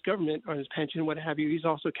the U.S. government on his pension, what have you, he's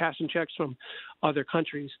also cashing checks from other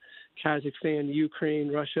countries, Kazakhstan,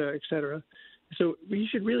 Ukraine, Russia, et cetera. So we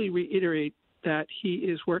should really reiterate that he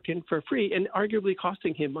is working for free and arguably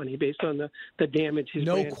costing him money based on the damage his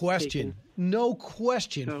No brand's question. taken. No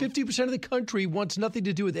question. So, 50% of the country wants nothing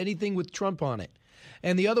to do with anything with Trump on it.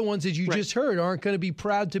 And the other ones, as you just heard, aren't going to be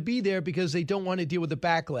proud to be there because they don't want to deal with the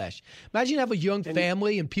backlash. Imagine you have a young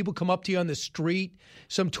family and people come up to you on the street,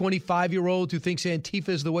 some 25-year-old who thinks Antifa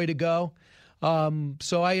is the way to go.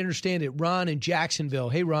 So I understand it. Ron in Jacksonville.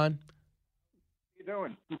 Hey, Ron. How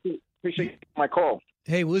you doing? Appreciate my call.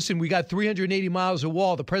 Hey, listen, we got 380 miles of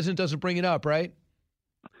wall. The president doesn't bring it up, right?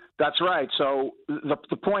 That's right. So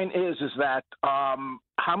the point is that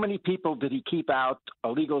how many people did he keep out,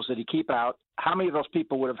 illegals did he keep out? How many of those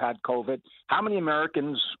people would have had COVID? How many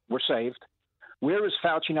Americans were saved? Where is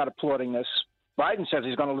Fauci not applauding this? Biden says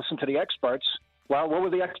he's going to listen to the experts. Well, what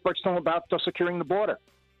were the experts telling about securing the border?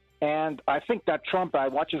 And I think that Trump, I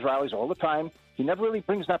watch his rallies all the time. He never really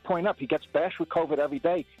brings that point up. He gets bashed with COVID every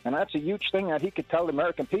day. And that's a huge thing that he could tell the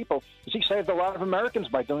American people, because he saved a lot of Americans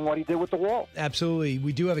by doing what he did with the wall. Absolutely.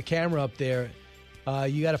 We do have a camera up there.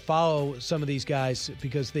 You got to follow some of these guys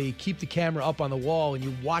because they keep the camera up on the wall and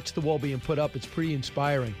you watch the wall being put up. It's pretty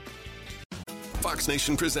inspiring. Fox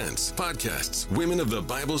Nation presents podcasts Women of the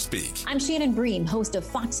Bible Speak. I'm Shannon Bream, host of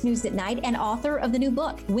Fox News at Night and author of the new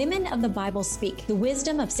book, Women of the Bible Speak, the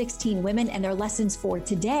wisdom of 16 women and their lessons for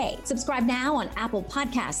today. Subscribe now on Apple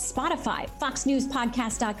Podcasts, Spotify,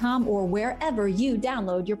 foxnewspodcast.com, or wherever you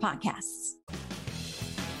download your podcasts.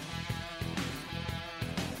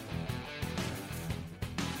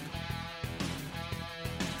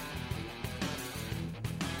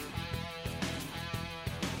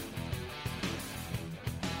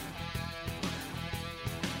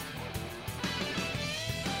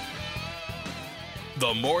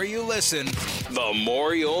 The more you listen, the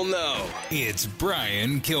more you'll know. It's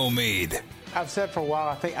Brian Kilmeade. I've said for a while,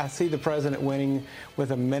 I think I see the president winning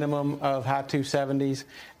with a minimum of high 270s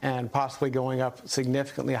and possibly going up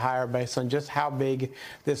significantly higher based on just how big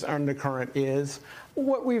this undercurrent is.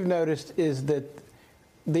 What we've noticed is that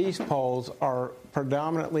these polls are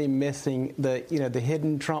predominantly missing the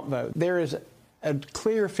hidden Trump vote. There is a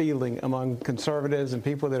clear feeling among conservatives and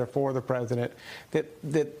people that are for the president that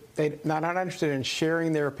they're not interested in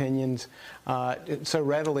sharing their opinions so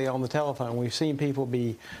readily on the telephone. We've seen people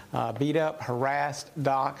be beat up, harassed,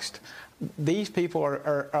 doxxed. These people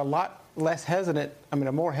are a lot less hesitant,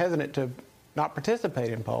 are more hesitant to not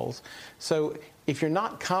participate in polls. So if you're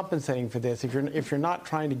not compensating for this, if you're not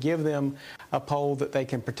trying to give them a poll that they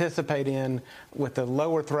can participate in with a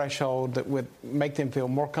lower threshold that would make them feel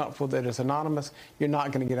more comfortable that it's anonymous, you're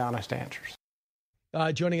not going to get honest answers.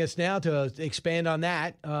 Joining us now to expand on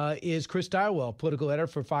that is Chris Stirewell, political editor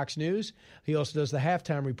for Fox News. He also does the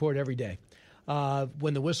halftime report every day.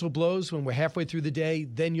 When the whistle blows, when we're halfway through the day,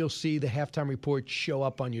 then you'll see the halftime report show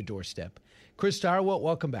up on your doorstep. Chris Stirewell,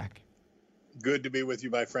 welcome back. Good to be with you,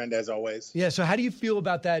 my friend, as always. Yeah, so how do you feel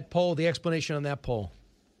about that poll, the explanation on that poll?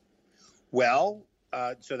 Well,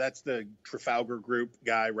 so that's the Trafalgar Group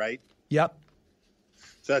guy, right? Yep.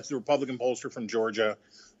 So that's the Republican pollster from Georgia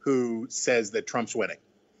who says that Trump's winning.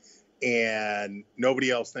 And nobody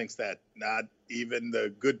else thinks that. Not even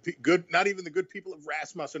the good, not even the good people of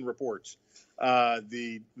Rasmussen reports,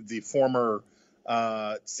 the former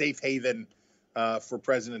safe haven for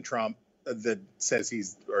President Trump that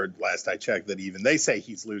says or last I checked, that even they say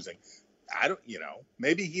he's losing. I don't,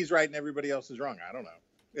 maybe he's right and everybody else is wrong. I don't know.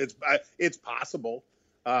 It's possible.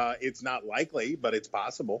 It's not likely, but it's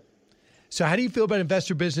possible. So how do you feel about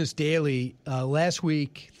Investor Business Daily? Last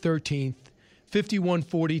week, 13th,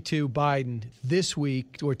 51-42 Biden. This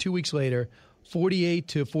week, or 2 weeks later, 48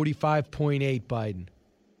 to 45.8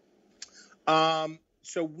 Biden.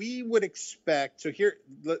 So we would expect. So here,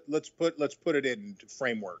 let's put it into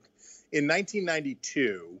framework. In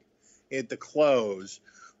 1992, at the close,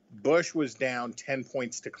 Bush was down 10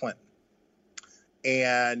 points to Clinton,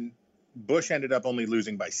 and Bush ended up only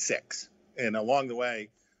losing by 6. And along the way,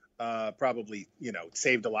 probably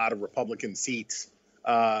saved a lot of Republican seats.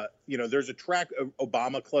 There's a track.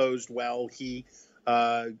 Obama closed well. He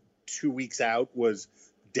 2 weeks out was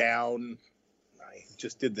down. I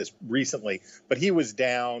just did this recently, but he was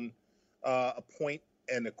down 1.25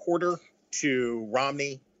 points to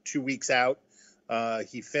Romney 2 weeks out.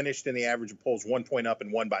 He finished in the average of polls 1 point up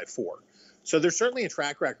and won by 4. So there's certainly a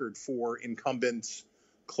track record for incumbents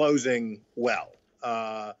closing well.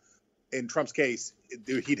 In Trump's case,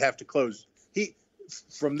 he'd have to close.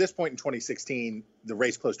 From this point in 2016, the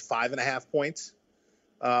race closed 5.5 points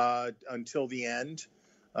until the end.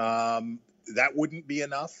 That wouldn't be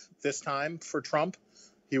enough this time for Trump.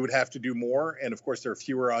 He would have to do more. And, of course, there are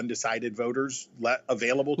fewer undecided voters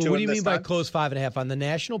available to him. What do you mean by time. close 5.5 on the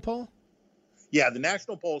national poll? Yeah, the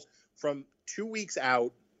national polls from 2 weeks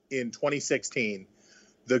out in 2016,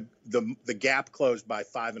 the gap closed by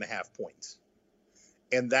 5.5 points.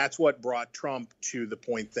 And that's what brought Trump to the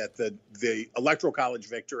point that the Electoral College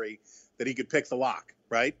victory, that he could pick the lock,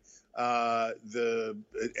 right? And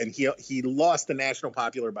he lost the national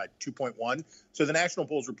popular by 2.1. So the national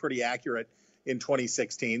polls were pretty accurate in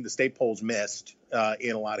 2016. The state polls missed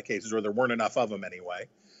in a lot of cases, or there weren't enough of them anyway.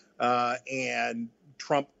 And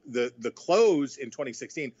Trump, the close in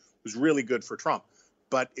 2016 was really good for Trump,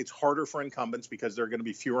 but it's harder for incumbents because there are going to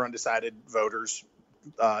be fewer undecided voters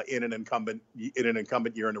in an incumbent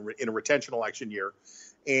year, in a retention election year.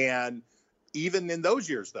 And even in those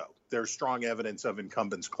years, though, there's strong evidence of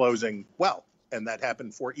incumbents closing well. And that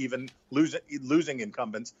happened for even losing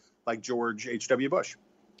incumbents like George H.W. Bush.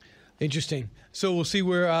 Interesting. So we'll see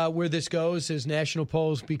where this goes as national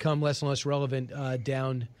polls become less and less relevant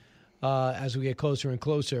down as we get closer and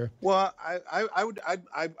closer. Well,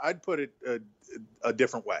 I'd put it a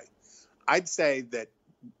different way. I'd say that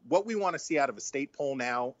what we want to see out of a state poll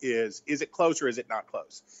now is it close or is it not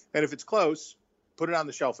close? And if it's close, put it on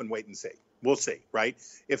the shelf and wait and see. We'll see, right?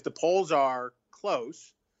 If the polls are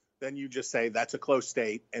close, then you just say that's a close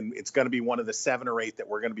state, and it's going to be one of the 7 or 8 that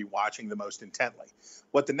we're going to be watching the most intently.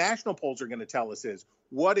 What the national polls are going to tell us is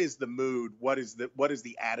what is the mood, what is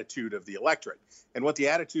the attitude of the electorate. And what the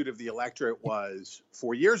attitude of the electorate was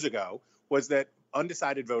 4 years ago was that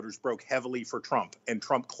undecided voters broke heavily for Trump, and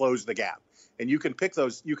Trump closed the gap. And you can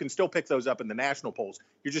still pick those up in the national polls.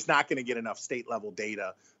 You're just not going to get enough state level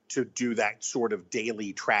data to do that sort of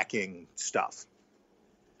daily tracking stuff.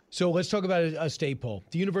 So let's talk about a state poll.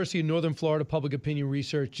 The University of Northern Florida Public Opinion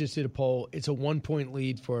Research just did a poll. It's a 1-point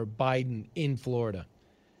lead for Biden in Florida.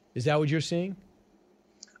 Is that what you're seeing?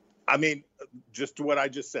 I mean, just to what I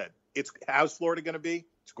just said, how's Florida going to be?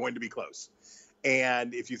 It's going to be close.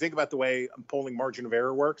 And if you think about the way polling margin of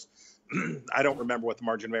error works, I don't remember what the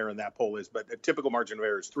margin of error in that poll is, but a typical margin of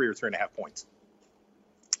error is 3 or 3.5 points.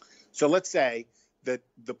 So let's say that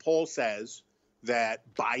the poll says that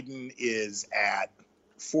Biden is at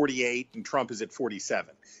 48 and Trump is at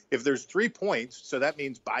 47. If there's 3 points, so that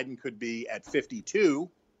means Biden could be at 52.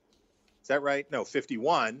 Is that right? No,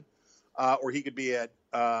 51. Or he could be at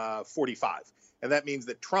 45. And that means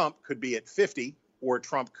that Trump could be at 50 or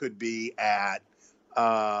Trump could be at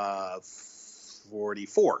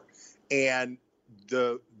 44. And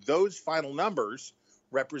those final numbers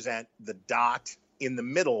represent the dot in the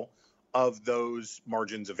middle of those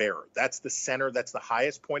margins of error. That's the center. That's the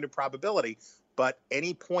highest point of probability. But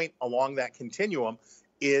any point along that continuum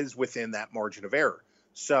is within that margin of error.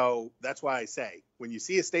 So that's why I say when you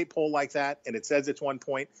see a state poll like that and it says it's 1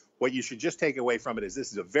 point, what you should just take away from it is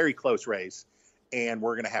this is a very close race and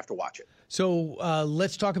we're going to have to watch it. So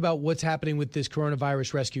let's talk about what's happening with this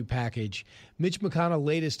coronavirus rescue package. Mitch McConnell,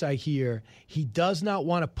 latest I hear, he does not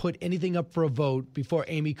want to put anything up for a vote before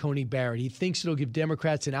Amy Coney Barrett. He thinks it'll give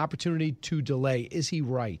Democrats an opportunity to delay. Is he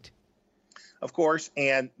right? Of course.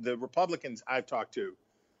 And the Republicans I've talked to,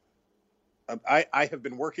 I have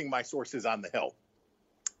been working my sources on the Hill.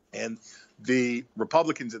 And the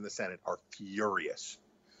Republicans in the Senate are furious.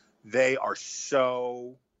 They are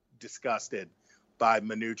so disgusted by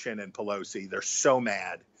Mnuchin and Pelosi. They're so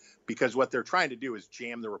mad because what they're trying to do is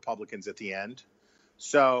jam the Republicans at the end.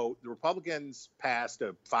 So the Republicans passed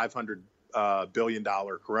a $500 billion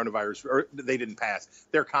coronavirus, or they didn't pass.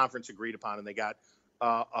 Their conference agreed upon, and they got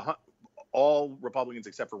all Republicans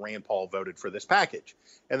except for Rand Paul voted for this package.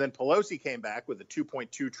 And then Pelosi came back with a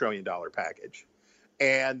 $2.2 trillion package.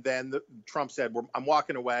 And then Trump said, I'm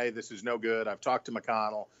walking away. This is no good. I've talked to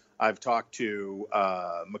McConnell. I've talked to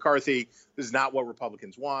McCarthy. This is not what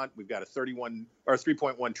Republicans want. We've got a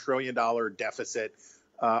 $3.1 trillion deficit.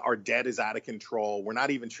 Our debt is out of control. We're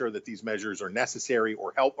not even sure that these measures are necessary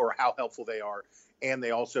or how helpful they are. And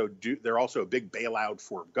they're also a big bailout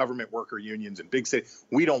for government worker unions and big cities.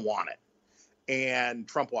 We don't want it. And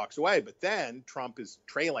Trump walks away. But then Trump is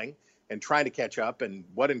trailing and trying to catch up. And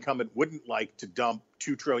what incumbent wouldn't like to dump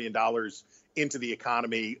 $2 trillion into the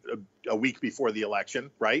economy a week before the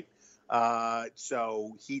election, right?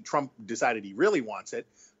 So Trump decided he really wants it.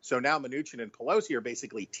 So now Mnuchin and Pelosi are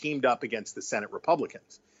basically teamed up against the Senate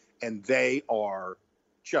Republicans. And they are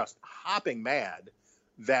just hopping mad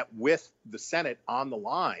that with the Senate on the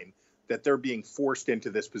line, that they're being forced into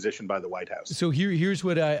this position by the White House. So here's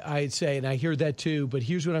what I'd say, and I hear that too, but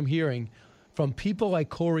here's what I'm hearing from people like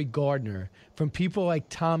Cory Gardner, from people like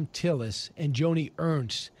Tom Tillis and Joni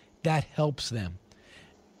Ernst. That helps them.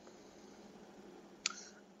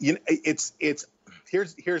 You know,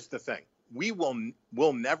 here's the thing.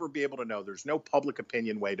 We'll never be able to know. There's no public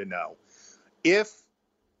opinion way to know. If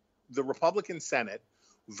the Republican Senate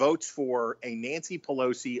votes for a Nancy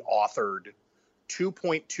Pelosi authored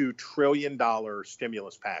 $2.2 trillion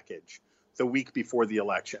stimulus package the week before the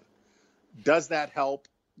election, does that help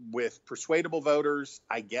with persuadable voters?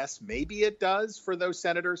 I guess maybe it does for those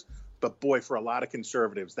senators. But boy, for a lot of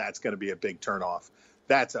conservatives, that's going to be a big turnoff.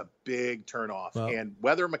 That's a big turnoff. Well, and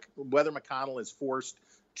whether McConnell is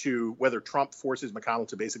whether Trump forces McConnell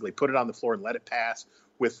to basically put it on the floor and let it pass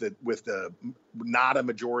with the not a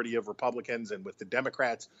majority of Republicans and with the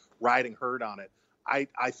Democrats riding herd on it, I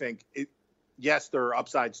think yes, there are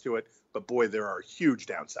upsides to it, but boy, there are huge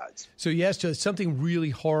downsides. So yes, something really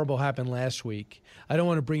horrible happened last week. I don't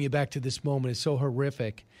want to bring you back to this moment. It's so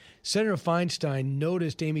horrific. Senator Feinstein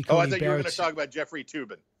noticed Amy Coney Barrett's... I thought you were going to talk about Jeffrey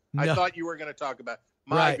Toobin. No. I thought you were going to talk about...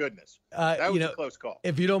 My goodness. That was a close call.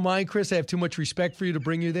 If you don't mind, Chris, I have too much respect for you to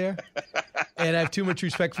bring you there. And I have too much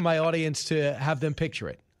respect for my audience to have them picture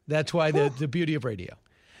it. That's why the beauty of radio.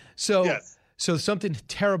 So, yes. So something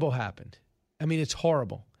terrible happened. I mean, it's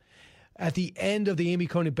horrible. At the end of the Amy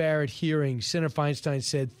Coney Barrett hearing, Senator Feinstein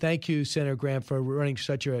said, "Thank you, Senator Graham, for running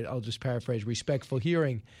such a, I'll just paraphrase, respectful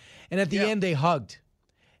hearing." And at the end, they hugged.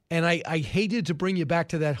 And I hated to bring you back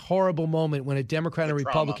to that horrible moment when a Democrat and a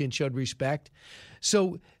Republican showed respect.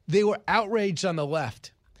 So they were outraged on the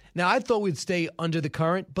left. Now, I thought we'd stay under the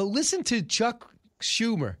current, but listen to Chuck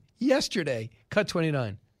Schumer yesterday, Cut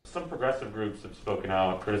 29. Some progressive groups have spoken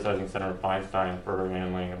out criticizing Senator Feinstein for her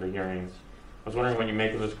handling of the hearings. I was wondering what you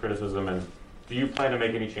make of this criticism, and do you plan to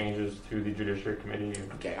make any changes to the Judiciary Committee?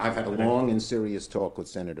 Okay, I've had a long and serious talk with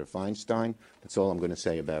Senator Feinstein. That's all I'm going to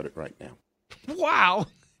say about it right now. Wow.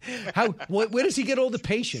 Where does he get all the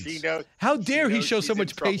patience? How dare he show so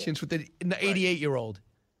much patience with an 88-year-old?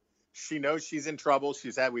 She knows she's in trouble.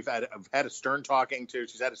 I've had a stern talking to.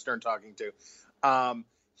 She's had a stern talking to.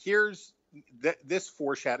 Here's this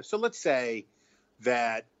foreshadow. So let's say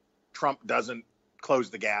that Trump doesn't close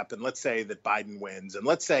the gap, and let's say that Biden wins, and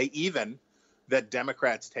let's say even that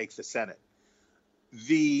Democrats take the Senate.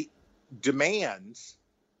 The demands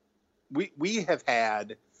we have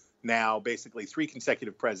had now basically 3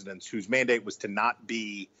 consecutive presidents whose mandate was to not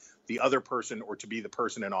be the other person or to be the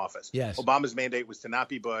person in office. Yes. Obama's mandate was to not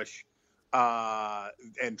be Bush,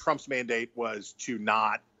 and Trump's mandate was to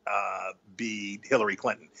not be Hillary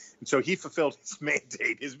Clinton. And so he fulfilled his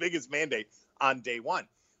mandate, his biggest mandate, on day one.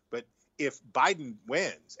 But if Biden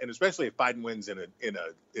wins, and especially if Biden wins in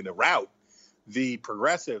a rout, the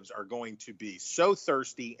progressives are going to be so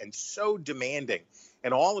thirsty and so demanding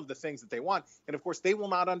and all of the things that they want. And of course, they will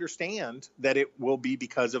not understand that it will be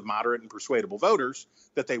because of moderate and persuadable voters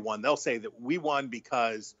that they won. They'll say that we won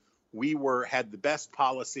because we had the best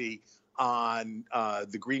policy on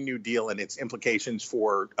the Green New Deal and its implications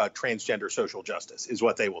for transgender social justice, is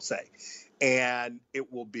what they will say. And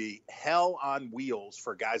it will be hell on wheels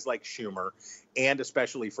for guys like Schumer and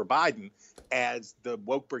especially for Biden as the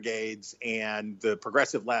woke brigades and the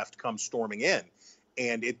progressive left come storming in.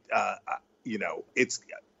 And it's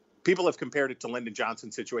people have compared it to Lyndon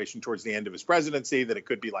Johnson's situation towards the end of his presidency, that it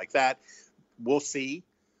could be like that. We'll see.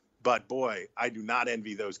 But boy, I do not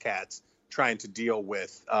envy those cats trying to deal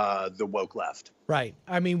with the woke left. Right.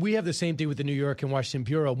 I mean, we have the same thing with the New York and Washington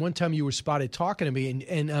Bureau. One time you were spotted talking to me,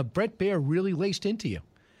 and Brett Baer really laced into you,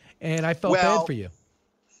 and I felt bad for you.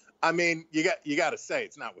 I mean, you got to say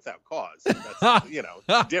it's not without cause.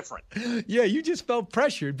 That's different. Yeah, you just felt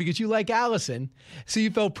pressured because you like Allison, so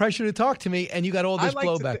you felt pressure to talk to me, and you got all this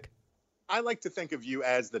blowback. I like to think of you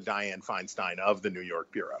as the Dianne Feinstein of the New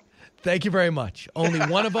York Bureau. Thank you very much. Only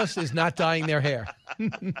one of us is not dyeing their hair.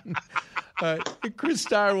 Chris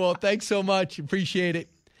Stirewalt, thanks so much. Appreciate it.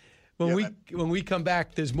 When we come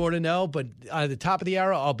back, there's more to know, but at the top of the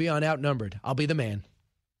hour, I'll be on Outnumbered. I'll be the man.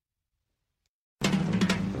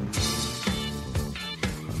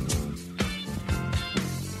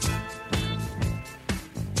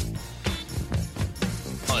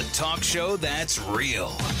 A talk show that's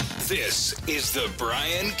real. This is the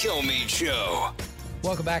Brian Kilmeade Show.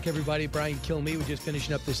 Welcome back, everybody. Brian Kilmeade. We're just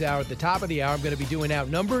finishing up this hour. At the top of the hour, I'm going to be doing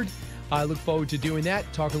Outnumbered. I look forward to doing that,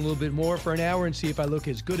 talking a little bit more for an hour and see if I look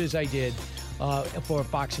as good as I did for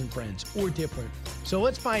Fox and Friends or different. So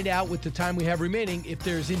let's find out with the time we have remaining if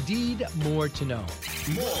there's indeed more to know.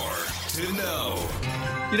 More to know.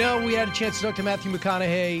 You know, we had a chance to talk to Matthew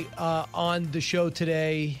McConaughey on the show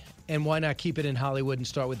today, and why not keep it in Hollywood and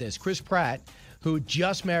start with this? Chris Pratt, who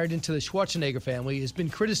just married into the Schwarzenegger family, has been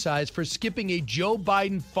criticized for skipping a Joe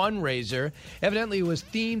Biden fundraiser. Evidently, it was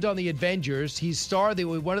themed on the Avengers. He's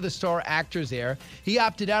one of the star actors there. He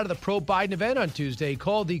opted out of the pro-Biden event on Tuesday,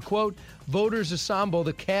 called the, quote, Voters Assemble,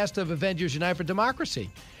 the cast of Avengers Unite for Democracy.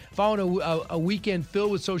 Following a weekend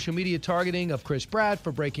filled with social media targeting of Chris Pratt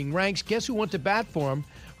for breaking ranks, guess who went to bat for him?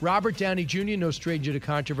 Robert Downey Jr., no stranger to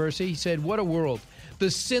controversy. He said, what a world. The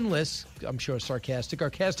sinless, I'm sure sarcastic, are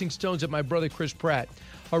casting stones at my brother Chris Pratt,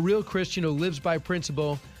 a real Christian who lives by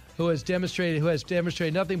principle, who has demonstrated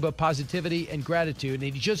nothing but positivity and gratitude.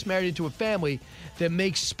 And he just married into a family that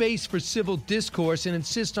makes space for civil discourse and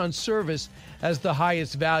insists on service as the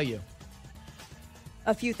highest value.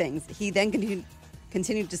 A few things. He then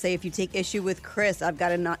continued to say, if you take issue with Chris, I've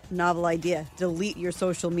got a novel idea. Delete your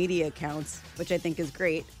social media accounts, which I think is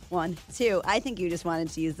great. 1. 2, I think you just wanted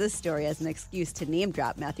to use this story as an excuse to name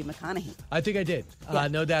drop Matthew McConaughey. I think I did. Yeah.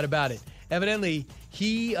 No doubt about it. Evidently,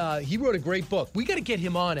 he wrote a great book. We got to get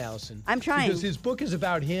him on, Allison. I'm trying. Because his book is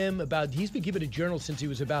about him. He's been keeping a journal since he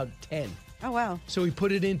was about 10. Oh, wow. So he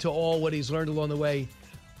put it into all what he's learned along the way.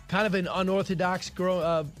 Kind of an unorthodox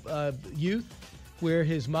youth, where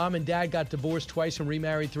his mom and dad got divorced twice and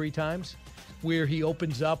remarried 3 times. Where he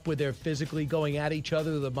opens up where they're physically going at each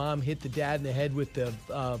other. The mom hit the dad in the head with the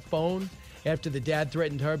phone after the dad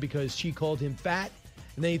threatened her because she called him fat.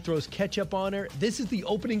 And then he throws ketchup on her. This is the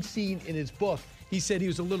opening scene in his book. He said he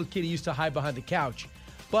was a little kid. He used to hide behind the couch.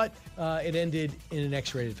 But it ended in an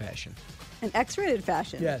X-rated fashion. An X-rated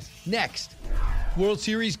fashion? Yes. Next, World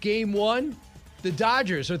Series Game 1. The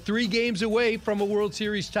Dodgers are 3 games away from a World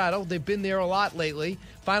Series title. They've been there a lot lately.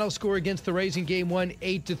 Final score against the Rays in Game 1,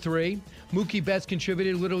 8-3. Mookie Betts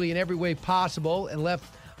contributed literally in every way possible and left.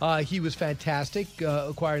 He was fantastic,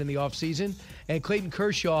 acquired in the offseason. And Clayton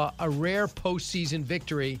Kershaw, a rare postseason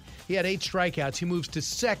victory. He had 8 strikeouts. He moves to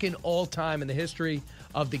second all-time in the history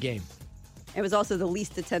of the game. It was also the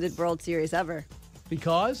least attended World Series ever.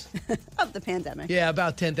 Because? Of the pandemic. Yeah,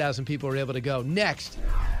 about 10,000 people were able to go. Next,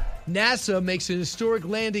 NASA makes an historic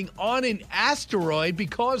landing on an asteroid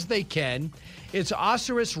because they can. It's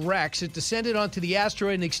OSIRIS-REx. It descended onto the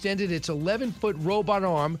asteroid and extended its 11-foot robot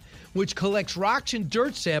arm, which collects rocks and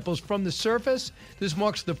dirt samples from the surface. This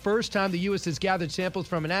marks the first time the U.S. has gathered samples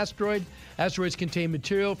from an asteroid. Asteroids contain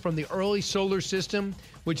material from the early solar system,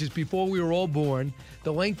 which is before we were all born.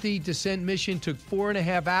 The lengthy descent mission took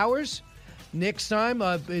 4.5 hours. Next time,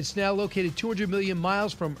 it's now located 200 million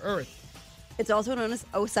miles from Earth. It's also known as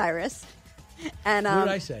OSIRIS. And what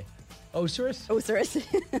did I say? Osiris? Osiris.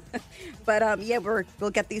 But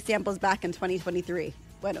we'll get these samples back in 2023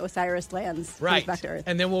 when Osiris lands right back to Earth.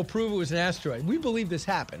 And then we'll prove it was an asteroid. We believe this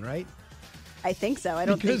happened, right? I think so. I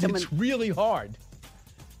don't because think it's really hard.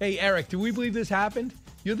 Hey, Eric, do we believe this happened?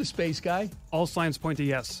 You're the space guy. All signs point to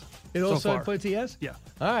yes. All signs point to yes? Yeah.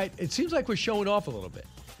 All right. It seems like we're showing off a little bit.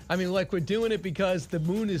 I mean, like we're doing it because the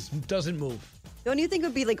moon doesn't move. Don't you think it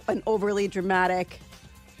would be like an overly dramatic,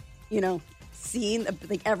 scene,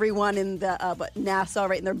 like everyone in the NASA,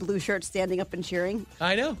 right, in their blue shirts standing up and cheering?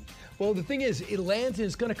 I know. Well, the thing is, it lands and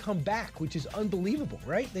it's going to come back, which is unbelievable,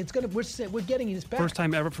 right? We're getting it back. First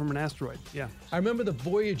time ever from an asteroid. Yeah. I remember the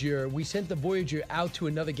Voyager. We sent the Voyager out to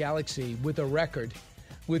another galaxy with a record,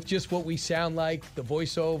 with just what we sound like, the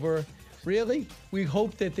voiceover. Really? We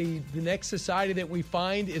hope that the next society that we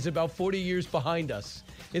find is about 40 years behind us.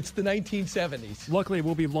 It's the 1970s. Luckily,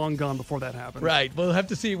 we'll be long gone before that happens. Right. We'll have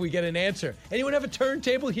to see if we get an answer. Anyone have a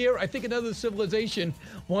turntable here? I think another civilization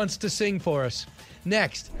wants to sing for us.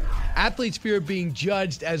 Next, athletes fear being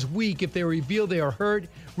judged as weak if they reveal they are hurt.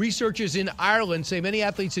 Researchers in Ireland say many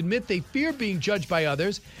athletes admit they fear being judged by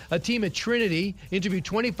others. A team at Trinity interviewed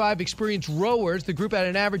 25 experienced rowers. The group had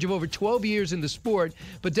an average of over 12 years in the sport,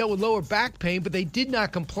 but dealt with lower back pain, but they did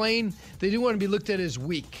not complain. They didn't want to be looked at as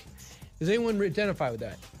weak. Does anyone identify with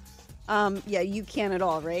that? Yeah, you can't at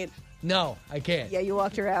all, right? No, I can't. Yeah, you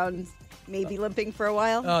walked around maybe limping for a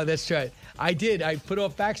while. Oh, that's right. I did. I put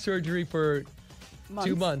off back surgery for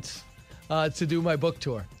 2 months to do my book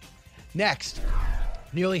tour. Next,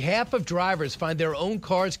 nearly half of drivers find their own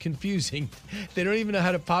cars confusing. They don't even know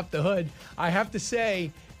how to pop the hood. I have to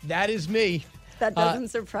say, that is me. That doesn't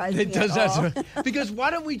surprise me at all. Because why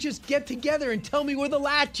don't we just get together and tell me where the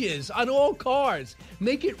latch is on all cars?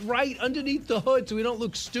 Make it right underneath the hood so we don't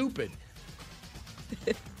look stupid.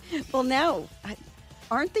 Well, now,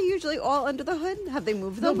 aren't they usually all under the hood? Have they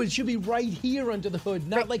moved them? No, but it should be right here under the hood,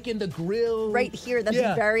 not like in the grill. Right here. That's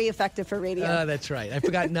very effective for radio. That's right. I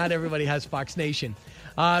forgot not everybody has Fox Nation.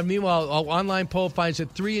 Meanwhile, an online poll finds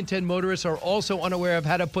that 3 in 10 motorists are also unaware of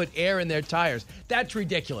how to put air in their tires. That's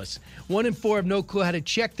ridiculous. 1 in 4 have no clue how to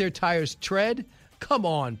check their tires' tread. Come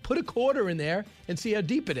on, put a quarter in there and see how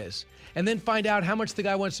deep it is. And then find out how much the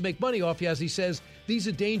guy wants to make money off you as he says, these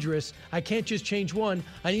are dangerous. I can't just change one.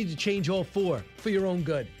 I need to change all 4 for your own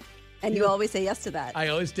good. And you always say yes to that. I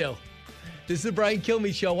always do. This is the Brian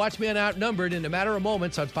Kilmeade Show. Watch me on Outnumbered in a matter of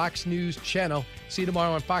moments on Fox News Channel. See you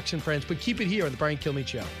tomorrow on Fox and Friends, but keep it here on the Brian Kilmeade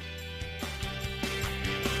Show.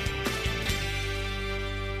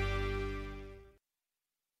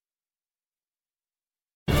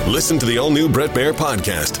 Listen to the all-new Bret Baier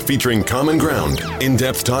podcast featuring Common Ground,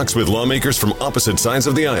 in-depth talks with lawmakers from opposite sides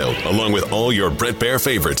of the aisle, along with all your Bret Baier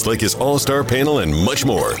favorites like his all-star panel and much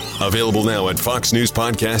more. Available now at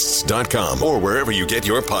foxnewspodcasts.com or wherever you get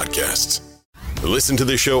your podcasts. Listen to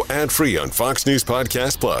the show ad-free on Fox News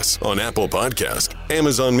Podcast Plus, on Apple Podcast,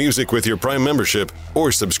 Amazon Music with your Prime membership,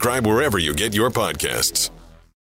 or subscribe wherever you get your podcasts.